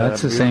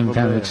 That's the same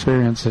kind of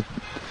experience that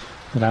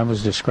that I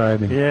was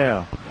describing.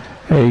 Yeah.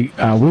 Hey,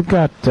 we've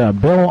got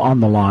Bill on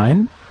the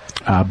line.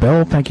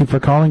 Bill, thank you for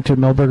calling to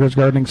Milberger's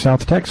Gardening,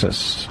 South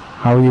Texas.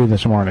 How are you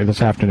this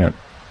afternoon?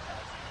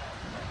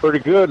 Pretty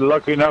good.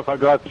 Lucky enough, I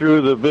got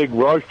through the big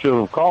rush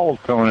of calls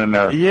coming in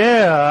there.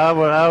 Yeah,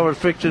 I was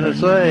fixing to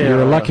say.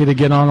 You're lucky to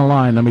get on the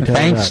line. Let me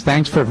tell you that.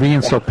 Thanks for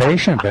being so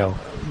patient, Bill.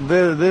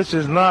 This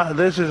is not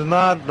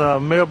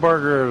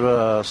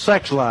Milberger's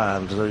sex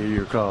lines that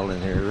you're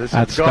calling here. This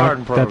is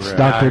garden program. That's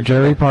Dr.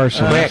 Jerry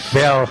Parsons. Quick,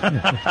 Bill,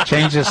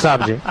 change the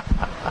subject.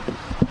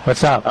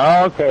 What's up?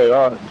 Okay,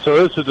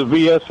 so this is the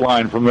VS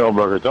line from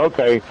Milberger's.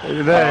 Okay.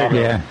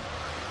 Yeah.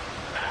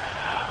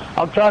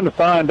 I'm trying to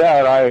find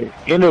out. I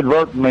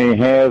inadvertently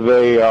have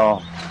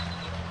a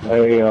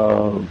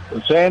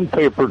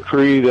sandpaper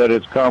tree that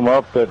has come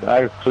up that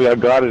actually I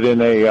got it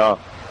in a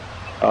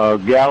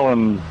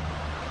gallon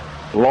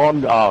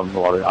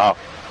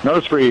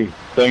nursery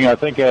thing, I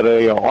think at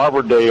a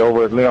Arbor Day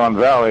over at Leon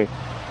Valley.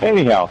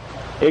 Anyhow,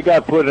 it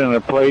got put in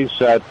a place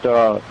that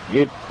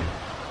it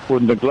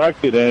was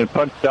neglected, and it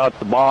punched out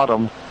the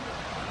bottom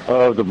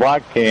of the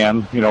black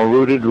can,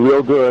 rooted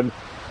real good,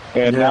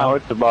 and now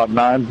it's about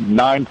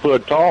 9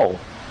 foot tall.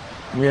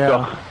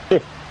 Yeah. So,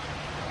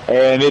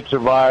 and it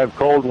survived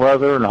cold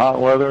weather and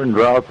hot weather and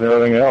drought and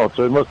everything else,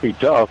 so it must be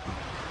tough.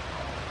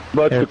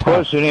 But the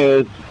question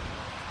is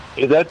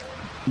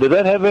does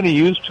that have any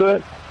use to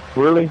it,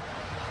 really?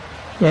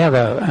 Yeah,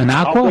 an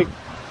aqua?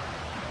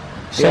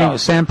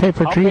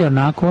 Sandpaper tree, an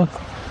aqua?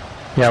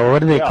 Yeah, well, what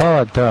do they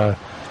call it?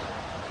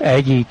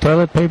 Aggie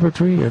toilet paper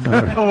tree? Or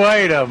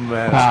Wait a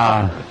minute.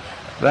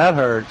 That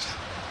hurts.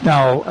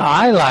 No,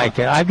 I like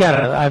it. I've got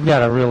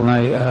a real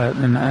nice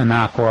an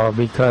aqua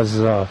because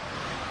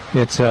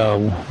it's a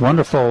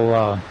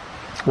wonderful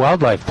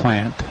wildlife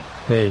plant.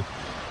 They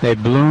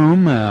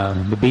bloom.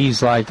 The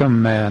bees like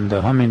them, and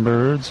the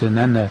hummingbirds, and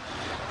then they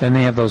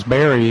have those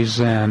berries.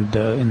 And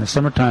in the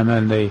summertime,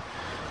 and the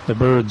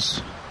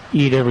birds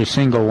eat every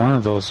single one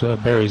of those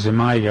berries in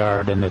my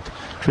yard, and the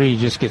tree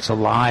just gets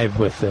alive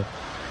with the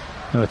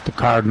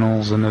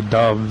cardinals and the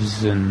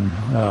doves and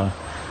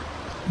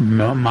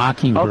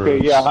mockingbirds. Okay,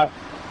 yeah.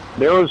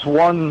 There was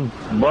one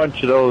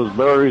bunch of those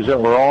berries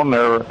that were on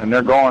there, and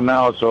they're gone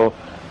now, so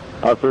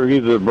I figure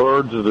either the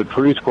birds or the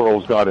tree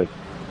squirrels got it.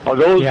 Are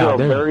those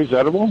berries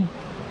edible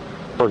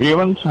for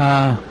humans?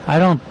 I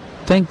don't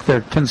think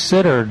they're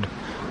considered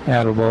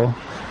edible.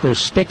 They're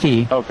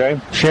sticky.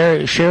 Okay.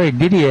 Sherry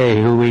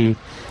Didier, who we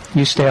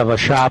used to have a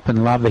shop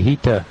in La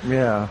Vejita.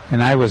 Yeah.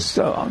 And I was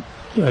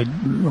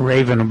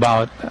raving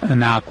about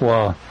an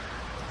aqua,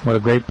 what a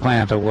great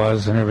plant it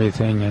was and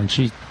everything. And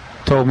she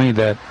told me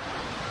that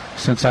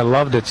since I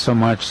loved it so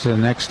much, the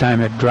next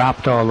time it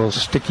dropped all those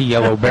sticky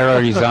yellow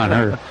berries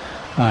on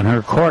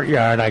her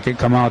courtyard, I could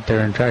come out there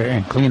and try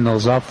and clean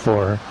those up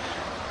for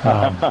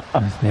her.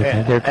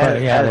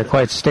 They're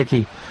quite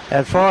sticky.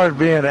 As far as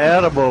being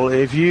edible,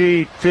 if you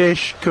eat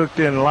fish cooked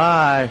in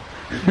lye,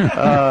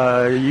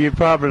 you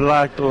probably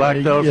like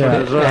those for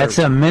dessert. That's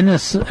a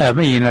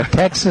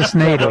Texas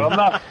native.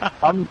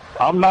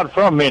 I'm not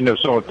from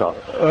Minnesota.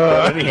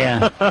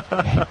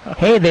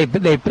 Hey, they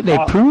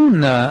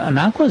prune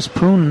anaquas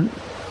prune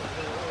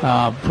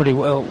pretty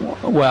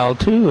well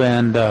too,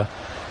 and of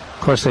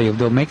course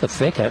they'll make a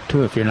thicket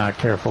too if you're not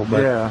careful.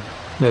 But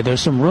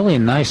there's some really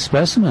nice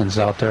specimens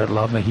out there at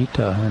La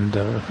Vejita, and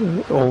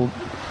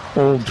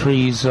old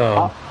trees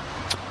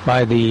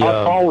by the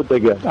how tall would they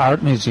get?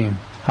 Art Museum.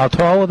 How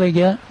tall will they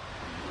get?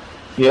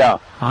 Yeah.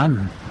 I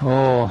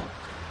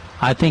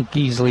think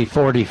easily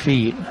 40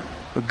 feet.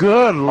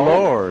 Good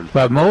Lord.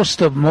 But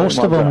most of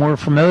them we're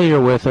familiar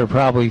with are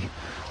probably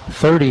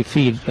 30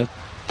 feet.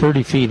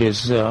 30 feet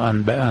is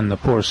on the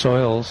poor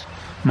soils.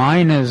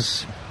 Mine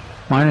is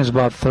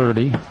about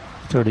 30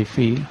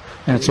 feet.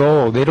 And it's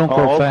old. They don't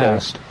grow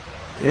fast.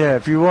 Yeah,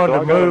 if you wanted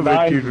to move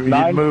it, you'd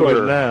move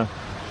it now.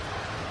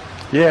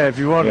 Yeah, if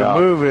you wanted to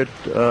move it,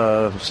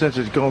 since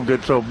it's going to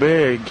get so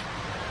big,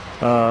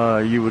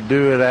 you would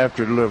do it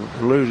after it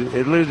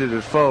loses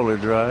its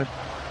foliage, right?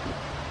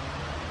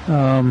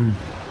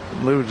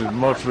 Loses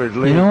most of its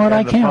leaves. You know what?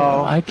 I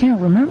can't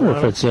remember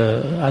if it's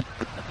I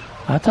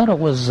thought it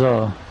was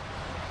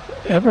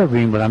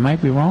evergreen, but I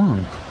might be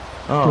wrong.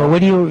 Well, Bill?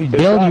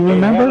 Do you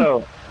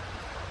remember?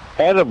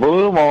 Had a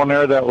bloom on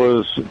there that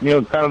was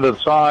kind of the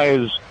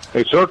size,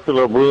 a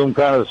circular bloom,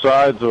 kind of the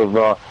size of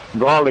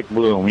garlic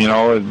bloom,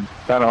 and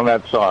kind of on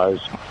that size,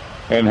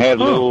 and had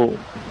little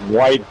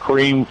white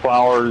cream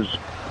flowers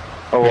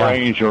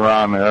arranged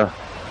around there.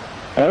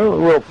 And it was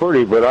real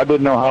pretty, but I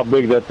didn't know how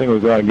big that thing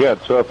was going to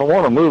get. So if I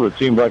want to move, it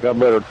seems like I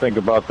better think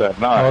about that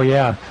now. Oh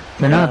yeah,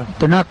 they're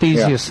not the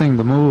easiest thing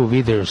to move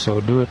either.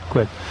 So do it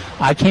quick.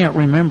 I can't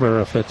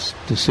remember if it's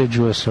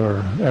deciduous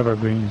or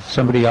evergreen.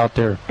 Somebody out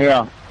there,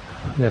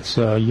 that's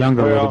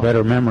younger with a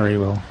better memory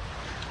will.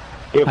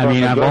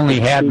 I've only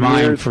had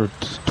mine for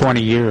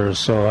 20 years,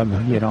 so I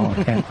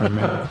can't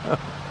remember.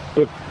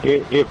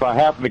 If I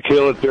happen to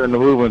kill it during the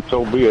movement,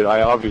 so be it.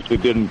 I obviously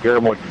didn't care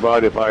much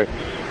about it if I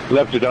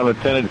left it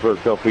unattended for a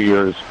couple of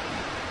years.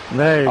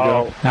 There you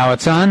go. Now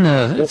it's on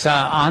the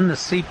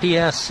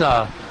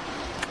CPS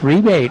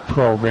rebate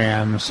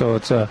program, so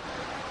it's a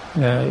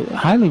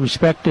highly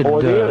respected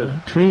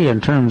tree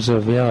in terms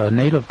of a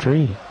native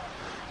tree.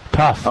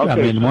 Tough. Okay, I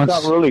mean, so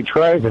it's not really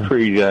trash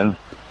tree then.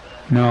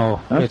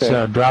 No, Okay. it's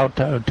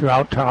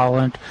drought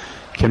tolerant,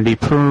 can be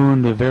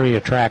pruned, very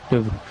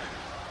attractive.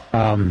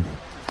 I'm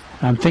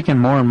thinking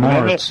more and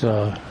more it's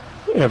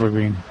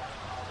evergreen.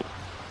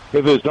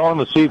 If it's on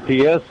the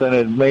CPS, then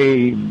it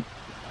may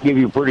give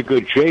you a pretty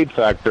good shade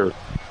factor.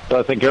 So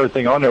I think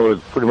everything on there was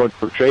pretty much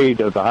for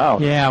shade at the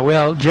house. Yeah,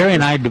 well, Jerry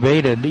and I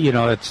debated,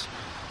 it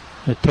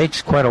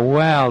takes quite a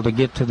while to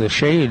get to the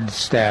shade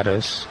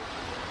status.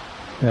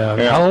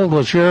 How old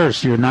was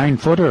yours? Your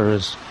 9-footer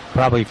is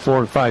probably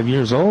 4 or 5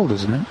 years old,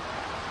 isn't it?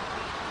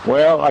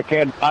 Well, I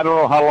don't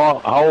know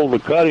how old the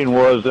cutting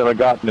was that I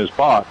got in this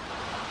pot,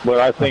 but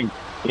I think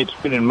it's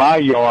been in my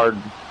yard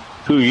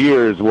 2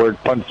 years where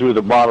it punched through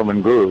the bottom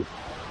and grew.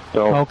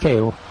 So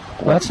okay, well,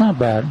 that's not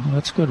bad.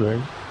 That's good,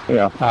 Ray.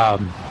 Yeah.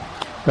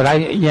 But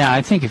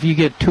I think if you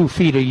get 2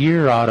 feet a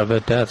year out of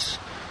it, that's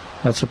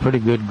a pretty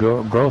good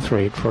growth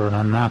rate for an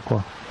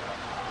Anaqua.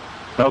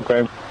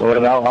 Okay. Well,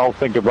 then I'll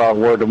think about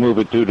where to move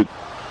it to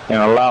and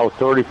allow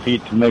 30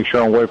 feet to make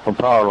sure I'm away from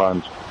power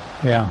lines.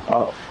 Yeah.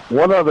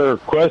 One other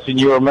question,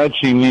 you were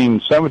mentioning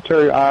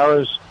cemetery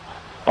iris.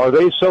 Are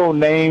they so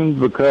named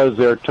because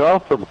they're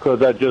tough or because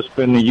that's just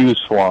been the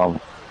use for them?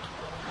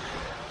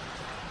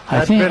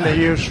 That's been the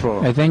use for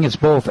them. I think it's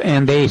both,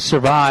 and they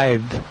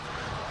survived.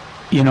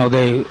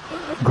 They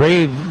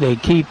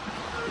keep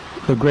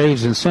the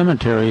graves in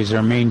cemeteries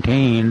are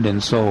maintained,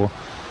 and so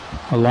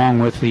along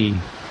with the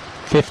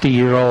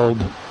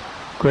 50-year-old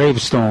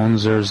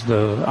gravestones, there's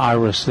the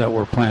iris that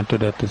were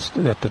planted at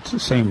the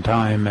same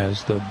time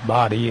as the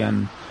body,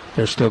 and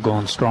they're still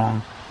going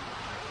strong.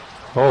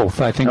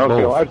 Both, I think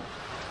both.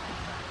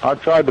 I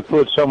tried to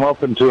put some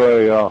up into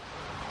a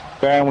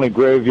family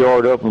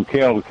graveyard up in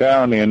Kendall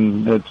County,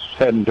 and it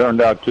hadn't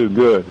turned out too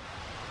good.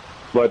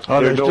 But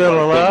are they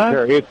still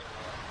alive?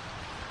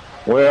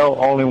 Well,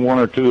 only 1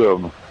 or 2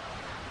 of them.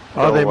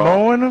 Are they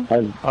mowing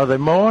them? Are they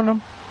mowing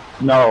them?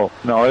 No,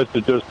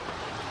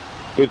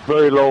 it's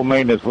very low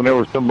maintenance.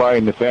 Whenever somebody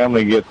in the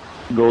family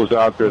goes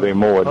out there, they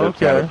mow it. That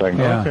kind of thing.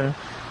 Yeah. Okay.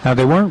 Now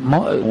they weren't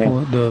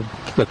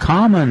the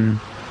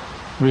common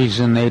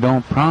reason they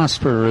don't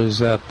prosper is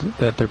that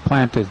they're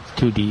planted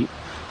too deep.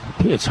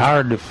 It's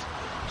hard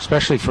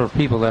especially for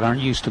people that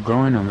aren't used to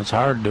growing them. It's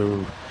hard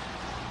to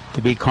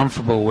be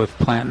comfortable with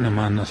planting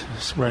them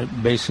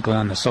basically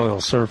on the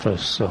soil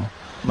surface. So,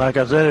 like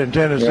I said, in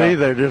Tennessee,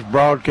 they're just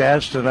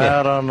broadcasting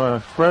out on the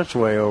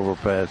expressway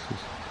overpasses.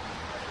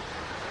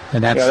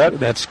 And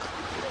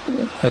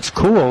that's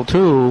cool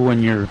too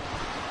when you're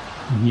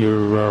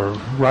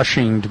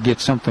rushing to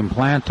get something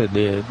planted.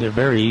 They're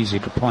very easy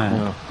to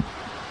plant.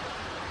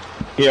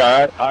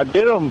 Yeah, I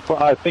did them.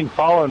 I think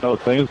following those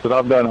things, but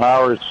I've done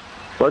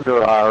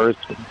regular iris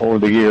over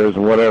the years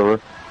and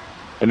whatever.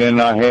 And then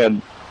I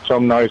had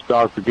some nice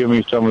doctor give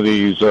me some of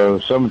these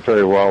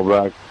cemetery a while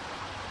back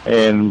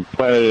and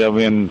planted them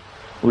in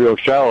real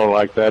shallow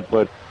like that,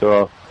 but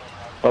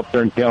up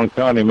there in Kendall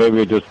County,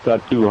 maybe it just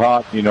got too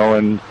hot,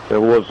 and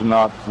there was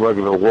not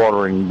regular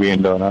watering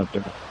being done out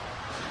there.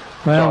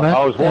 Well,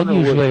 I was that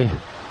wondering usually...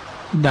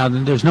 Now,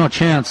 there's no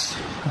chance...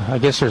 I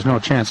guess there's no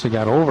chance they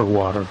got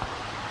overwatered.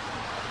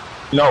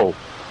 No,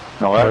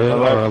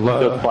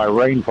 that's just by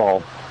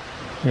rainfall.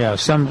 Yeah,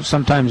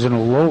 sometimes in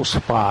a low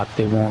spot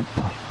they won't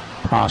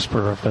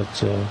prosper if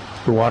the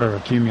water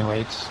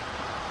accumulates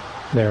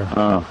there.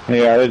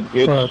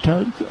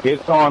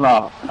 It's on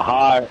a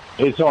high.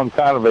 It's on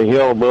kind of a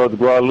hill above the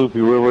Guadalupe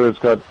River. It's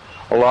got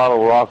a lot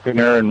of rock in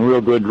there and real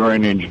good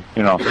drainage.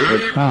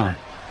 Well,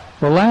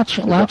 latch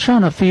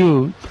on a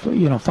few.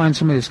 Find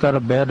somebody that's got a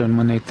bed, and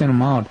when they thin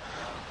them out,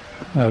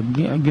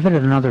 give it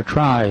another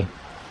try.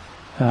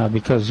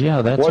 Because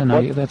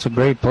that's a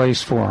great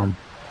place for them.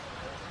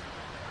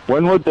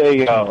 When would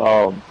they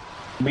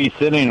be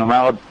thinning them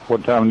out?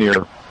 What time of the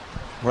year?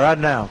 Right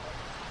now.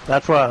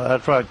 That's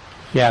right.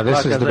 Yeah,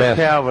 this is the best.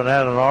 Calvin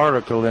had an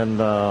article in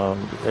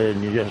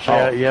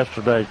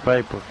yesterday's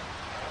paper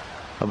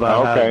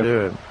about how to do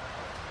it.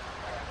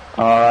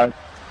 All right.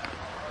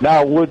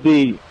 Now, would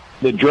the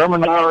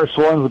German iris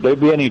ones, would they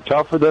be any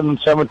tougher than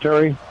the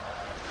cemetery?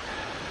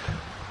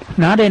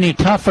 Not any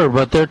tougher,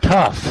 but they're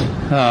tough.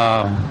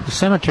 The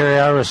cemetery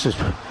iris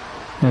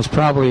is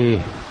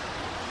probably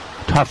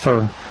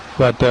tougher,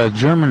 but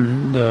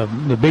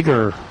the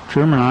bigger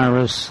German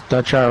iris,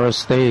 Dutch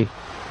iris, they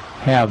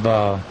have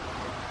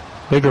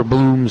bigger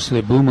blooms.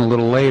 They bloom a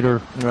little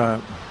later.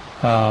 Right.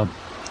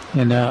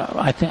 And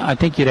I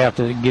think you'd have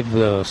to give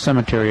the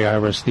cemetery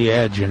iris the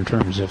edge in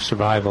terms of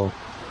survival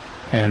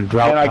and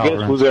drought tolerance. And I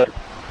guess with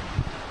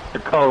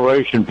their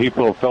coloration,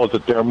 people have felt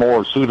that they're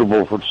more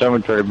suitable for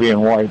cemetery being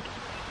white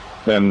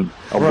than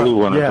a blue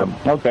one. Yeah.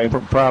 Okay.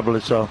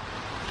 Probably so.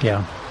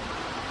 Yeah.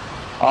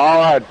 All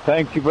right.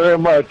 Thank you very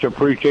much.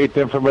 Appreciate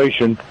the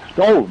information.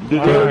 Oh,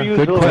 did they ever use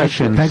good those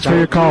question. Thanks for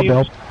your call,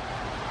 Bill.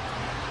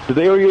 Do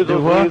they ever use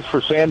those leaves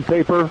for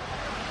sandpaper?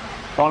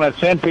 on that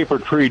sandpaper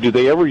tree, do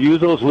they ever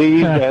use those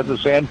leaves as a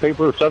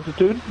sandpaper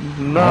substitute?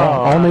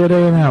 No, only at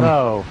A&M.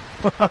 No,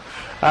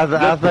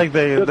 I think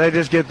they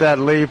just get that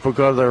leaf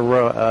because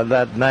they're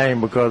that name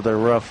because they're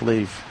rough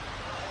leaf.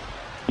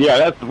 Yeah,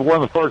 that's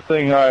one of the first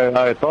things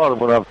I thought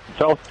of when I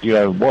felt,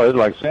 boy, it's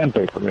like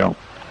sandpaper,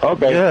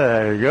 Okay. Yeah,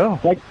 there you go.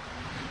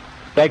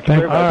 Thank you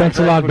very much. Thanks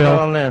a lot,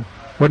 Bill.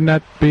 Wouldn't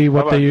that be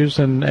what they use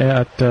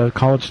at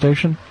College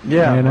Station?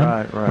 Yeah,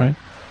 A&M?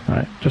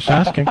 Right. Just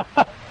asking.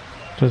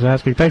 Just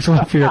asking. Thanks a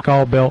lot for your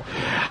call, Bill.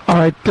 All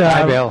right.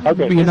 Hi, Bill.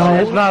 Okay.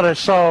 It's not as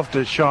soft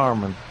as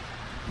Charmin.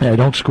 Yeah,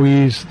 don't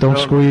squeeze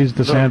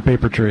the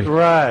sandpaper tree.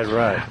 Right.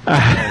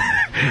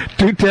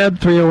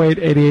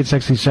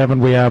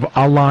 210-308-8867. We have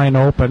a line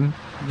open.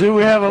 Do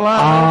we have a line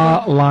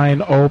open? A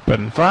line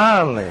open.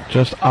 Finally.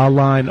 Just a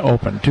line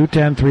open.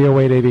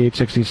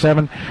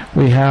 210-308-8867.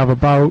 We have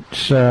about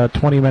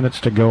 20 minutes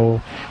to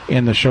go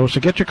in the show,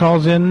 so get your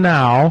calls in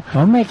now.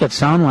 Don't make it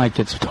sound like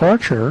it's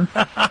torture.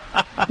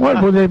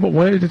 What?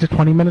 Wait,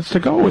 20 minutes to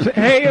go?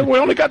 Hey, we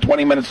only got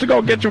 20 minutes to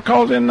go. Get your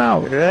calls in now.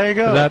 There you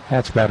go.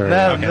 That's better.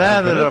 Now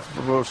that if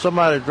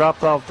somebody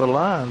dropped off the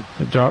line,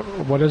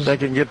 they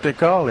can get their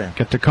call in.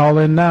 Get the call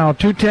in now.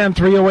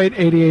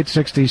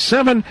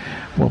 210-308-8867.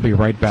 We'll be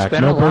right back. It's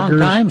been a long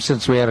time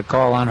since we had a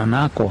call on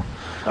Anaqua.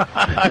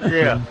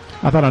 Yeah.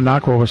 I thought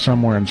Anaqua was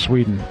somewhere in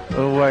Sweden.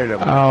 Oh, wait a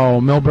minute. Oh,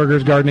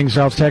 Millburgers Gardening,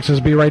 South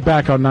Texas. Be right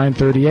back on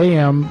 9:30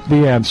 a.m.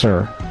 The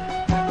Answer.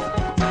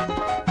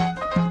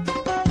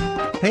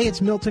 Hey,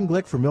 it's Milton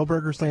Glick from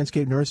Millburgers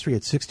Landscape Nursery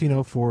at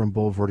 1604 on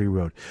Boulevardy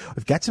Road.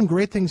 We've got some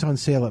great things on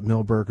sale at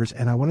Millburgers,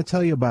 and I want to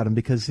tell you about them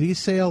because these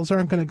sales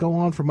aren't going to go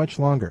on for much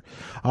longer.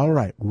 All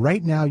right,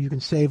 right now you can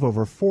save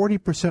over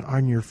 40%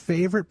 on your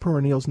favorite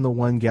perennials in the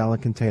 1-gallon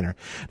container.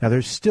 Now,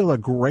 there's still a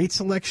great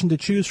selection to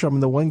choose from in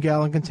the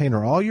 1-gallon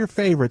container. All your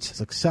favorites,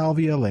 like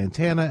Salvia,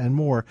 Lantana, and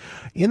more,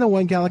 in the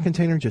 1-gallon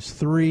container,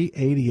 just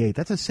 $3.88.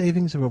 That's a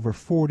savings of over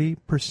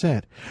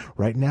 40%.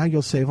 Right now,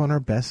 you'll save on our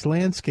best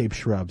landscape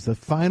shrubs. The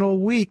final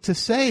week to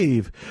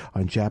save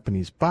on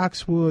Japanese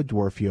boxwood,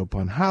 dwarf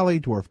Yopon holly,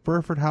 dwarf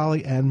Burford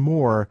holly, and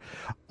more.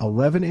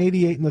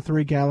 $11.88 in the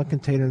 3-gallon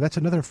container. That's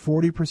another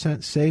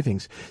 40%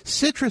 savings.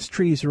 Citrus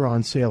trees are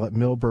on sale at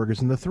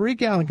Millburgers in the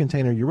 3-gallon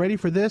container. You ready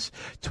for this?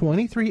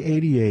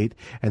 $23.88,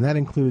 and that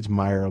includes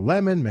Meyer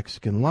lemon,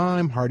 Mexican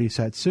lime, hardy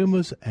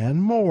satsumas,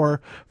 and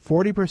more.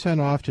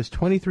 40% off, just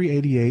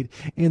 $23.88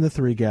 in the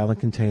 3-gallon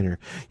container.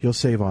 You'll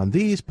save on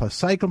these, plus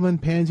cyclamen,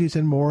 pansies,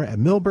 and more at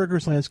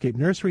Millburgers Landscape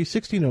Nursery,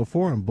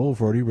 1604 on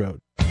Boulevardy Road.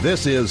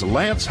 This is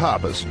Lance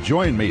Hoppus.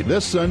 Join me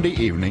this Sunday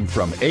evening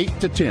from 8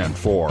 to 10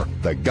 for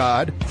the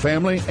God,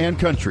 Family, and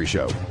Country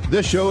Show.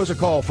 This show is a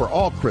call for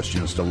all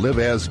Christians to live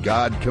as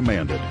God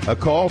commanded, a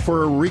call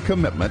for a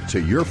recommitment to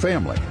your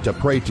family to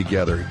pray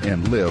together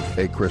and live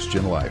a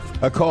Christian life,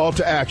 a call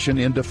to action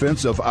in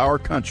defense of our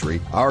country,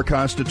 our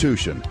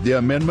Constitution, the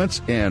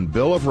amendments and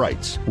Bill of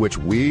Rights, which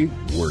we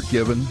were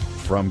given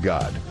from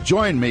God.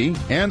 Join me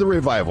and the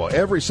revival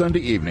every Sunday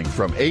evening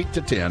from 8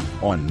 to 10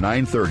 on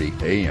 9:30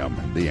 a.m.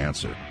 The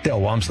Answer. Dale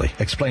Walmsley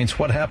explains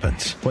what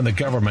happens when the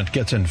government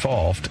gets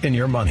involved in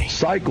your money.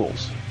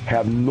 Cycles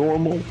have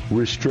normal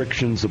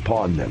restrictions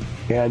upon them.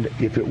 And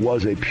if it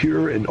was a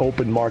pure and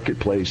open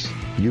marketplace,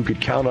 you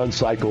could count on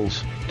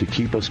Cycles to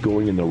keep us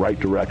going in the right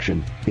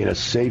direction in a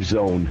safe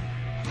zone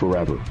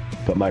forever.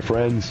 But my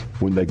friends,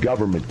 when the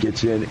government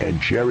gets in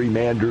and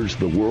gerrymanders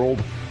the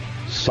world,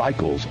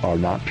 Cycles are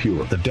not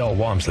pure. The Del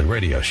Walmsley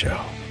Radio Show,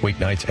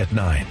 weeknights at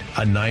 9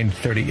 on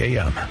 9:30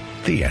 a.m.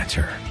 The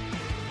Answer.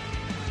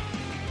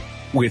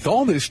 With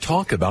all this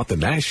talk about the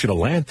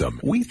national anthem,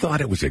 we thought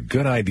it was a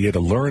good idea to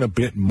learn a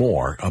bit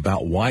more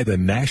about why the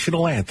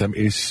national anthem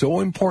is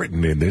so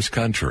important in this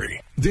country.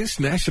 This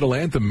National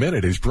Anthem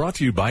Minute is brought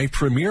to you by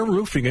Premier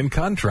Roofing and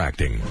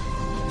Contracting.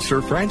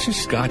 Sir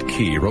Francis Scott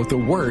Key wrote the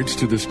words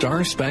to the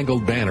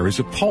Star-Spangled Banner as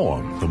a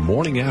poem the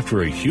morning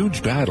after a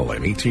huge battle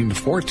in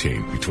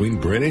 1814 between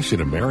British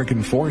and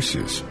American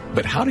forces.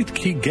 But how did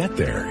Key get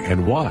there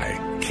and why?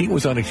 Key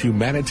was on a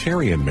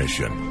humanitarian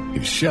mission.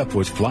 His ship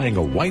was flying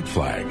a white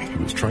flag. He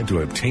was trying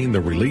to obtain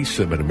the release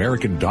of an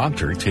American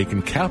doctor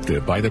taken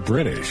captive by the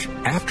British.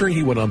 After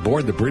he went on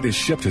board the British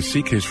ship to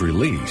seek his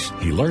release,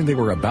 he learned they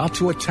were about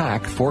to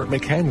attack Fort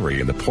McHenry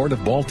in the port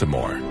of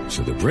Baltimore.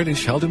 So the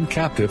British held him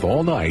captive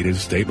all night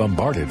as they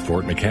bombarded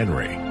Fort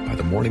McHenry. By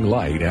the morning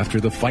light, after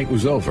the fight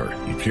was over,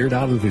 he peered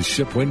out of his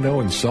ship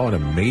window and saw an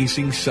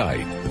amazing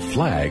sight. The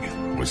flag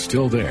was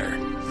still there.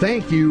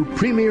 Thank you,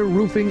 Premier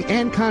Roofing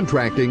and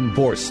Contracting,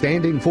 for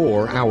standing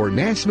for our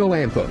national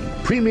anthem.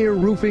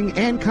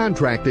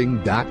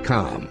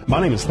 PremierRoofingandContracting.com. My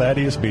name is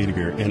Thaddeus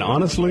Biediger, and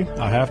honestly,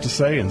 I have to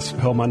say and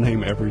spell my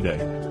name every day.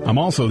 I'm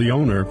also the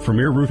owner of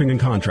Premier Roofing and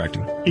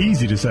Contracting.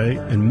 Easy to say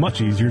and much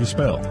easier to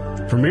spell.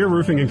 Premier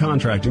Roofing and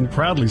Contracting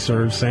proudly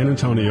serves San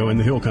Antonio and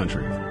the Hill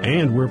Country,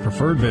 and we're a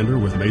preferred vendor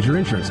with major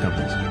insurance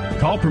companies.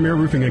 Call Premier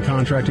Roofing and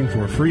Contracting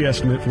for a free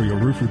estimate for your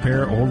roof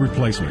repair or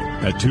replacement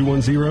at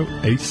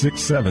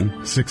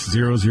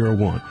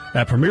 210-867-6001.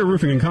 At Premier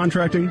Roofing and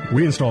Contracting,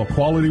 we install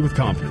quality with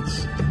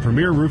confidence.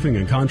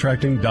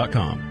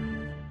 PremierRoofingandContracting.com.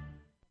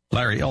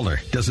 Larry Elder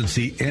doesn't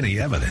see any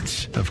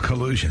evidence of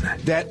collusion.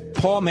 That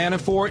Paul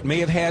Manafort may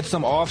have had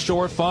some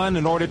offshore fund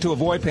in order to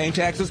avoid paying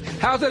taxes.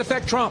 How does that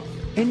affect Trump?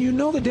 And you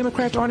know the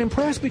Democrats aren't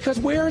impressed because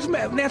where's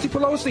Nancy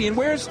Pelosi and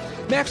where's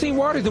Maxine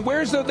Waters and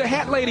where's the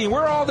hat lady and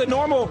where are all the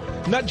normal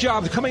nut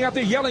jobs coming out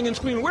there yelling and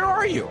screaming? Where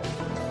are you?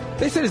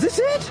 They said, is this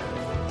it?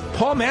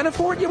 Paul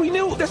Manafort? Yeah, we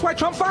knew. That's why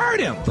Trump fired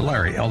him. The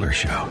Larry Elder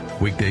Show,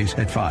 weekdays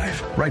at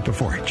 5, right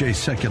before Jay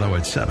Sekulow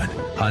at 7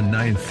 on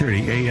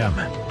 9:30 a.m.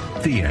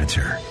 The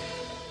Answer.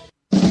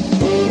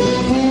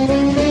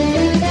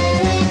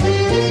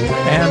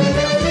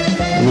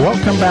 And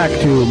welcome back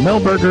to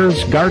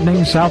Milberger's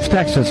Gardening, South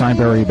Texas. I'm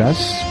Barry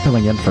Bess,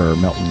 filling in for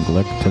Milton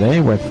Glick today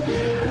with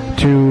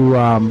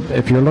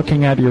if you're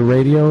looking at your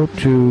radio,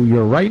 to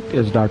your right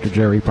is Dr.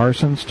 Jerry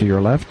Parsons. To your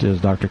left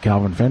is Dr.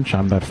 Calvin Finch.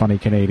 I'm that funny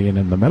Canadian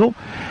in the middle.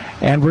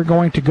 And we're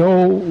going to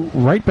go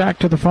right back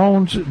to the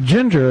phones.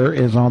 Ginger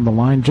is on the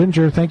line.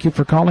 Ginger, thank you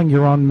for calling.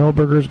 You're on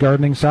Milberger's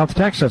Gardening, South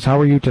Texas. How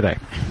are you today?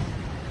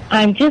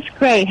 I'm just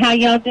great. How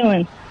y'all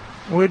doing?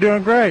 We're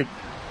doing great.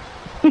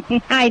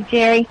 Hi,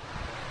 Jerry.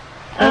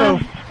 Hello.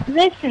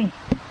 Listen,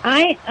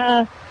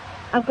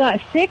 I've got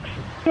 6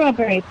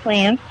 strawberry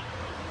plants,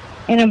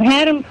 and I've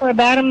had them for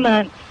about a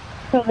month.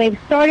 So they've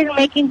started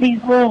making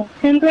these little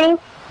tendrils.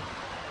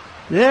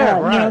 Yeah,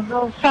 right. You know,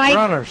 those side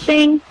runners.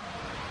 Things.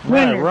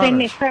 Right, runners.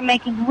 They start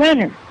making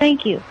runners.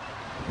 Thank you.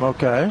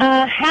 Okay.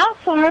 How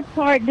far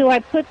apart do I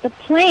put the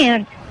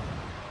plant,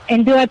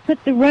 and do I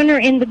put the runner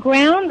in the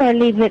ground or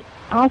leave it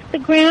off the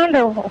ground,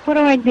 or what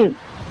do I do?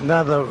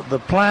 Now, the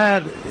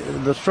plant,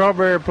 the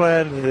strawberry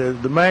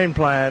plant, the main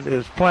plant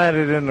is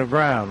planted in the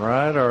ground,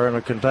 right, or in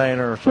a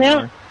container or something?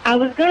 Well, I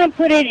was going to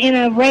put it in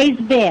a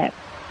raised bed.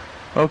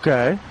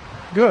 Okay,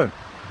 good.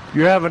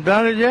 You haven't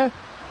done it yet?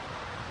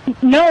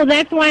 No,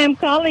 that's why I'm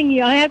calling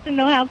you. I have to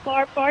know how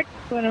far apart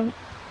to put them.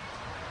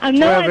 I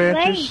know 12 I'm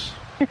inches?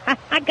 late.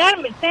 I got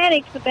them at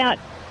FedEx about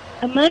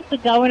a month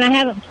ago, and I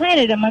haven't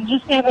planted them. I'm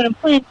just having to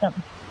plant them.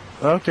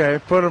 Okay,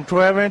 put them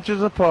 12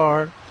 inches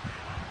apart.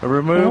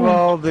 Remove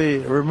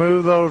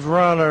remove those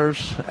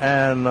runners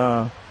and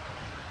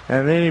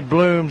any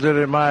blooms that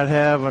it might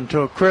have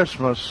until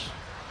Christmas,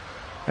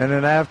 and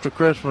then after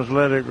Christmas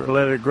let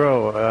it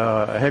grow.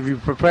 Have you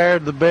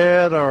prepared the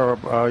bed,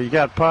 or you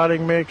got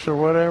potting mix or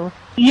whatever?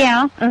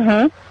 Yeah.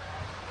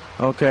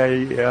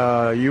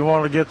 Okay. You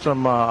want to get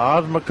some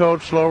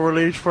Osmocote slow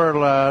release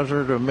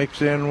fertilizer to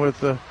mix in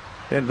with the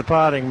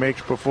potting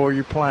mix before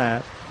you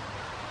plant.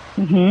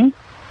 Mhm.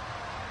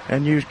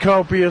 And use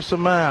copious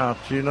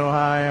amounts. You know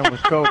how I am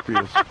with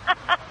copious.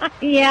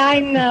 Yeah, I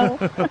know.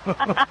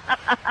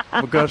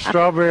 Because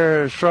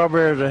strawberries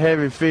are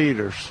heavy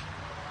feeders.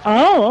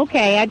 Oh,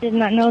 okay. I did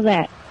not know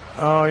that.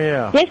 Oh,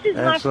 yeah. This is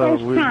my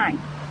first time.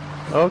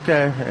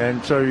 Okay,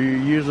 and so you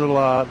use a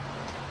lot.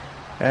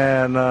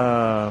 And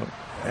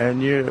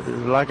you,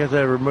 like I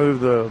said,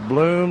 remove the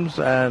blooms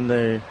and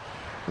the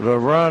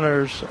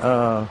runners.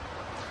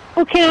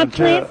 Well, can I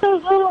plant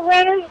those little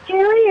runners,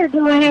 Jerry, or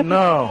do I have to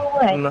go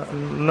away?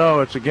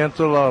 No, it's against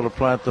the law to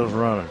plant those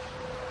runners.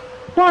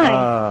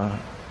 Why?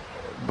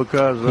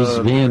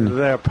 Because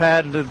they're a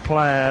patented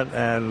plant,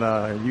 and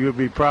you'll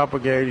be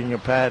propagating a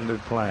patented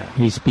plant.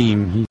 He's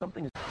being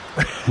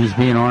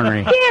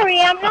ornery.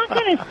 Jerry, I'm not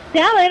going to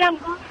sell it. I'm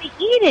going to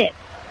eat it.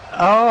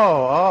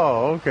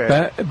 Oh,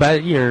 okay.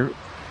 But you're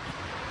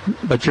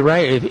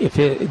right. If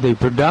the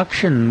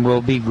production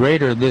will be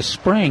greater this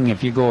spring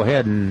if you go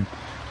ahead and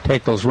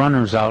take those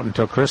runners out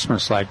until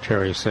Christmas, like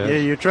Jerry says. Yeah,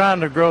 you're trying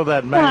to grow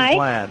that main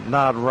plant,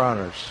 not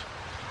runners.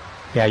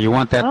 Yeah, you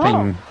want that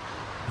thing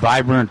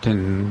vibrant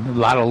and a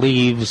lot of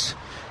leaves,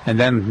 and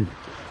then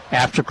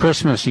after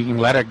Christmas you can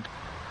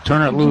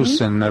turn it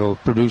loose, and it'll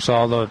produce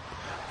all the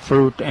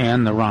fruit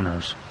and the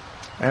runners.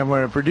 And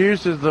when it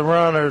produces the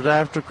runners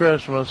after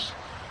Christmas,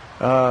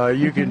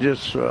 you can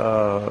just,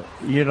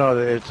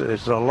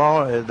 it's a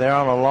long. They're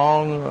on a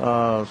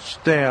long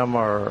stem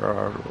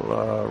or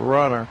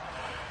runner.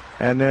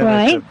 And then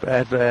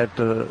at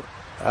the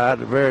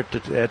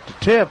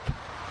tip,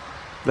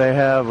 they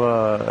have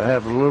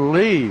little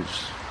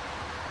leaves.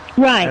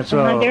 Right. And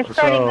so, they're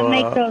starting to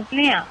make those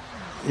now.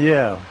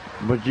 Yeah,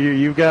 but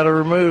you've got to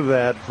remove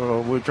that.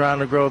 We're trying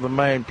to grow the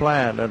main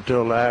plant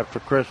until after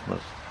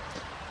Christmas.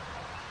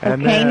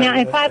 And okay. Then, now,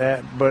 if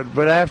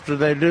but after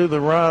they do the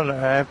run,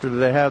 after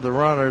they have the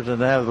runners and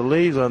they have the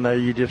leaves on there,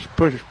 you just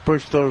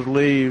push those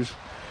leaves,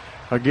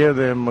 or give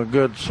them a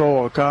good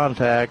soil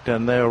contact,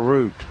 and they'll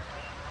root.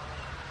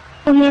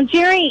 Well, now,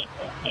 Jerry,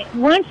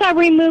 once I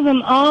remove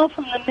them all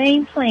from the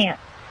main plant,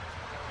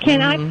 can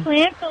I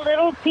plant the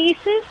little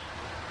pieces?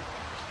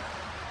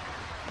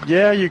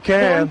 Yeah, you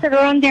can. The ones that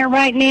are on there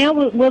right now,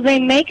 will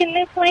they make a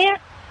new plant?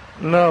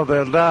 No,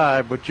 they'll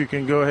die, but you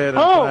can go ahead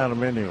and plant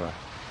them anyway.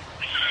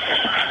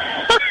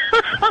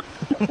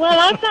 Well,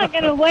 I'm not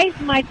going to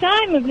waste my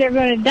time if they're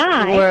going to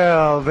die.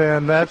 Well,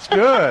 then that's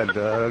good.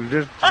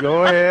 Just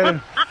go ahead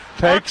and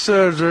take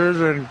scissors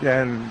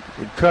and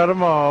cut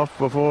them off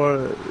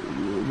before.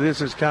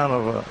 This is kind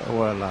of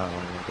I'm not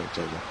going to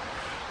take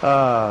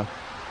it.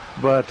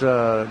 but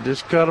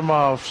just cut them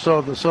off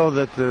so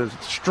that the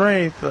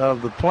strength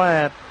of the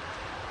plant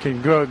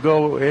can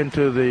go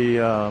into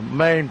the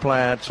main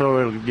plant, so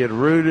it'll get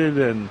rooted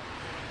and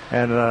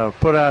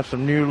put out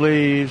some new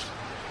leaves,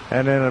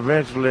 and then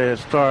eventually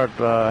start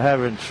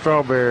having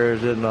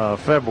strawberries in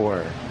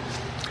February.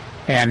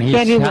 And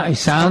he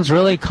sounds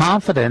really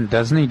confident,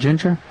 doesn't he,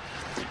 Ginger?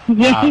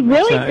 Yes, he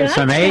really does. It's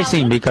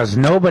amazing because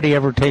nobody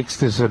ever takes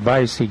this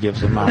advice he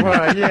gives them out.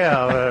 Well,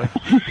 yeah.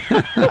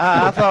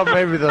 I thought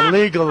maybe the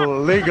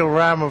legal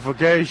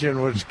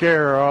ramification would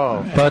scare her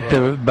off.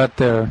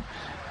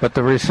 But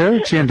the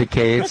research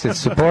indicates, it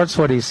supports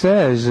what he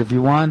says. If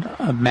you want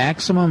a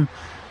maximum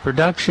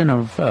production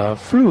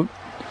of fruit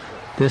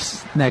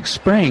this next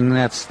spring,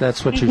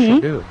 that's what you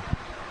should do.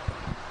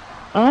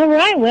 All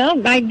right.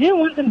 Well, I do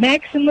want the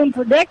maximum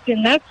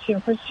production. That's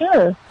for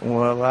sure.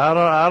 Well,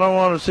 I don't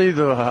want to see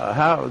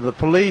the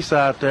police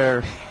out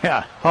there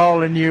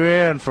hauling you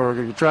in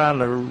for trying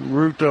to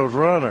root those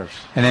runners.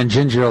 And then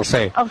Ginger will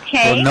say,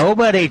 "Okay, well,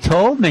 nobody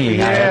told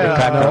me I had to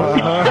cut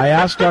those." I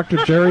asked Dr.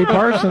 Jerry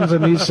Parsons,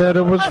 and he said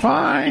it was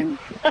fine.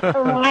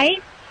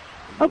 Right.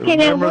 Okay.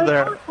 Remember,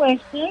 now one more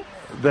question.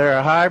 They're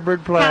a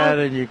hybrid plant,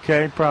 and you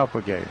can't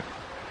propagate it.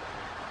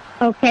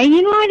 Okay.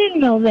 I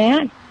didn't know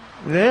that.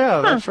 Yeah,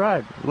 that's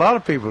right. A lot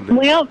of people do.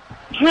 Well,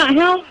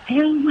 how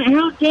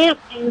damp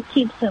do you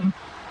keep them?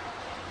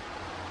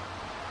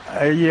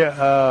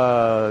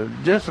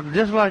 Just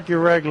like your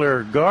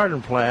regular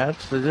garden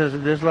plants,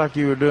 just like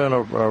you were doing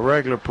a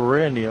regular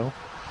perennial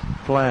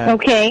plant.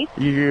 Okay.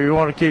 You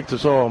want to keep the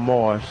soil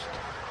moist.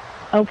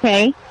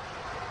 Okay.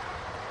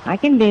 I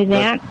can do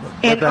that.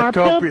 But that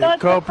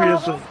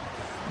copious.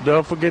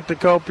 Don't forget the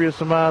copious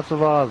amounts of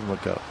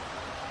Osmocote.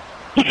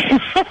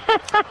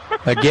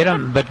 But get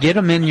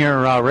them in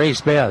your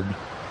raised bed.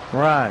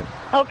 Right.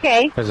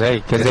 Okay. Because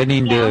they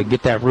need to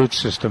get that root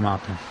system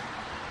out there.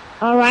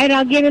 All right,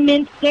 I'll get them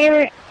in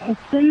there as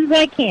soon as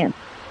I can.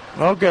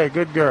 Okay,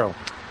 good girl.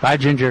 Bye,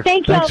 Ginger.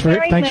 Thanks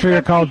for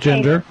your call,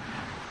 Ginger.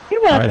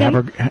 You're welcome.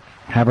 All right,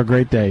 have a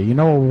great day. You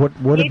know what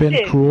would have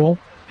been cool?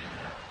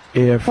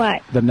 If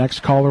the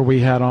next caller we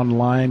had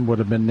online would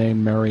have been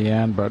named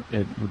Marianne, but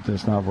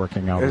it's not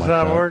working out. It's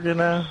not working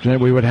now.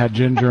 We would have had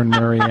Ginger and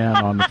Marianne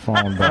on the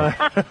phone, but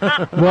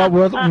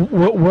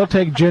we'll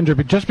take Ginger,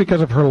 but just because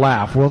of her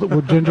laugh.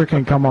 Ginger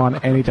can come on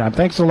anytime.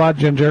 Thanks a lot,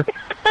 Ginger.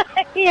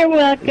 You're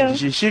welcome.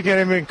 She can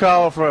even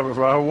call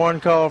for one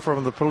call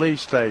from the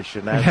police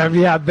station. If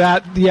you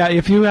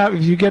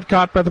get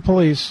caught by the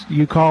police,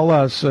 you call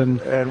us and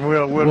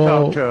we'll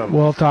talk to them.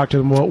 We'll talk to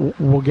them.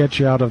 We'll get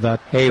you out of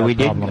that. Hey, that we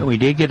problem.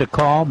 did get a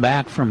call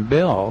back from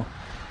Bill,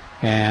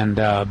 and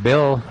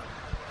Bill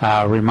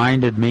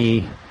reminded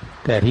me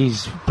that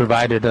he's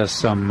provided us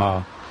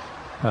some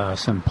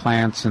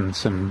plants and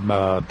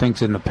some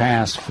things in the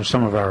past for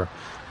some of our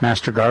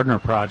Master Gardener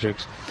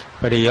projects,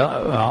 but he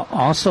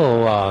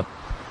also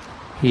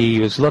he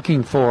was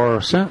looking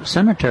for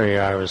cemetery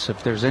iris.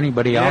 If there's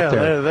anybody out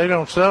there, they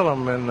don't sell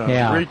them in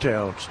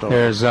retail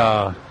stores.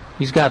 There's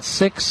he's got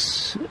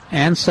 6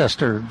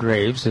 ancestor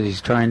graves that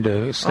he's trying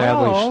to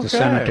establish the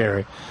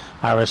cemetery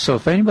iris. So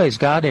if anybody's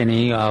got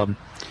any,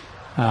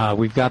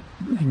 we've got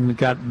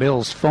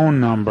Bill's phone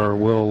number.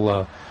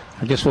 I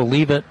guess we'll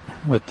leave it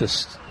with the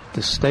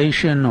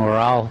station, or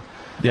I'll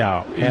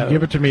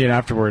give it to me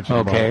afterwards.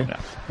 Okay,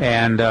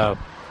 and.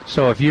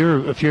 So if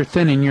you're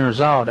thinning yours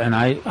out, and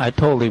I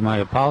told him, I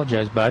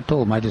apologize, but I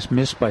told him I just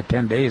missed by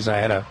 10 days. I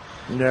had a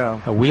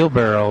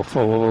wheelbarrow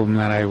full of them,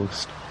 and I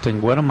was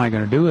thinking, what am I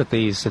going to do with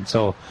these? And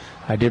so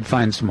I did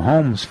find some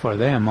homes for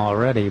them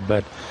already,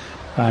 but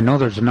I know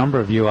there's a number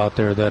of you out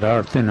there that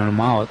are thinning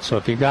them out. So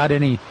if you got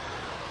any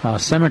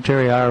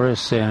cemetery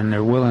iris and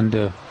they're willing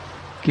to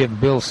give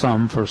Bill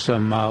some for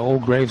some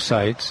old grave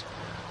sites,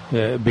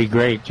 it'd be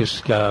great.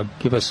 Just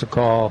give us a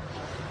call.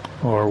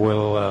 Or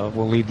we'll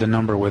leave the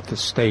number with the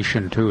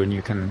station too, and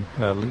you can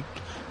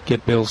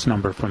get Bill's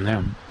number from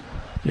them.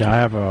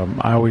 Yeah,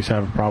 I always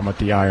have a problem with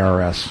the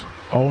IRS.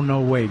 Oh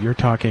no, wait, you're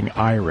talking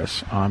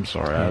Iris. I'm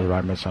sorry,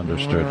 I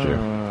misunderstood you.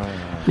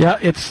 Yeah,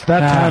 it's that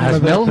time.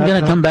 Is Milton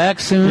going to come back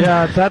soon?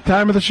 Yeah, it's that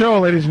time of the show,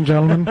 ladies and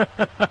gentlemen.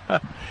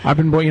 I've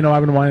been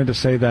wanting to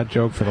say that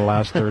joke for the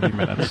last 30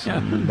 minutes,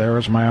 and there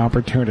was my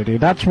opportunity.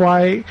 That's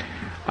why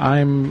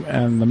I'm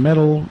in the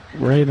middle,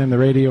 right in the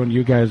radio, and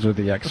you guys are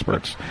the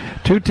experts.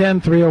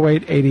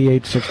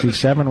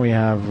 210-308-8867. We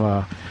have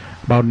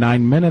about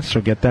 9 minutes,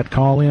 so get that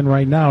call in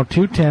right now.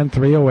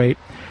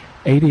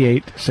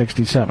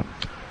 210-308-8867.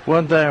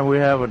 One thing we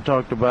haven't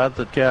talked about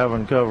that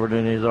Calvin covered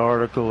in his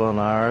article on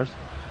iris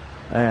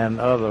and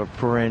other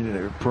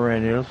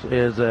perennials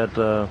is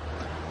that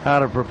how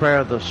to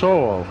prepare the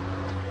soil.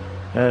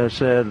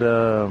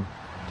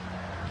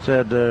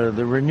 Said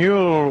the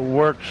renewal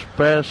works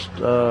best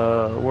if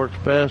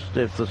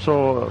the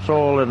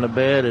soil in the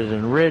bed is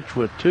enriched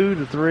with 2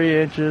 to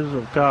 3 inches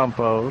of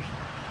compost,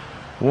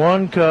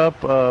 1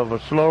 cup of a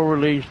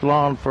slow-release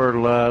lawn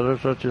fertilizer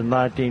such as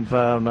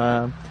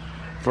 1959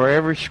 for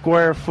every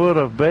square foot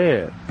of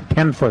bed.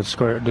 10 foot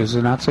square. Does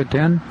it not say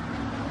 10?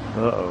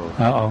 Uh-oh.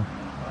 Uh-oh.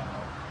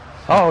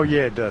 Oh,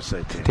 yeah, it does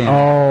say 10.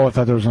 Oh, I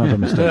thought there was another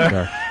mistake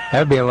there.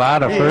 That'd be a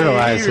lot of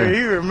fertilizer.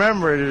 He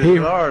remembered it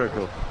in the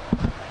article.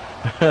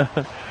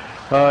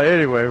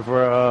 Anyway,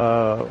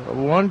 for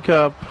 1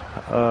 cup,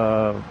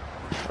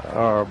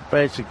 or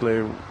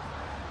basically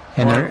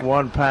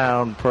 1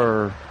 pound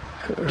per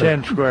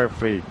 10 square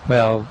feet.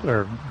 Well,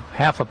 or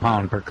half a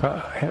pound per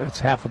cup. It's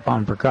half a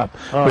pound per cup,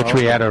 which okay.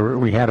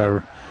 we had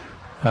a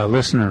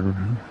listener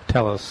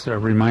tell us,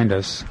 remind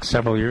us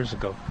several years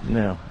ago.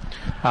 Yeah.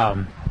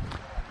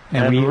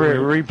 And we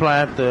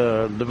replant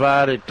the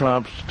divided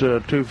clumps to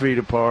 2 feet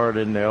apart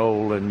in the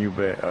old and new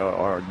beds.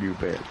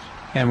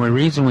 And the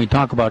reason we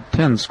talk about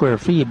 10 square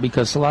feet,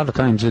 because a lot of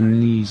times in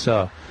these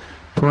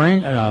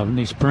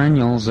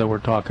perennials that we're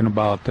talking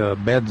about,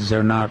 beds,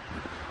 they're not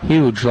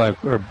huge, or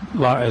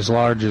as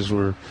large as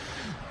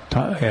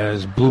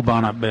as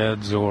bluebonnet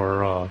beds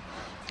or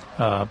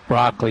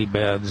broccoli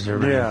beds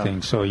or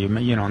anything. So they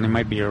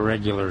might be a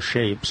regular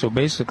shape. So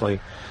basically,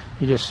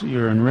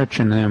 you're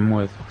enriching them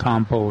with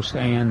compost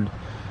and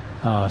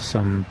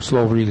some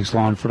slow-release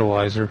lawn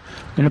fertilizer.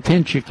 In a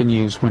pinch, you can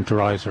use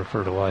winterizer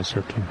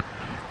fertilizer too.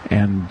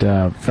 And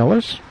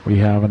fellas, we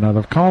have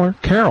another caller.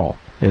 Carol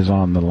is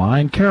on the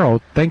line.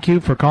 Carol, thank you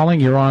for calling.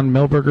 You're on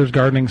Milberger's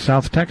Gardening,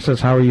 South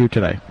Texas. How are you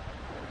today?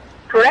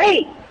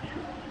 Great.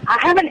 I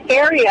have an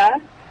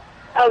area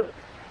of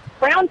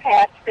brown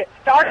patch that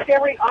starts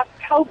every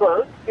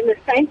October in the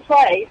same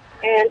place,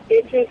 and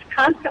it just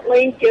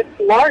constantly gets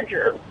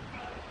larger.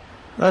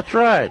 That's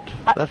right.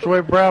 That's the way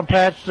brown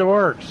patch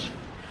works.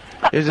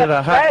 Is it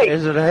a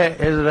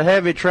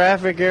heavy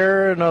traffic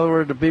area? In other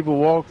words, do people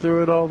walk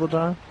through it all the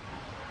time?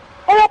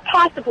 Well,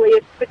 possibly.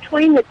 It's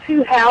between the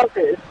 2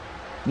 houses.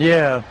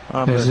 Yeah.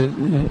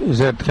 Is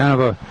that kind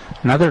of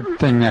another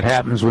thing that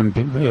happens when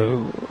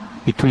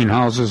between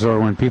houses or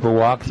when people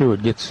walk through?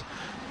 It gets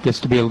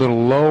to be a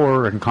little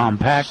lower and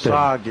compacted.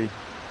 Soggy.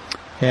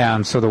 Yeah,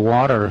 and so the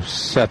water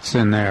sets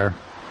in there.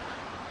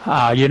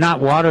 You're not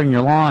watering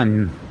your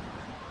lawn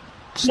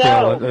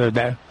still,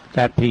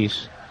 that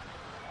piece.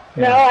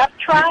 No, I've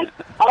tried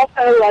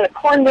also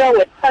cornmeal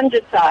with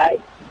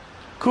fungicide.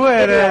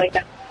 Quit it.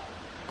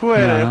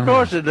 Of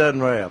course it doesn't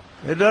help.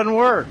 It doesn't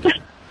work.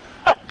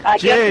 I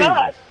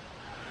guess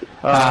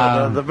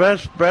not.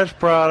 The best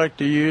product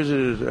to use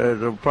is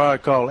a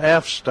product called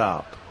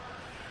F-Stop.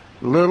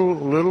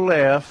 Little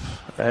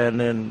F, and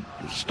then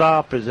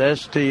stop is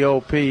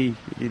S-T-O-P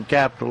in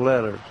capital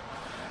letters.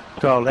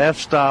 It's called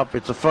F-Stop.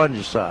 It's a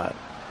fungicide.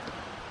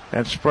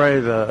 And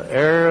spray the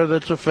area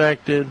that's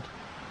affected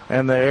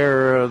and the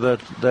area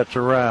that's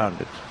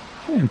around it.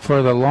 And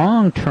for the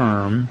long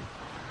term,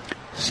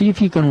 see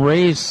if you can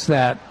raise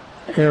that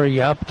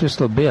area up just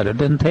a bit. It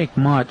doesn't take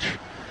much.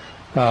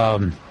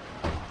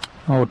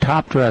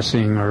 Top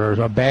dressing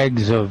or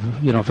bags of,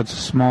 if it's a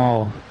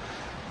small,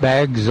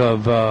 bags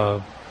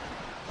of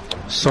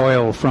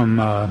soil from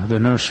the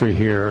nursery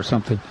here or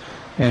something,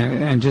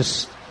 and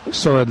just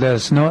so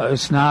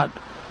that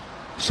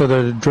so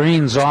that it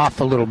drains off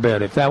a little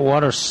bit. If that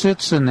water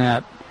sits in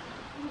that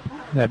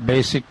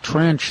basic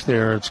trench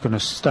there, it's going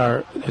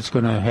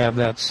to have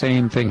that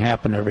same thing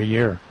happen every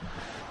year.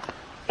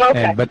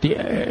 Okay. But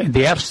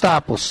the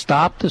F-Stop will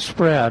stop the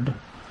spread,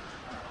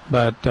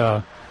 but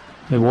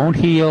it won't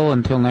heal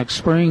until next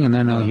spring, and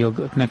then it'll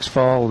heal next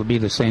fall. It'll be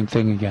the same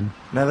thing again.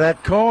 Now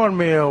that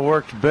cornmeal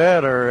works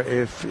better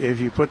if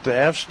you put the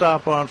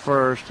F-Stop on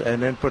first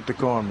and then put the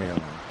cornmeal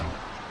on.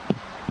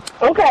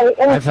 Okay.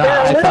 I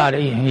thought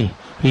he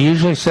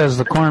usually says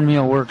the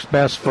cornmeal works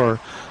best for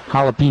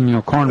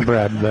jalapeno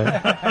cornbread,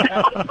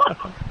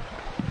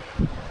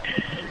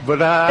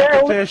 but I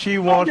can tell she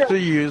wants to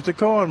use the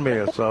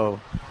cornmeal, so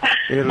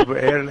it'll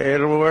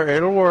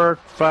work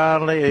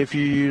finally if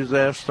you use the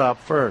F-Stop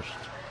first.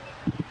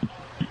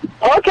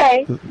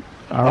 Okay.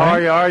 All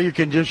right. Or you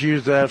can just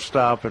use the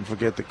F-Stop and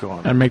forget the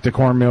cornmeal. And make the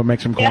cornmeal, make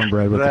some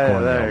cornbread with the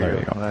cornmeal. There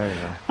you go.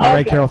 All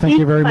right, Carol, thank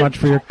you very much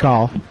for your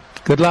call.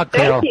 Good luck,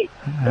 Carol. Thank you.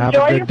 Have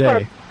Enjoy a good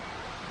day.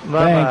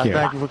 Thank you.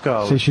 Thank you for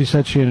calling. See, she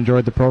said she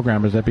enjoyed the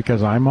program. Is that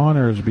because I'm on,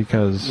 or is it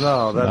because...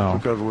 No,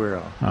 that's because we're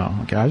on.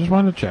 Oh, okay. I just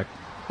wanted to check.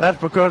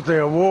 That's because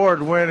the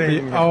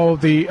award-winning...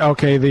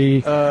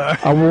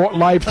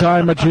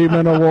 Lifetime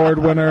Achievement Award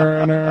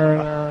winner,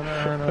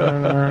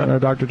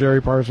 Dr.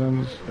 Jerry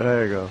Parsons.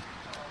 There you go.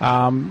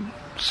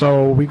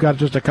 So we've got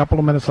just a couple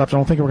of minutes left. I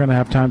don't think we're going to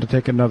have time to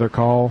take another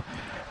call.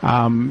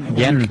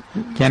 Again,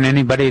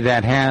 anybody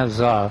that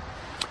has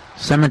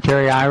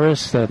cemetery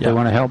iris that they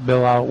want to help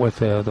Bill out with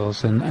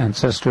those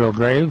ancestral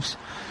graves,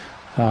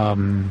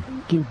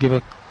 give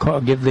a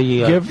call, give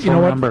the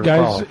phone number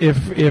guys, a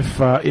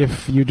call.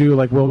 If you do,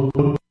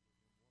 we'll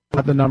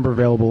have the number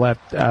available at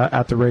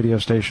the radio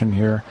station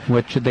here.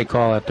 What should they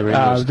call at the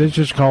radio station? They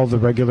just call the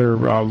regular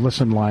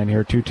listen line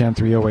here,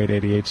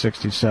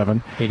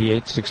 210-308-8867.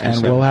 8867.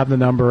 And we'll have the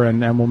number, and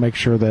we'll make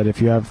sure that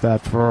if you have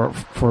that for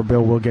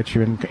Bill, we'll get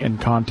you in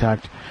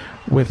contact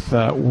with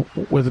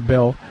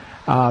Bill.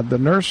 The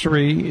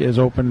nursery is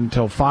open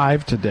until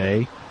 5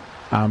 today.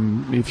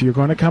 If you're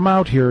going to come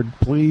out here,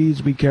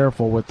 please be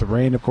careful with the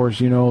rain. Of course,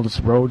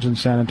 the roads in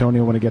San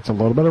Antonio, when it gets a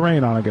little bit of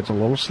rain on it, gets a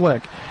little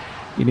slick.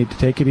 You need to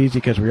take it easy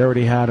because we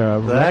already had a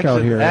wreck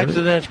out here.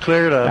 Accidents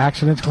cleared up.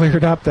 Accidents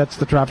cleared up. That's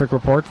the traffic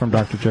report from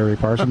Dr. Jerry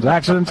Parsons.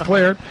 Accidents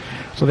cleared.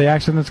 So the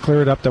accidents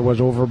cleared up that was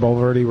over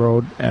Bulverde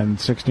Road and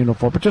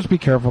 1604. But just be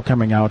careful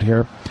coming out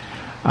here.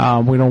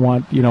 We don't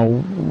want, we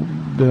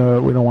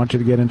don't want you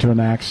to get into an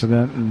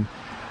accident.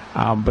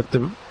 And but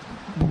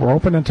we're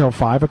open until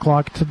 5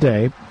 o'clock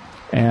today,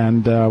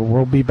 and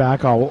we'll be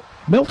back.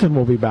 Milton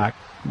will be back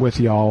with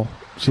y'all.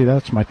 See,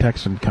 that's my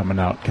Texan coming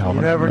out, Calvin.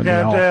 You never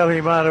can tell.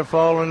 He might have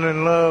fallen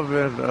in love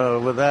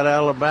with that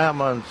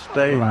Alabama and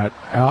stay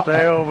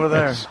over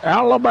there. It's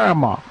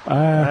Alabama.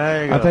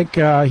 I think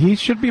he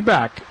should be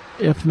back.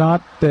 If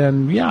not,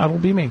 then, yeah, it'll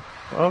be me.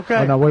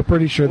 Okay. No, we're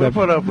pretty sure we'll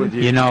put up with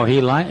you. You know,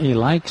 he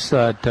likes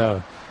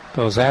that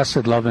those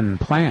acid-loving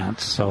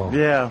plants. So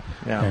yeah.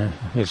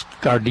 His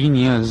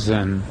gardenias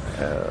and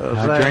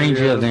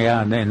hydrangeas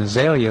and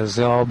azaleas,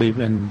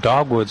 and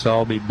dogwoods,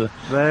 all be.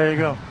 There you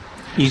go.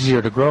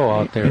 Easier to grow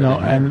out there.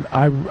 And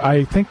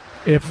I think,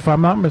 if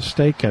I'm not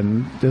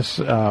mistaken,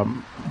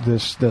 the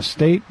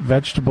state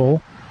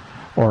vegetable,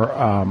 or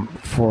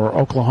for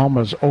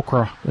Oklahoma is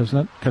okra, isn't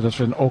it? Because it's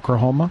in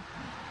Oklahoma.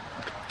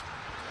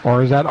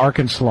 Or is that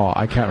Arkansas?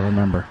 I can't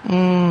remember.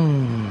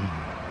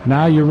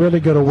 Now you're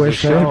really going to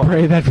wish and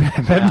pray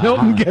that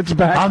Milton gets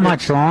back. How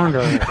much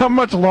longer? How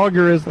much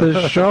longer is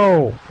this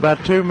show?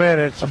 About 2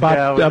 minutes.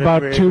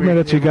 About 2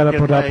 minutes. You got to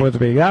put up with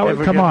me.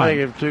 Come on. Make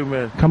it 2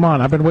 minutes. Come on.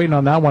 I've been waiting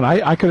on that one.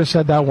 I could have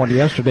said that one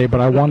yesterday, but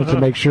I wanted to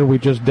make sure we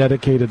just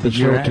dedicated the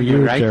show to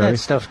you, write Jerry. That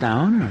stuff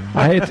down?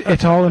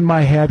 It's all in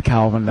my head,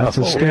 Calvin. That's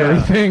a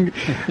scary thing.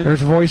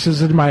 There's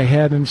voices in my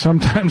head, and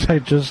sometimes I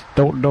just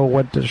don't know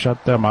when to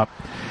shut them up.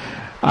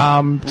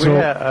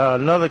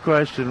 Another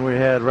question we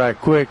had right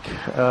quick.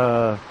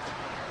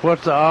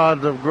 What's the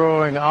odds of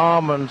growing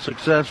almonds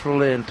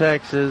successfully in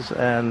Texas?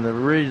 And the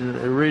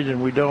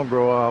reason we don't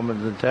grow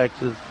almonds in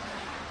Texas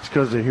is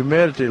because the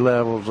humidity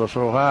levels are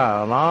so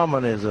high. An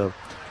almond is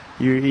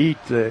you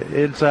eat the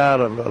inside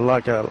of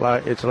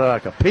it's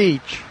like a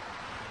peach,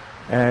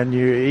 and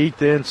you eat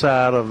the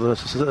inside of the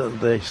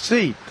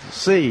seed.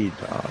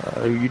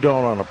 You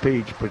don't on a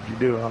peach, but you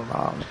do on an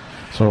almond.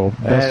 So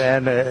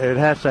and it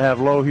has to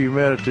have low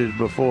humidity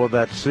before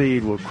that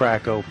seed will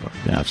crack open.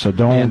 Yeah, so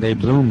don't. And they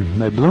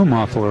bloom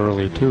awful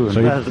early too.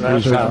 So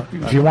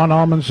if you want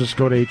almonds, just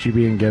go to HEB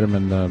and get them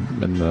in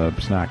the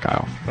snack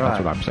aisle.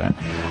 That's what I'm saying.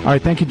 All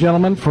right, thank you,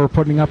 gentlemen, for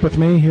putting up with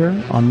me here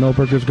on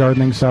Milberger's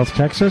Gardening, South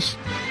Texas.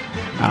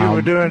 You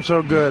were doing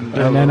so good.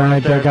 And then I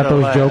got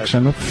those jokes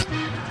in.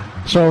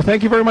 So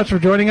thank you very much for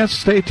joining us.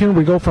 Stay tuned.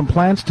 We go from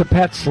plants to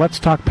pets. Let's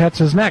Talk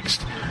Pets is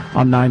next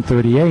on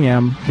 9:30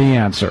 a.m. The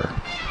Answer.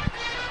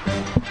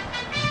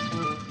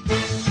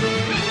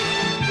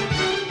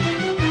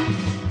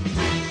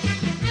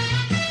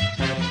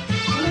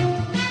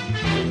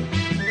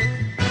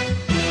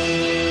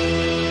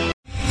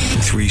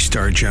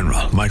 Three-star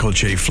General Michael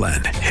J.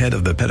 Flynn, head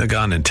of the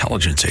Pentagon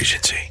Intelligence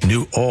Agency,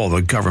 knew all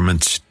the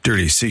government's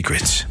dirty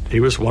secrets. He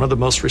was one of the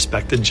most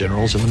respected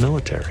generals in the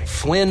military.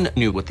 Flynn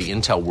knew what the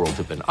intel world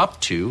had been up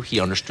to.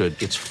 He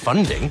understood its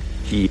funding.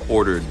 He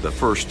ordered the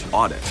first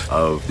audit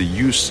of the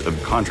use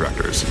of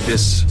contractors.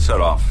 This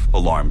set off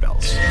alarm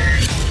bells.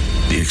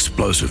 The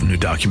explosive new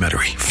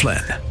documentary,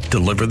 Flynn,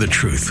 Deliver the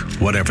Truth,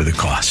 Whatever the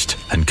Cost,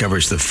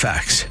 uncovers the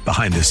facts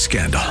behind this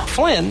scandal.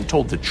 Flynn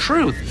told the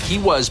truth. He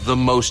was the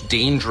most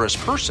dangerous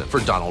person for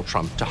Donald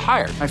Trump to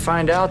hire. I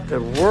find out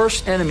the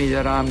worst enemy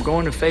that I'm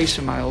going to face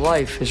in my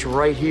life is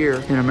right here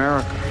in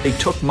America. They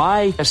took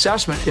my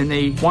assessment and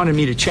they wanted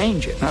me to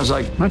change it. And I was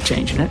like, I'm not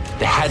changing it.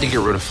 They had to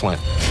get rid of Flynn.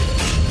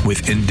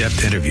 With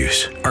in-depth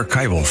interviews,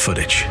 archival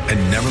footage,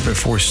 and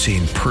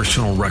never-before-seen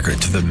personal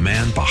records of the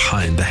man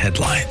behind the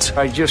headlines.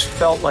 I just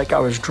felt like I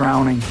was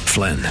drowning.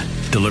 Flynn,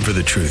 Deliver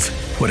the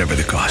Truth, Whatever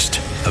the Cost.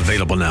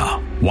 Available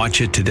now.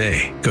 Watch it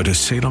today. Go to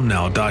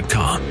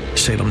salemnow.com.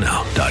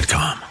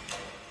 salemnow.com.